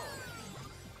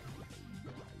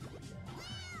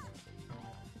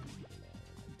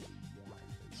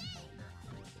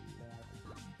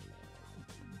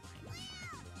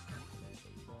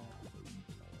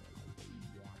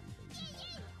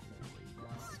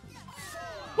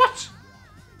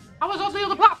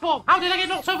 platform. How did I get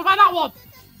knocked over by that one?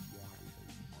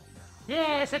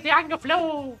 Yes, let the anger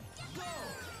flow.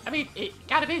 I mean, it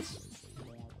kind of is.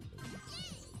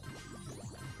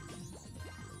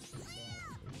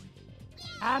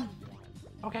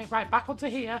 Okay, right, back onto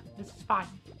here. This is fine.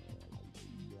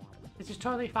 This is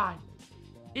totally fine.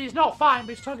 It is not fine,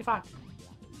 but it's totally fine.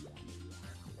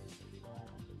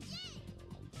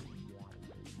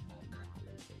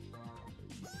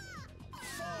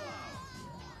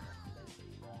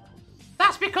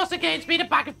 That's because the game's been a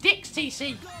bag of dicks,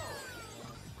 TC.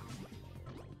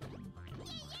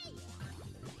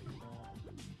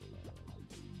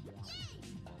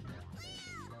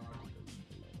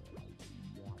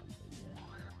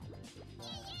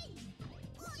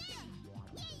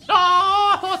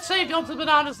 Oh, I thought I'd saved it onto the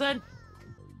bananas then.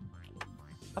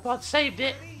 I thought I'd saved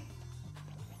it.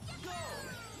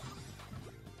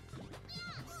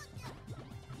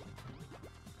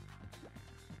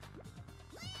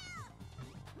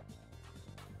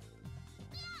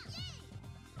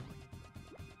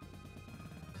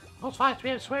 Pulse 5 3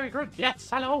 sweary grunt. Yes,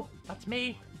 hello, that's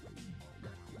me.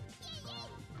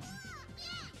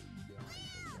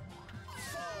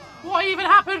 What even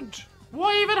happened?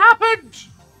 What even happened?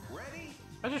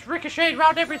 I just ricocheted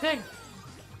around everything.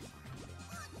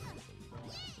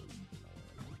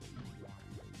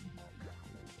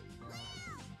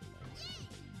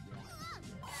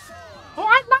 Oh,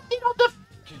 I landed on the...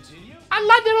 Continue. I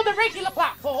landed on the regular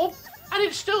platform, and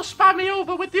it still spammed me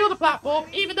over with the other platform,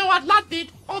 even though I'd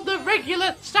landed on the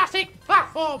regular static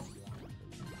platform.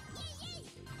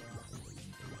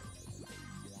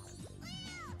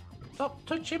 Stop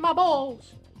touching my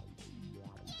balls.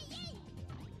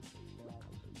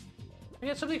 I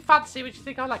get something fancy which you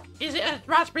think I like. Is it a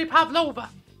raspberry pavlova?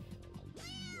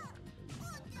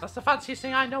 That's the fanciest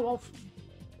thing I know of.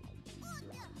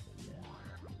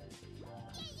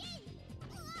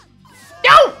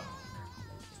 No!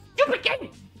 Stupid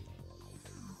game!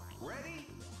 Ready?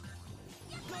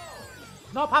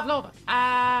 No pavlova.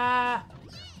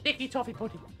 Sticky toffee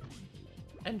pudding.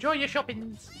 Enjoy your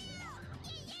shoppings.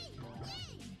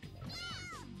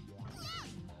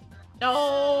 No!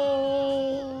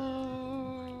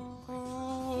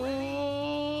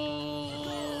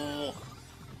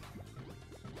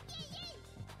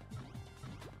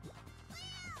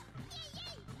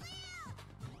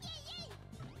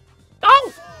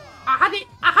 Oh! I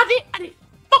had it, and it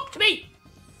fucked me!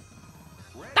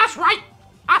 That's right!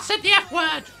 I said the F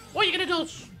word! What are you gonna do?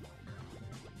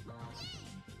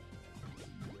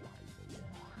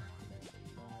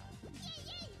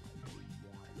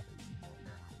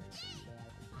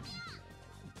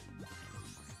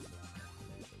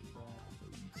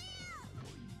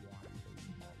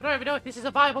 I don't even know if this is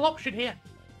a viable option here.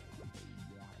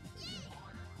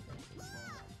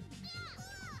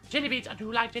 Jelly beans, I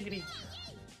do like jelly beans.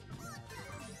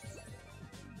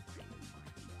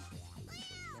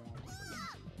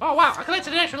 Oh wow, I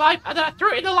collected an extra life and then I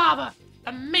threw it in the lava.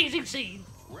 Amazing scene.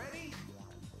 Ready?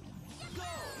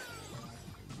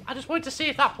 I just wanted to see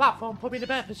if that platform put me in a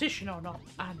better position or not,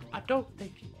 and I don't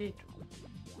think it did.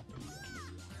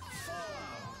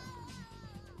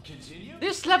 Continue.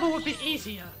 This level would be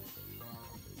easier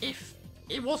if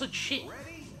it wasn't shit.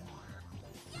 Ready?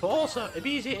 But also, it'd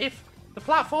be easier if the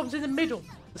platforms in the middle,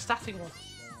 the static one,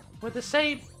 were the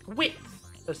same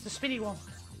width as the spinny one.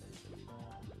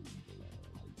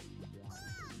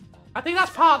 I think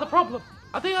that's part of the problem.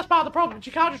 I think that's part of the problem.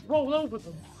 You can't just roll over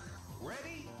them.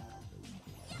 Ready?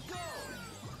 Go!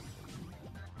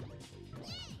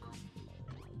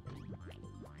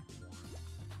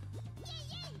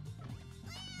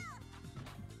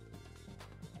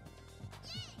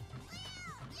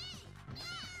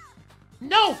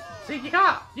 No! See, you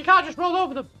can't just roll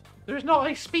over them. There is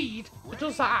not a speed that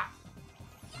does that.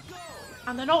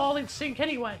 And they're not all in sync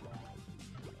anyway.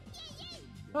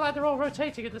 Feel like they're all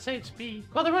rotating at the same speed.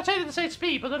 Well, they're rotating at the same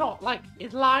speed, but they're not, like,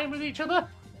 in line with each other.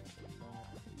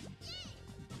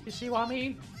 You see what I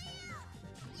mean?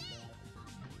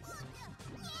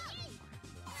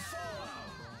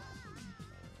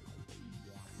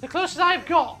 The closest I've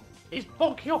got is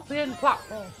bonking off the end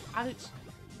platform, and it's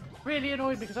really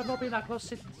annoying because I've not been that close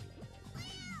since.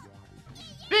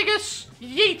 Biggest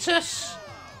Yeetus!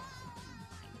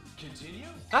 Continue.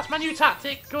 That's my new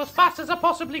tactic. Go as fast as I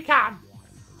possibly can.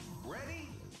 Ready?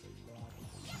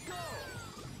 Go!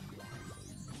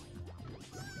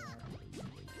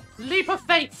 Leap of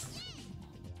faith.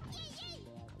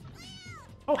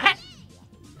 Oh, heck.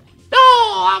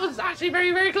 Oh, that was actually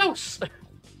very, very close.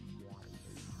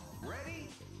 Ready?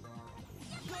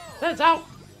 Turns out,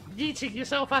 yeeting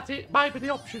yourself at it might be the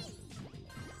option.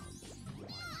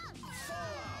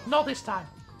 Not this time.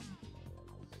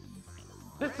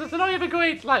 They're not even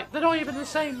going, like, they're not even the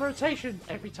same rotation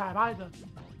every time either.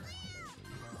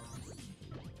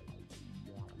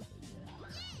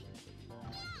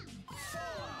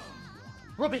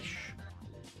 Rubbish.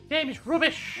 Game is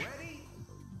rubbish.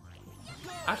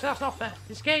 Actually, that's not fair.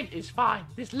 This game is fine.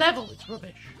 This level is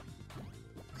rubbish.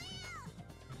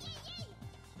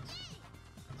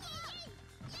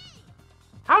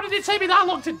 How did it take me that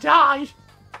long to die?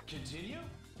 Continue.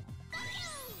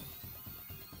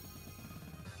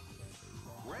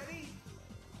 Ready?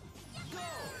 Go.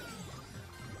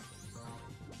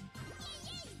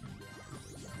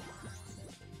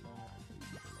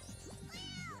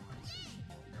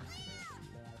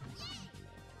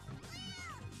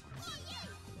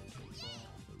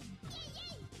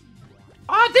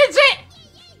 Oh, I did it!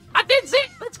 I did it!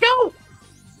 Let's go!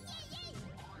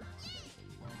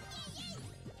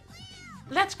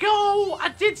 Let's go! I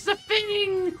did the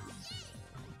thing!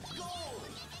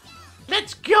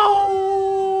 Let's go!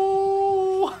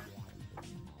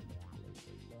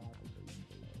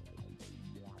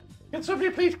 Can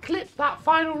somebody please clip that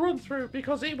final run through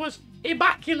because it was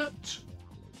immaculate.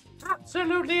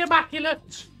 Absolutely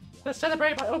immaculate. Let's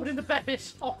celebrate by opening the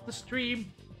Beppis off the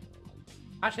stream.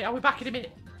 Actually, I'll be back in a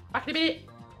minute. Back in a minute.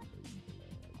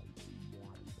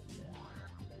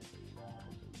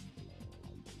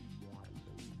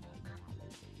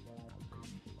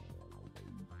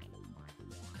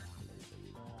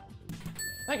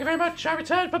 Thank you very much. I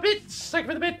return for bits. Thank you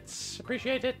for the bits.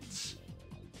 Appreciate it.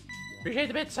 Appreciate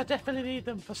the bits. I definitely need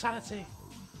them for sanity.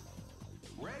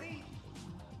 Ready?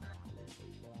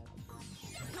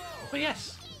 Go. But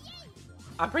yes,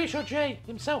 I'm pretty sure Jay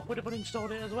himself would have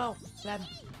uninstalled it as well. Then,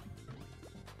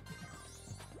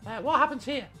 what happens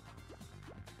here?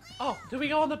 Oh, do we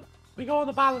go on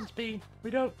the balance beam?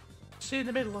 We don't see in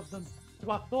the middle of them. That's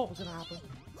what I thought was gonna happen.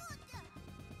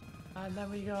 And then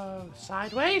we go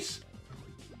sideways.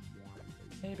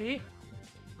 Maybe.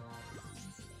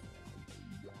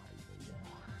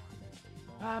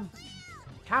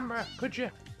 Camera, could you?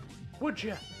 Would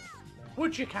you?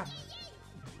 Would you, camera?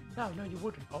 No, you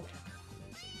wouldn't. Okay.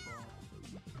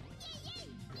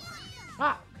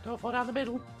 Ah, don't fall down the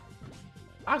middle.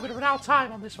 I'm going to run out of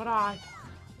time on this one, aren't I?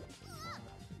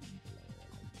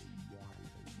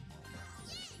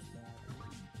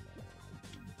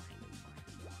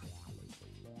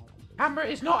 Camera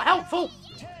is not helpful.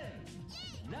 10,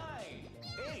 9,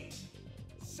 8,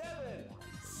 7,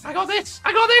 6. I got this!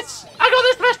 I got this! I got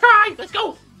this first try! Let's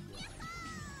go!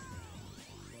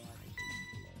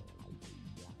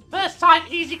 First time,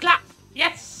 easy clap.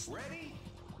 Yes! Ready?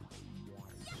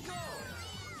 Go.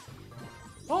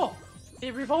 Oh,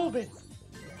 it's revolving.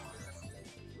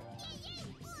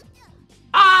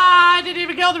 Ah, I didn't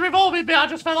even get on the revolving bit, I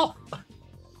just fell off.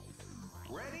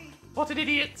 Ready? What an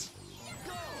idiot.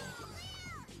 Go.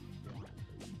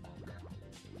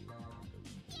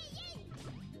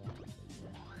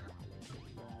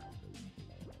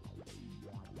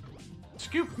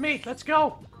 Scoop me, let's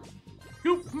go.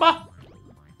 Scoop ma.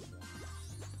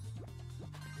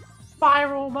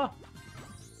 Spiral ma.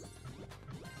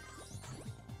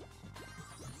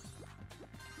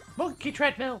 Monkey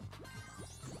treadmill.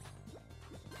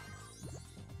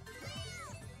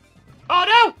 Oh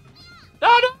no!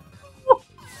 No, no!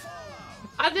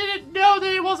 I didn't know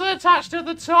that it wasn't attached to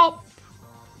the top.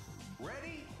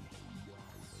 Ready?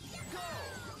 Go.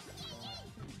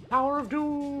 Tower of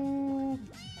Doom.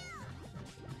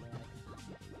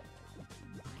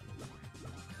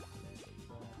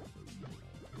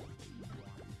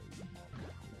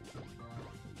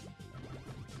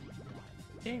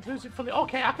 It includes it fully.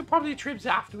 Okay, I could probably trim it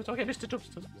afterwards. Okay, Mr.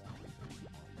 Dubster.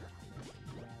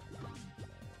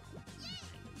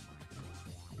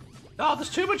 Oh, there's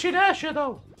too much inertia,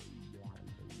 though.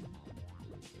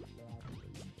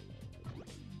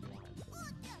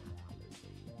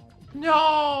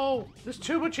 No! There's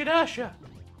too much inertia.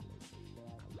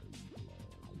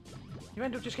 You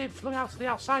end up just getting flung out to the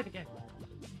outside again.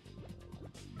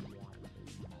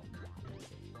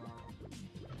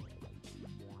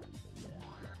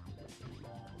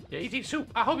 You're eating soup.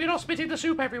 I hope you're not spitting the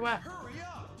soup everywhere. Hurry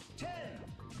up. 10,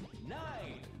 9,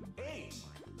 8,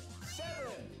 7,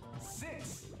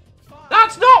 6, 5.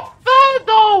 That's not fair,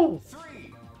 though!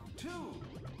 3, 2,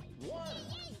 1,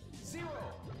 0.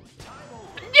 Time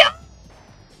over. Yeah!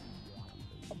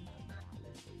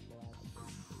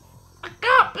 I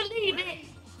can't believe it!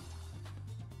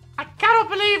 I cannot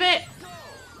believe it!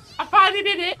 I finally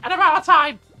did it, and I'm out of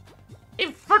time!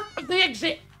 In front of the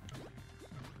exit!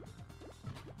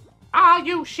 Are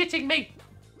you shitting me?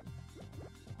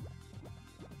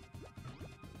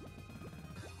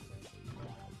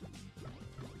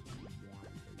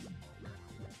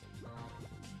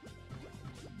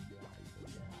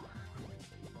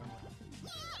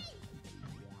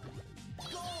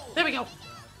 There we go.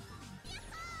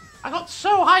 I got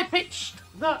so high pitched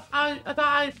that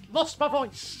I lost my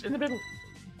voice in the middle.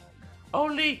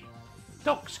 Only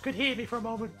dogs could hear me for a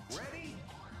moment. Ready?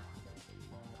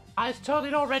 I was totally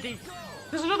not ready.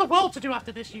 There's another world to do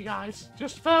after this, you guys.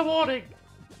 Just fair warning.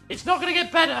 It's not gonna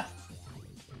get better.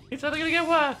 It's only gonna get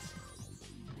worse.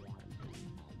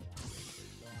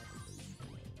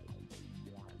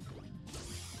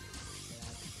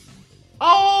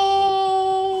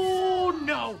 Oh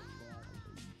no!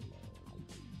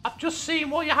 I've just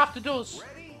seen what you have to do.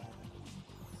 Ready?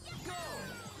 Go!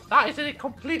 That is a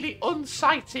completely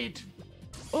unsighted,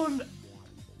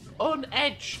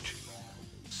 unedged,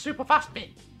 super fast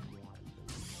bit.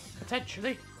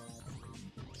 Potentially.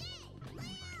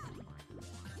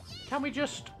 Can we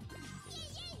just...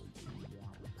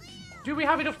 Do we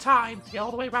have enough time to get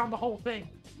all the way around the whole thing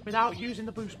without using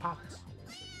the boost pads?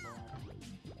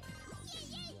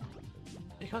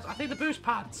 Because I think the boost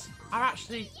pads are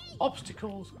actually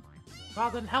obstacles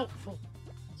rather than helpful.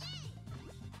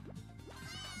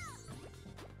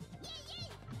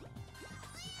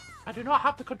 I do not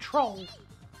have the control.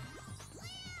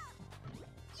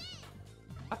 I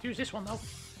have to use this one though.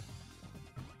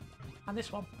 And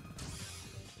this one.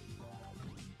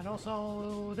 And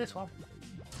also this one.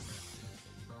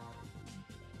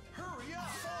 Hurry up!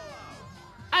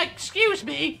 Excuse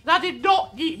me, that did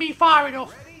not yeet me far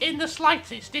enough in the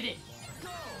slightest, did it? Go!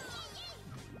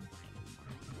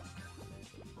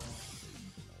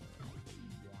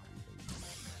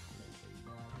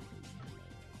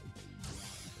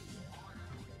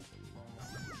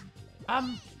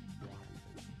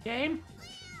 Game?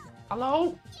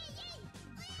 Hello?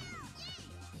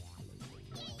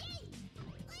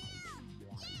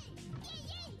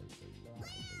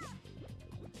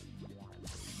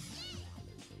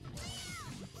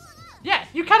 Yeah,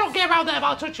 you cannot get around there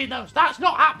without touching those. That's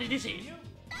not happening, is it?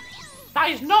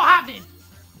 That is not happening.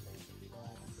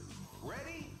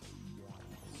 Ready?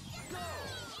 Go!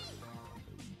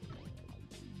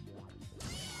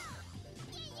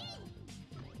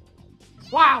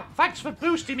 Wow, thanks for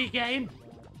boosting me, game.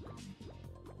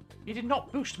 You did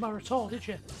not boost me at all, did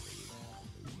you?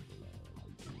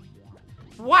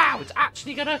 Wow, it's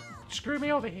actually gonna screw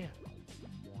me over here.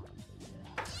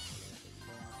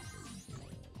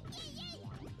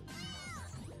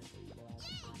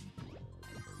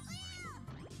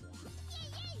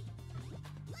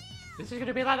 This is going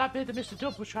to be like that bit that Mr.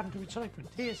 Dub was trying to do in Sonic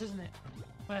Frontiers, isn't it?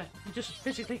 Where you just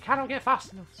physically cannot get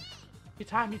fast enough. You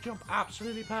time your jump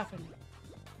absolutely perfectly.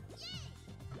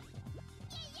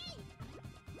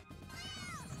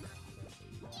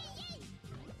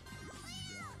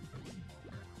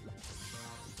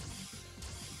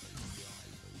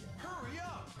 Hurry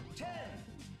up! 10!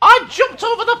 I jumped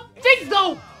over the thing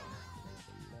though!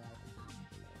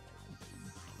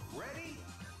 Ready?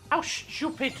 How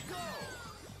stupid. Go!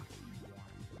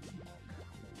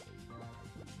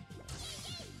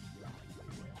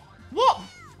 What?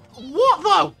 What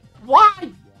though?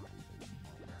 Why?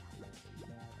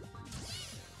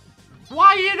 Why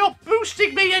are you not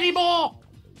boosting me anymore?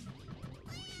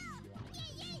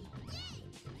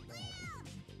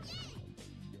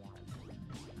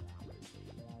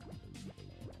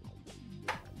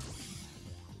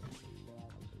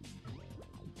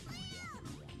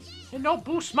 You no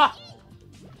boost me.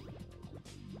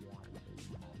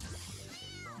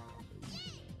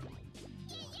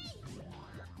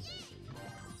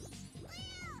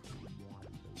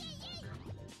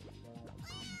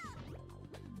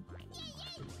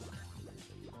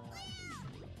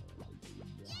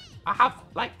 I have,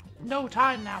 like, no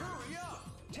time now. Hurry up!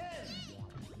 10,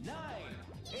 9,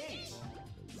 8,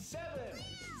 7,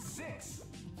 6,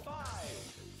 5,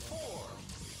 4,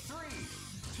 3,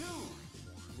 2,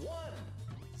 1,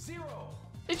 0.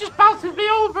 It just bounces me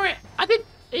over it. I didn't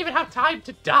even have time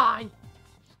to die.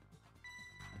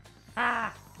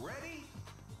 Ah. Ready?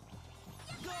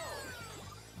 Go!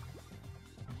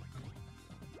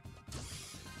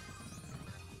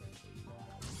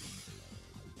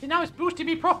 See, now it's boosting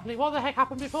me properly. What the heck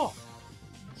happened before?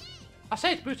 I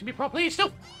say it's boosting me properly. It's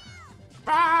still...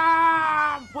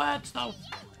 Ah, words, though.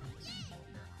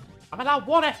 I'm allowed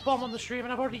one F-bomb on the stream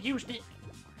and I've already used it.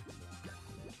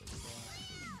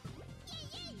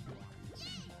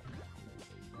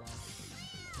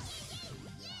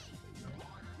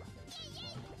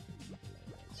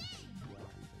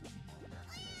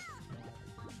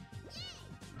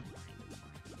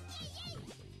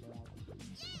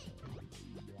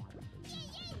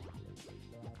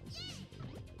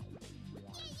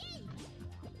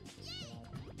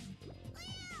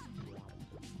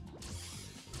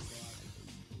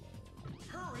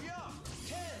 Hurry up!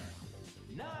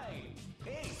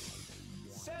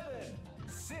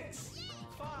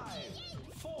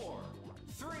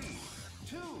 3,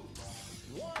 2,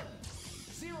 1,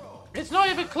 0. It's not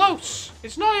even close.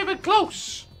 It's not even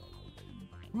close.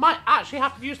 Might actually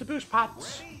have to use the boost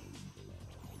pads. Ready?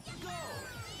 Go!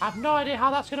 I have no idea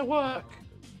how that's going to work.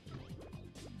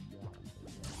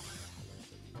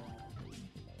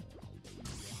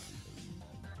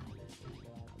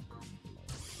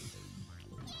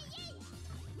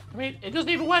 I mean, it doesn't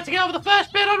even work to get over the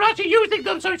first bit. I'm actually using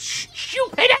them, so it's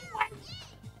stupid anyway.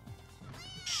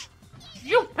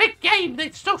 Stupid game.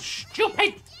 It's so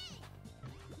stupid.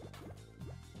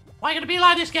 Why are you going to be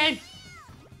like this game?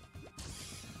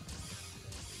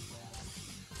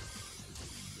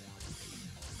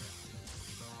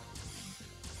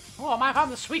 Oh, I might have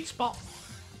found the sweet spot.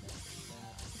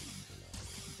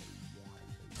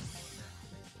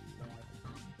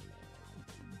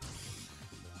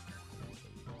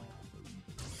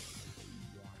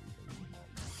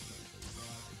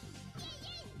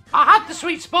 I had the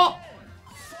sweet spot,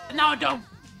 and now I don't.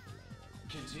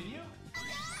 Continue.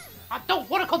 I don't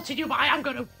want to continue, but I am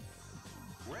going to.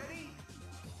 Ready?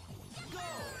 Go!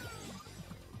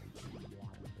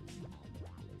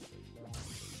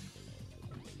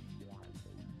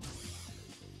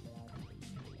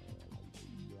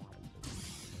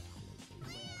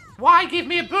 Why give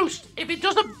me a boost if it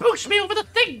doesn't boost me over the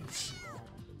things?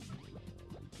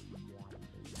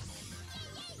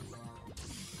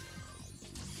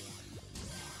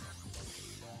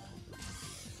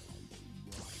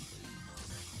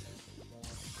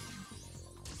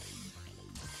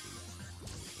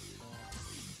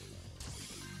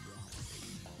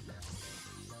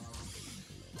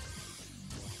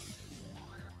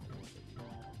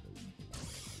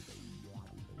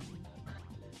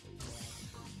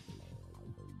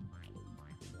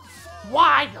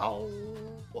 Why though?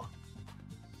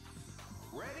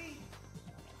 Ready?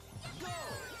 Go!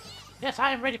 Yes,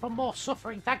 I am ready for more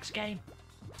suffering. Thanks, game.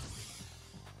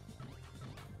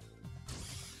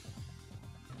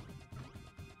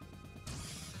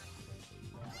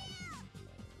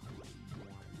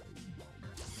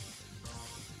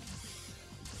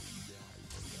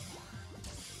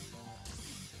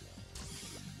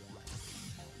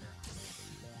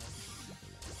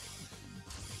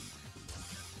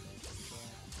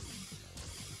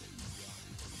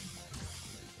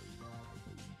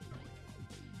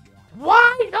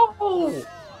 Why no?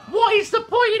 What is the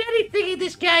point in anything in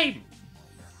this game?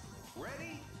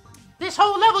 Ready? This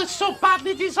whole level is so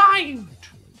badly designed.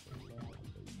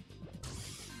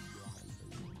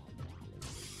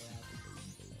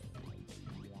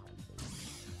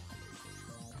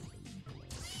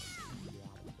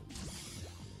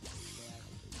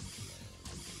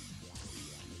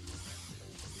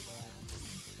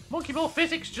 Monkey ball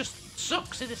physics just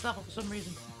sucks in this level for some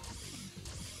reason.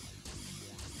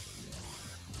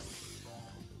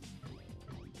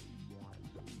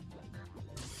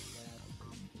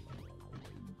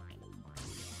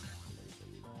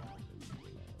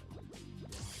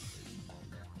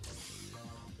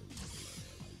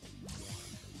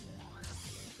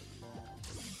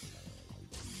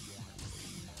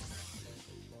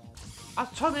 I'm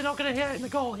totally not going to hit in the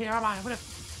goal here, am I? I'm going to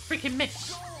freaking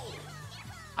miss.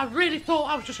 I really thought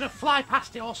I was just going to fly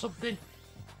past it or something.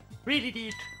 Really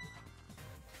did.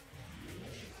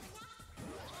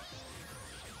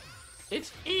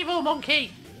 It's evil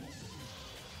monkey.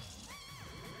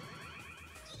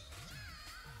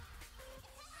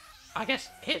 I guess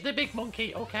hit the big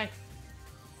monkey. Okay.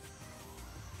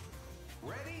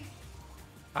 Ready?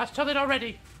 That's totally not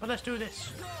ready, but let's do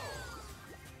this. Go!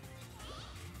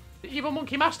 The evil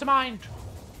monkey mastermind.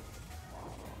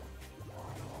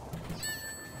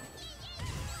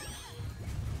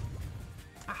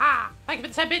 Aha! Thank you for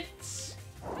the 10 bits.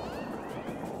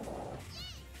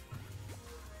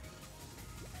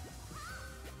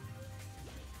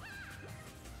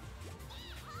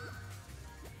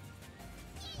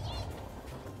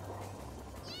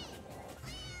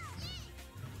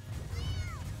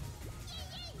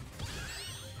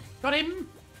 Got him.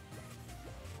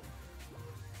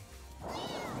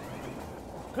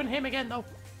 Couldn't hit him again though.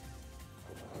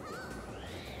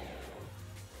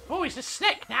 Oh, he's a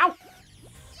snake now.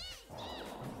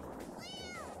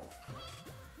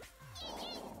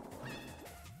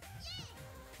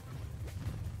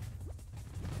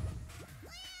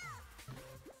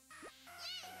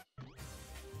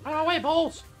 Out of my way,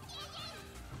 balls.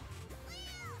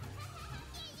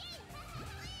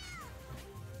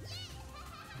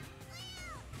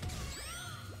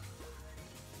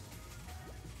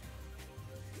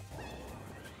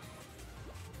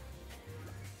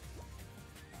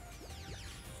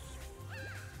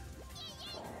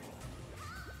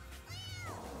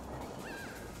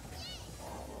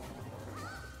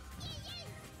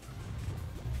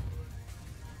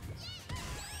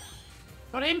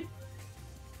 Got him.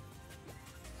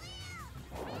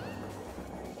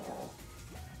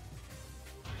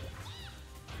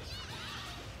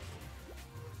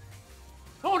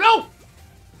 Oh no!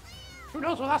 Who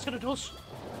knows what that's gonna do?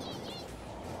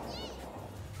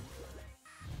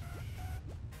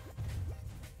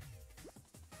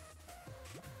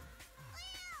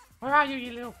 Where are you,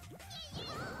 you little...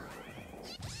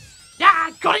 Yeah,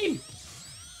 I got him!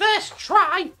 First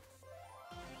try!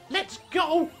 Let's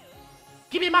go!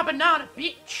 Give me my banana,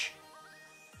 bitch!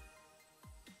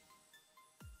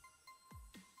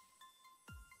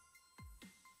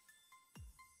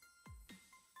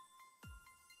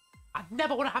 I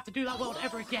never want to have to do that world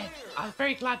ever again. I was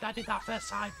very glad that I did that first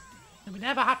time. And we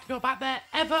never have to go back there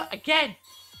ever again.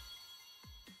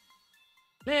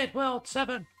 Cleared world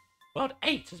 7. World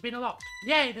 8 has been unlocked.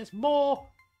 Yay, there's more.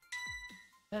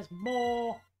 There's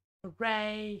more.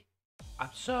 Hooray. I'm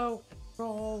so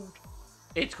enthralled.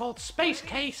 It's called Space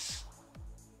Case.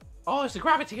 Oh, is the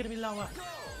gravity going to be lower?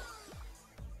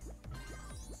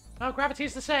 No, gravity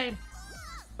is the same.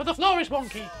 But the floor is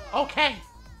wonky. Okay.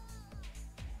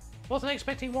 Wasn't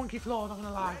expecting wonky floor, not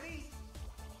gonna lie.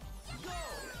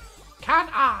 Can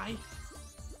I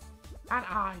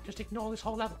just ignore this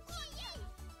whole level?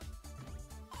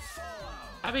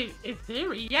 I mean, in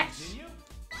theory, yes.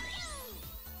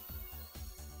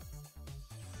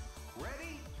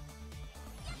 Ready?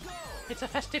 Go! It's a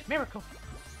festive miracle.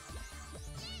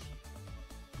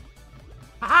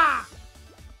 Aha!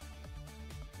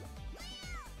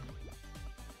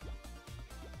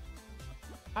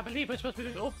 I believe we're supposed to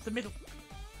be going up the middle.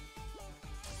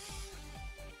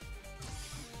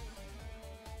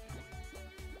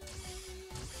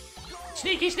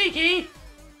 Sneaky, sneaky!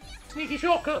 Sneaky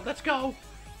shortcut, let's go!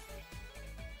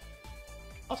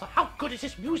 Also, how good is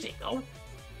this music, though?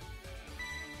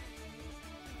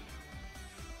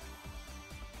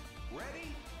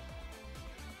 Ready?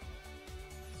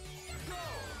 Go!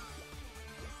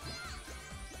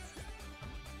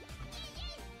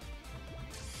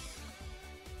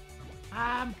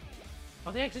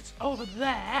 Well, the exit's over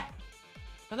there.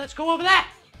 So let's go over there!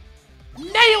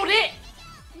 Nailed it!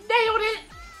 Nailed it!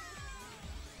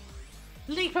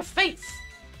 Leap of faith!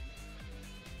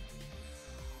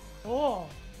 Oh.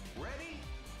 Ready?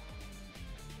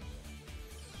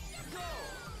 Go!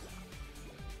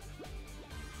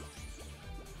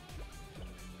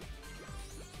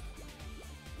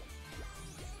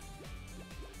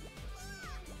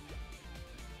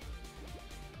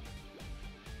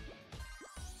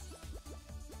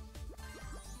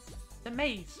 The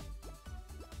maze.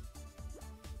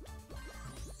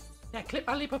 Yeah, clip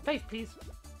my leap of faith, please.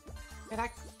 Yeah,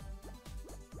 thanks.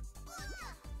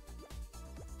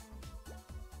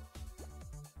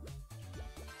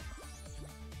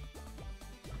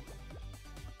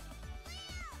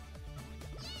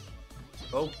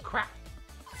 Oh crap!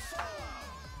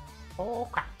 Oh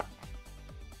crap!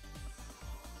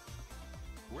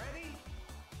 Ready?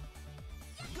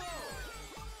 Go!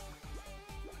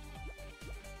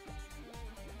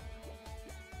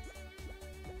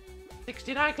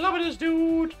 69 kilometers,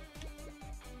 dude!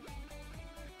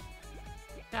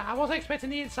 Yeah, I wasn't expecting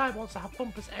the inside ones to have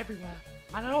bumpers everywhere.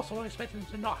 And I also wasn't expecting them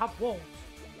to not have walls.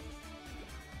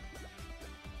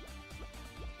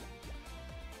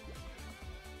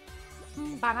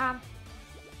 Banana.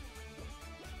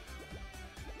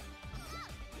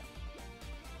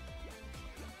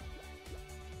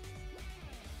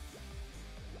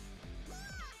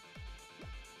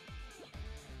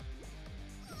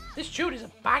 This tune is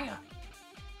a banger.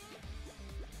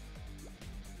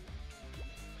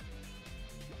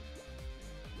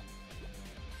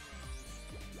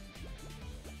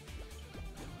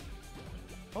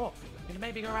 Oh, gonna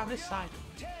maybe go around this side.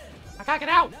 10, I can't get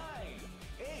out! 9,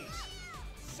 8,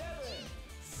 7,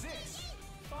 6,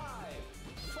 5,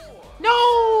 4.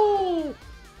 No!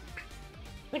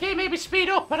 The game made me speed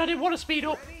up, but I didn't want to speed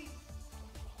up. Ready?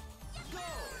 Go!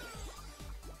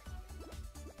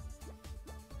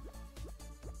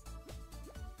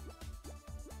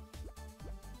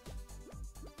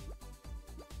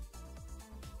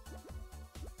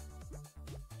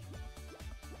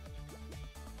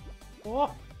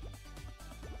 Oh.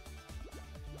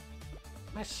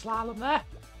 Nice slalom there.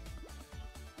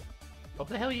 Up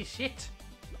the hill, you shit.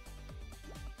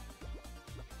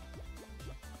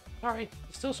 Sorry,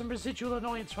 there's still some residual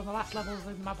annoyance from the last levels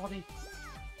in my body.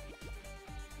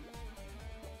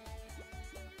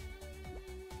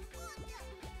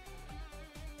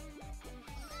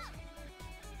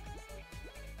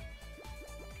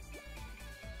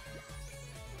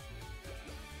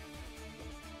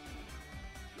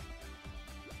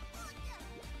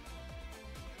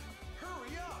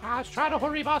 Hurry up! I was trying to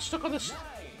hurry, but I was stuck on 9, this 8,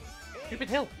 stupid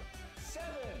hill. 7,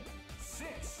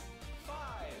 6, 5,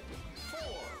 4.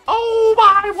 Oh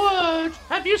my word!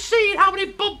 Have you seen how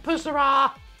many bumpers there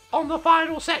are on the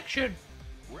final section?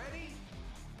 Ready?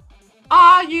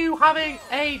 Are you having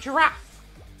a giraffe?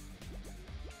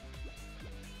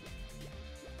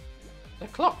 The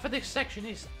clock for this section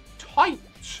is tight.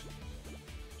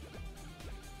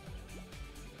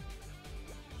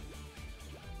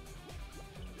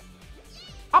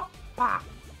 Hoppa!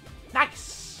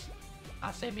 Nice!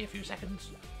 That'll save me a few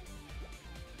seconds.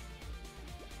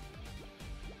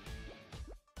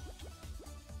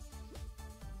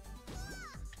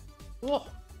 Whoa!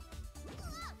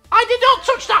 I did not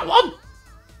touch that one!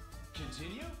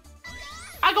 Continue.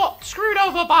 I got screwed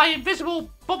over by invisible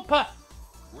bumper.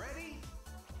 Ready?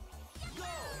 Go.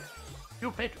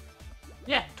 Stupid.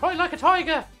 Yeah, toy like a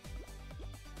tiger.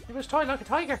 It was toy like a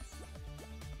tiger.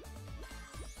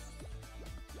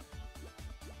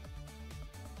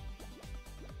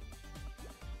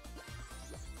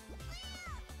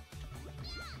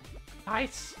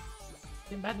 Nice.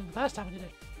 Did better than the first time I did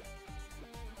it.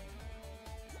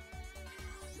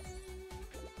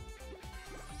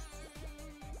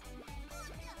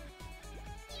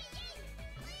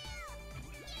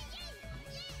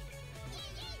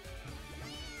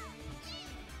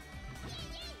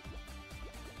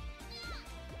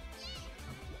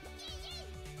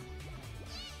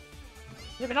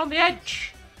 Living on the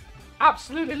edge.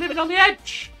 Absolutely living on the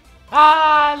edge.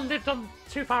 Ah, lived on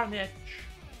too far on the edge.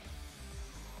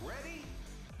 Ready?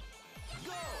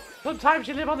 Go. Sometimes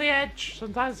you live on the edge.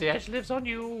 Sometimes the edge lives on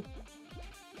you.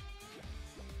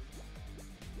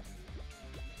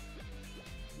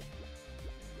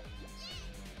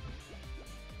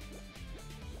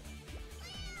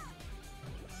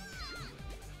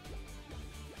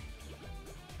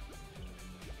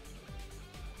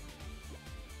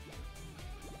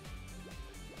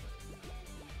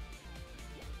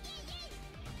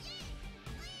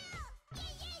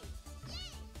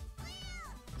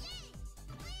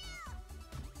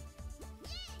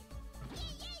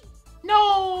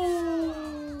 No!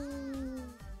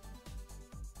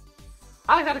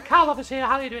 Alexander Karloff is here.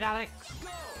 How are you doing, Alex?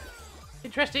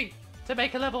 Interesting to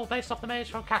make a level based off the maze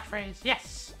from catchphrase.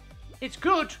 Yes, it's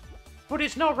good, but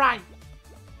it's not right.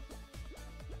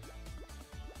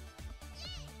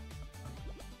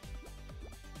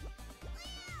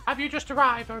 Have you just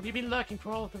arrived, or have you been lurking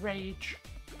for all of the rage?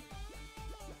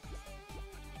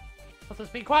 But there's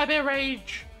been quite a bit of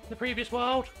rage in the previous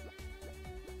world.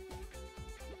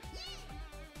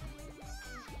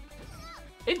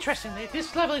 Interestingly,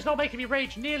 this level is not making me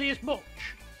rage nearly as much,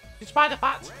 despite the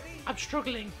fact I'm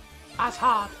struggling as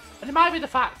hard. And it might be the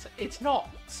fact it's not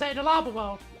set in a lava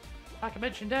world, like I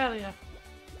mentioned earlier.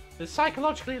 It's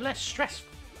psychologically less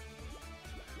stressful.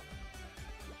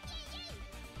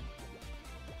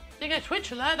 Getting a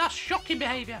Twitch alert, that's shocking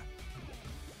behaviour.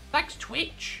 Thanks,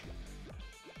 Twitch.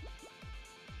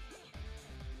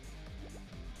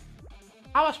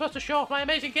 How am I supposed to show off my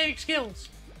amazing gaming skills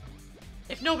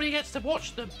if nobody gets to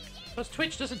watch them, because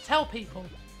Twitch doesn't tell people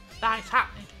that it's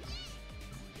happening?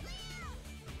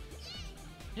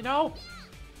 You know?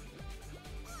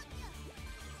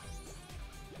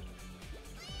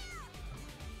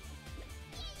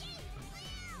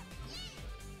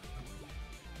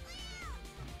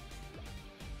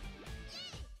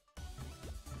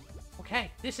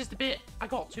 Okay, this is the bit I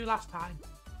got to last time.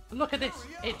 Look at this.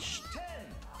 It's...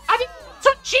 I didn't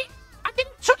touch it! I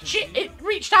didn't touch it! It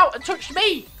reached out and touched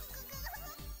me!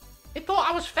 It thought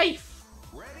I was Faith.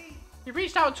 It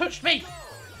reached out and touched me.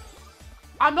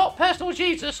 I'm not personal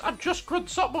Jesus, I'm just Grunt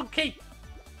Sock Monkey.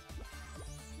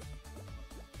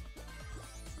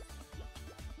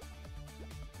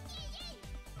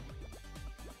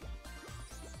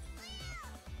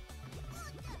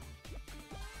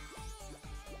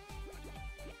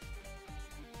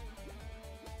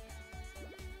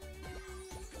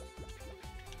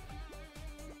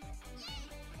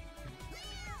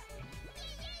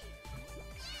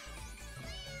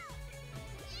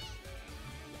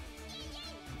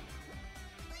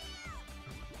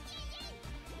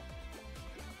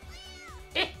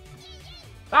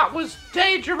 That was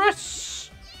dangerous!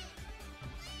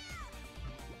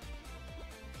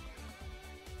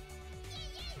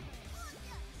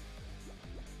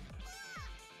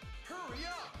 Hurry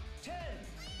up! 10,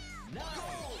 9,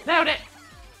 Nailed it!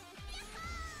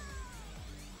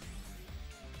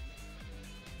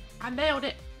 I nailed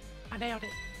it! I nailed it.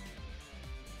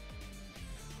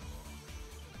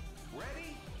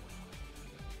 ready?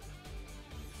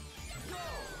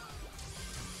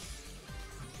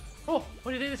 Oh,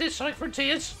 what do you think this is, Sonic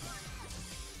Frontiers?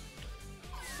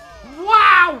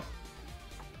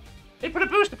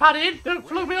 pad in. Don't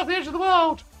float me off the edge of the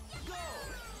world.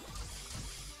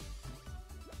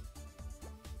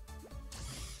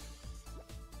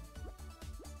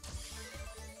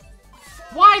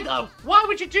 Why though? Why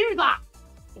would you do that?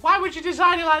 Why would you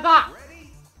design it like that?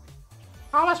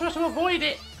 How am I supposed to avoid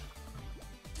it?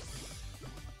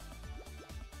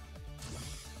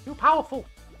 Too powerful.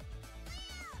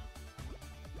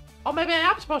 Or maybe I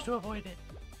am supposed to avoid it.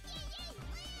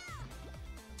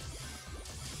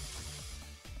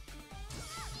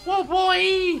 Whoa,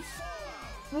 boy!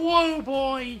 Whoa,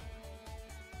 boy!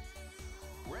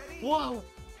 Whoa!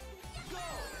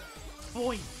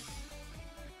 Boy!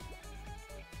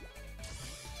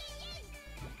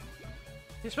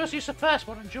 You're supposed to use the first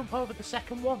one and jump over the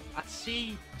second one. I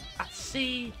see. I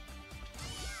see.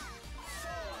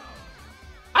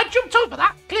 I jumped over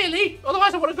that, clearly.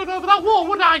 Otherwise I would have gone over that wall,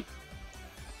 wouldn't I?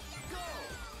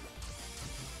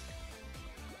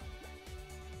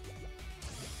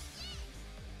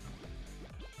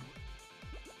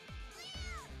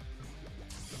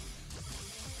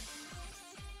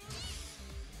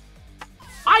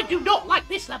 I do not like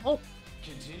this level.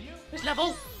 Continue. This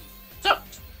level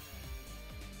sucks.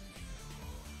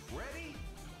 Ready?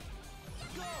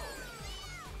 Go.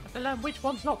 I have to learn which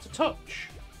ones not to touch.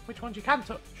 Which ones you can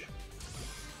touch.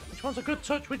 Which one's a good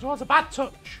touch, which one's a bad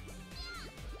touch.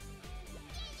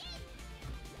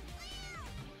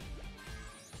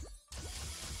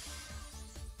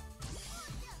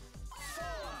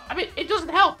 I mean, it doesn't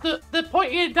help that they're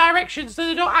pointing in directions that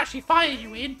they don't actually fire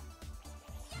you in.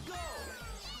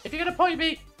 If you're going to point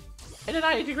me in a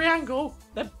 90-degree angle,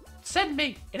 then send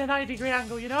me in a 90-degree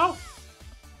angle, you know?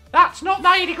 That's not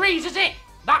 90 degrees, is it?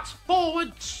 That's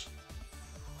forwards.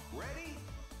 Ready?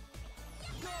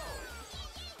 Go.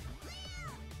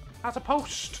 That's a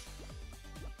post.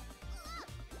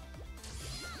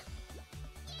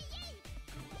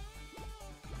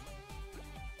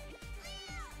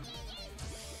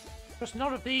 Just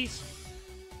none of these.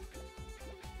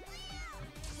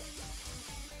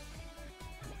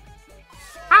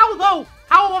 How though?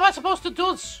 How am I supposed to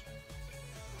do this?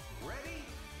 Ready?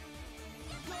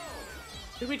 Go.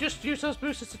 Did we just use those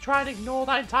boosters to try and ignore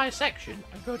that entire section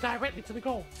and go directly to the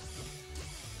goal?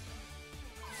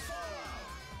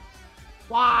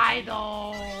 Why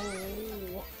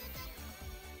though?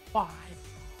 Why?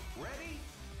 Ready?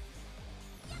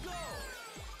 Go.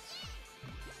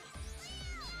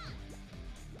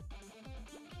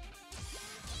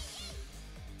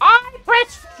 I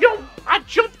pressed jump! I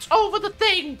jumped over the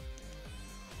thing!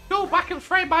 Go back and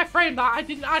frame by frame that I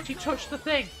didn't actually touch the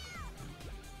thing.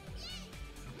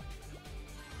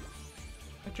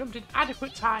 I jumped in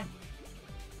adequate time.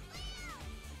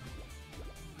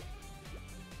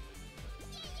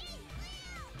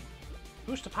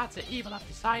 Booster pads are evil, I've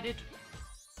decided.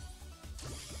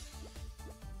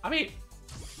 I mean,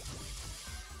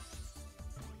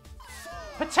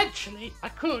 potentially I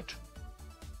could.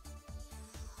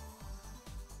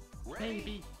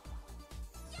 Maybe.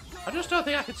 I just don't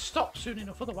think I could stop soon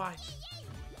enough otherwise.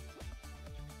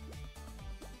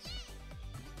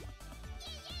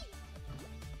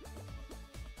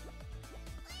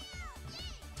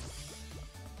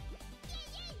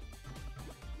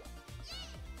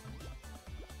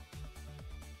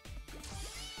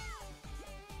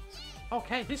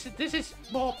 Okay, this is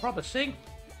more promising.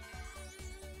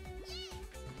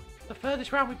 The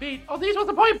furthest round we've been. Oh, these ones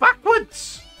are going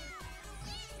backwards!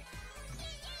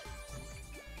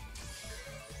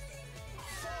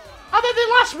 And then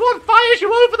the last one fires you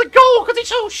over the goal because it's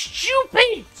so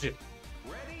stupid!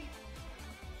 Ready?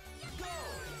 Go.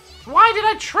 Why did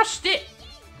I trust it?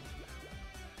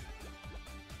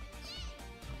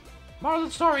 Moral of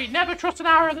the story, never trust an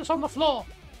arrow that's on the floor.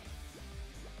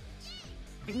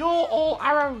 Ignore all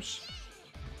arrows.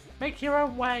 Make your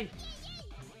own way.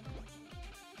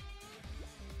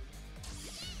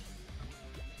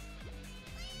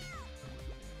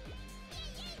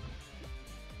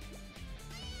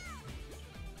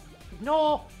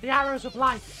 Ignore the arrows of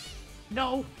life.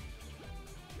 No.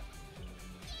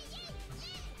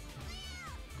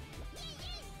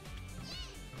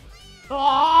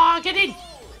 Oh, get in!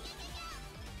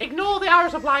 Ignore the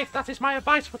arrows of life. That is my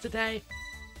advice for today.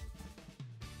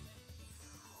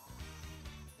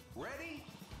 Ready?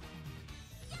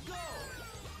 Go.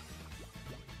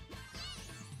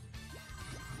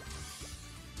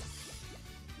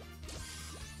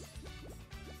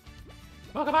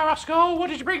 Welcome back, Roscoe. What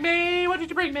did you bring me? What did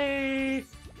you bring me?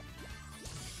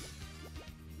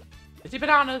 Is it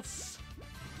bananas?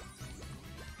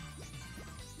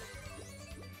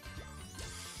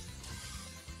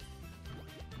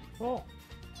 Oh.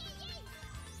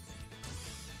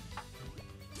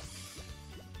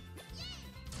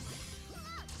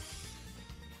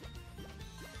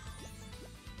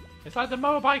 It's like the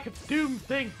motorbike of doom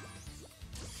thing.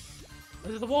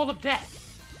 This is the wall of death.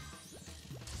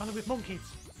 Only with monkeys.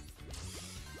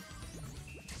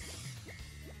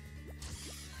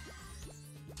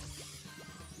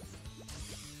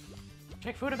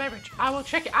 Check food and beverage. I will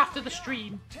check it after the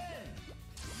stream. 10,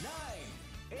 9,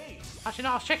 8, Actually,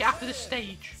 no, I'll check it after this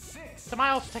stage. 6, So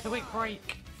I also take a quick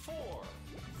break. 4,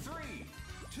 3,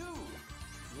 2,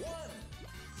 1,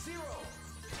 0.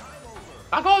 Time over.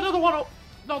 I've got another one up.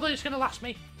 Not that it's going to last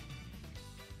me.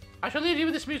 I shall leave you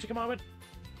with this music a moment.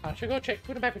 I shall go check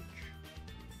food and beverage.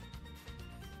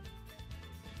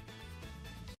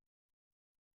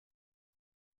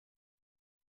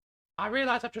 I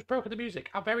realise I've just broken the music.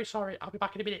 I'm very sorry. I'll be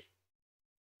back in a minute.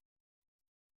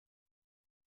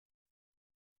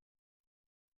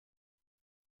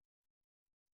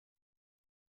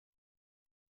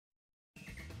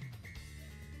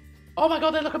 Oh my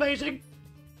god, they look amazing!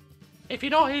 If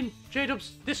you're not in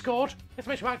J-Dub's Discord,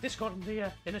 information about Discord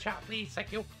in the chat, please,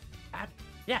 thank you.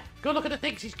 Yeah, go look at the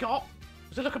things he's got.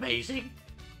 Does it look amazing?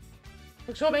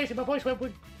 Looks so amazing, my voice went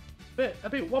a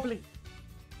bit wobbly.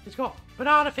 It's got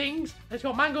banana things, it's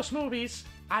got mango smoothies,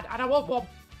 and I want one.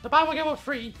 The buy one get one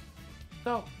free.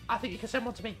 So, I think you can send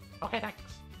one to me. Okay, thanks.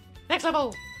 Next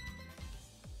level!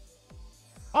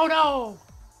 Oh no!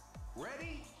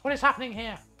 Ready? What is happening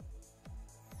here?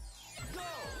 Go!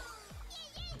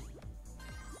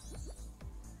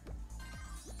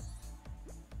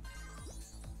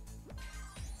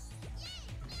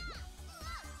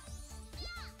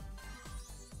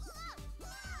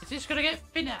 Is this gonna get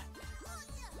thinner?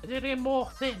 Is it gonna get more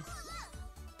thin?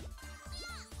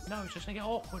 No, it's just gonna get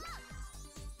awkward.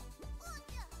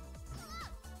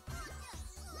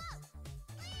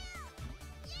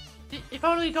 If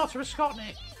only you got to a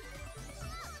Scotnik.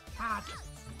 Had.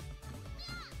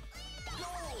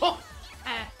 Oh!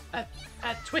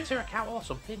 A Twitter account or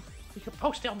something. You could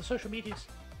post it on the social medias.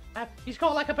 He's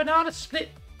got like a banana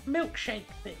split milkshake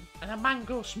thing and a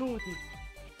mango smoothie.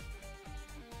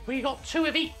 We got 2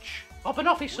 of each. Oh,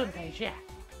 banoffee sundaes, yeah.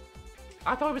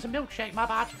 I thought it was a milkshake, my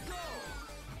bad.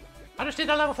 I just did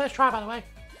that level first try, by the way.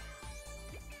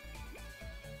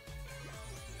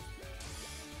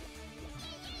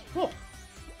 Whoa.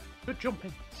 Good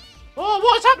jumping. Oh,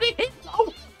 what is happening here?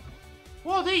 Oh!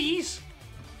 What are these?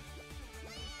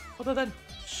 Other than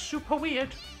super weird.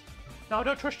 No, I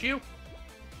don't trust you.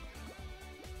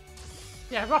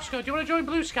 Yeah, Roscoe, do you want to join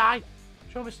Blue Sky?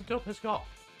 Sure, Mr. Dub has got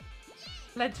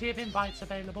plenty of invites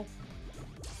available.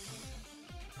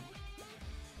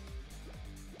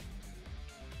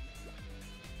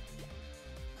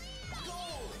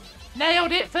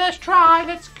 Nailed it! First try!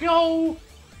 Let's go!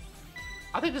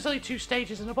 I think there's only 2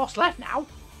 stages and a boss left now.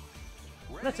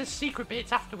 Unless there's secret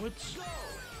bits afterwards.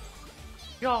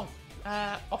 Yo,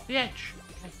 off the edge.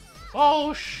 Okay.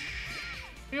 Oh,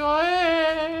 shit!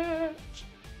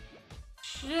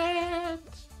 Shit!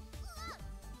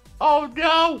 Oh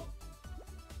no!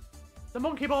 The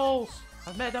monkey balls!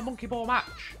 I've made a monkey ball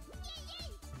match.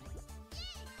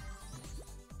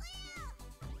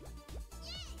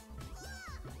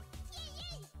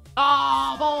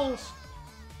 Ah, balls!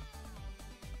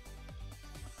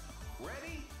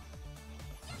 Ready?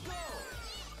 Go!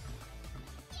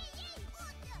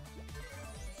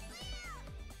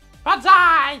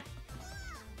 Banzai!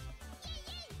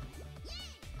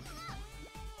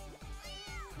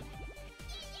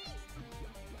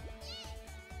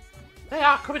 They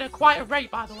are coming at quite a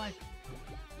rate, by the way.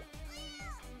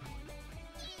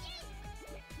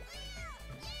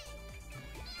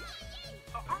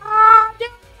 Ah, no!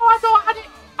 I thought I had it!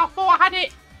 I thought I had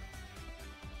it!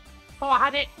 Thought I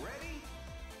had it! Ready?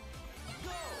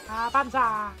 Go! Ah,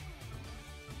 banzai!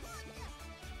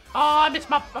 Oh, I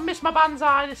missed my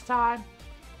banzai this time.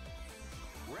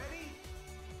 Ready?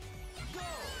 Go!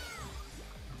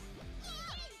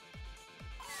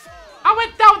 I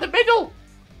went down the middle!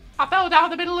 I fell down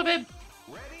the middle of him.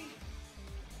 Ready?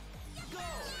 Go!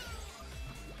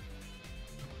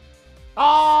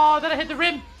 Oh, then I hit the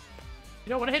rim. You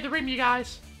don't want to hit the rim, you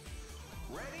guys.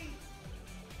 Ready?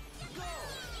 Go!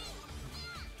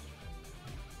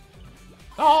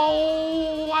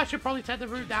 Oh, I should probably take the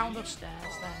route down the stairs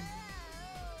then.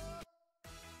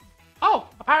 Oh,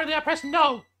 apparently I pressed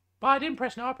no. But I didn't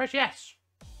press no, I pressed yes.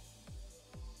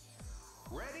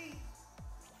 Ready?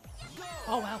 Go!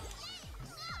 Oh well.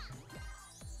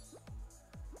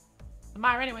 Doesn't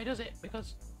matter anyway, does it?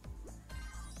 Because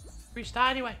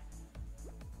restart anyway.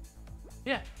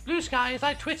 Yeah, Blue Sky is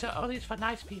like Twitter, only it's for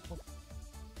nice people.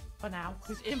 For now,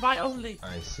 it's invite only.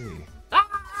 I see.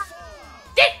 Ah!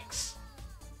 Dicks!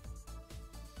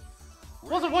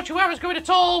 Wasn't what you were as good at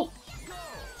all.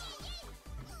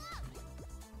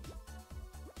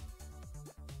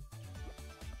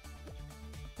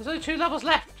 There's only 2 levels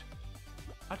left.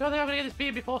 I don't think I'm going to get this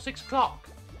beam before 6 o'clock.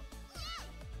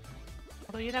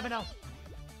 Although you never know.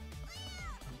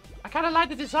 I kind of like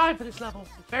the design for this level.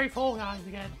 It's very Fall Guys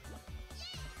again.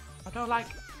 I don't like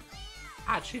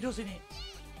actually doesn't it.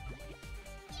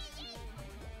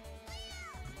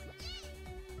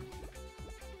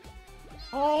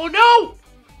 Oh no!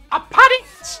 I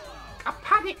panicked! I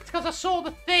panicked because I saw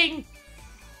the thing.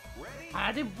 Ready?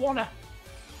 I didn't wanna.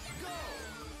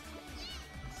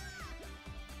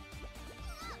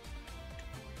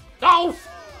 No!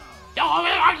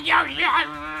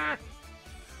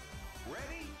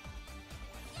 Ready?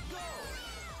 Go!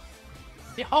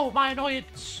 Behold my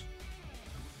annoyance.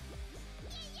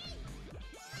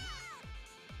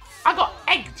 I got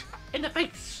egged in the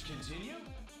face. Continue.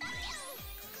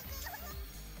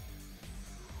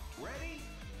 Ready?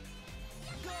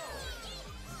 Go!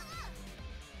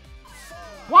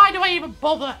 Why do I even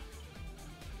bother?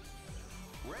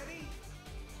 Ready?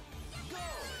 Go!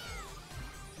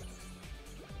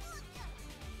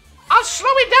 I was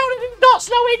slowing down and he's not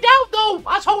slowing down though.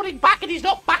 I was holding back and he's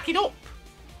not backing up.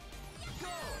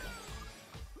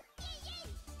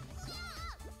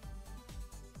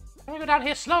 I'm gonna go down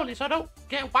here slowly so I don't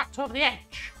get whacked over the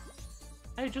edge.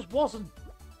 And it just wasn't.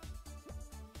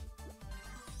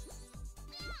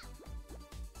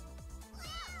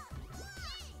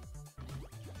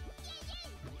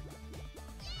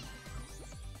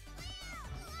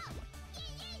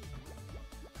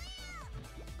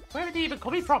 Where are they even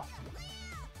coming from?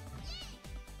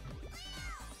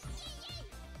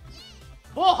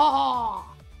 Whoa!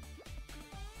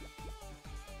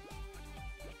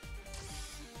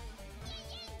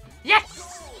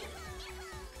 Yes!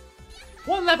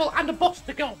 1 level and a boss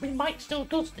to go. We might still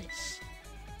does this.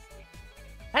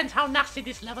 Depends how nasty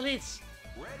this level is.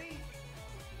 Ready?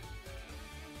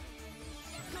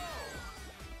 Go!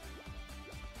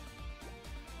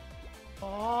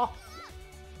 Oh.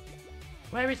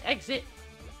 Where is exit?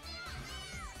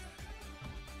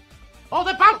 Oh,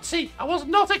 they're bouncy! I was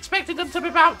not expecting them to be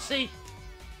bouncy.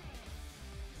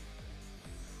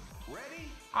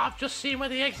 Ready? I've just seen where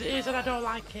the exit is and I don't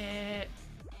like it.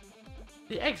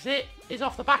 The exit is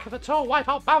off the back of a toe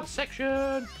wipeout bounce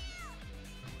section.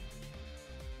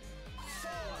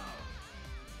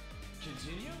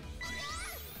 Continue.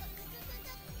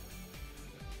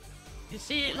 You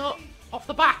see it, look, off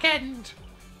the back end.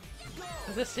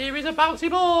 There's a series of bouncy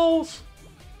balls.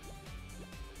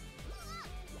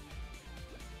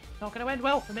 Not going to end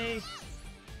well for me.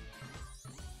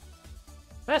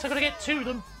 First, I've got to get to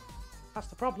them. That's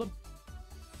the problem.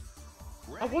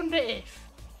 I wonder if,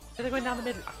 instead of going down the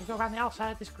middle, I can go around the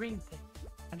outside of this green thing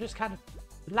and just kind of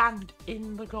land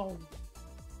in the goal.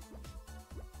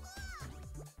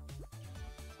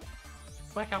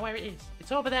 Work out where it is.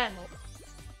 It's over there, look.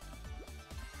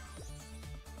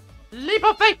 Leap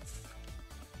of faith!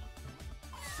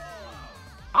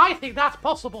 I think that's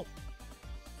possible.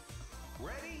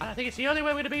 Ready? And I think it's the only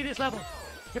way we're going to beat this level.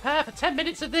 Prepare for 10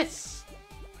 minutes of this.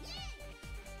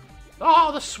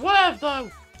 Oh, the swerve, though.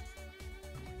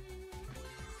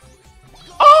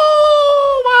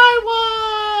 Oh,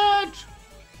 my word!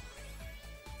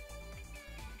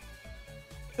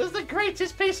 This is the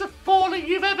greatest piece of falling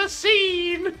you've ever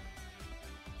seen.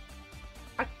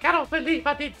 I cannot believe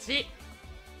I did it.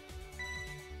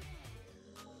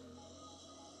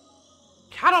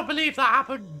 Cannot believe that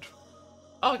happened.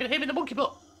 Oh, we're gonna hit him in the monkey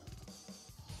butt.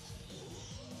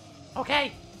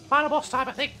 Okay, final boss time,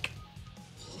 I think.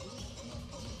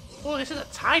 Oh, this is a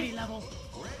tiny level.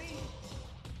 Ready?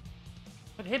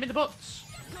 Gonna hit him in the butts.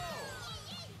 Go!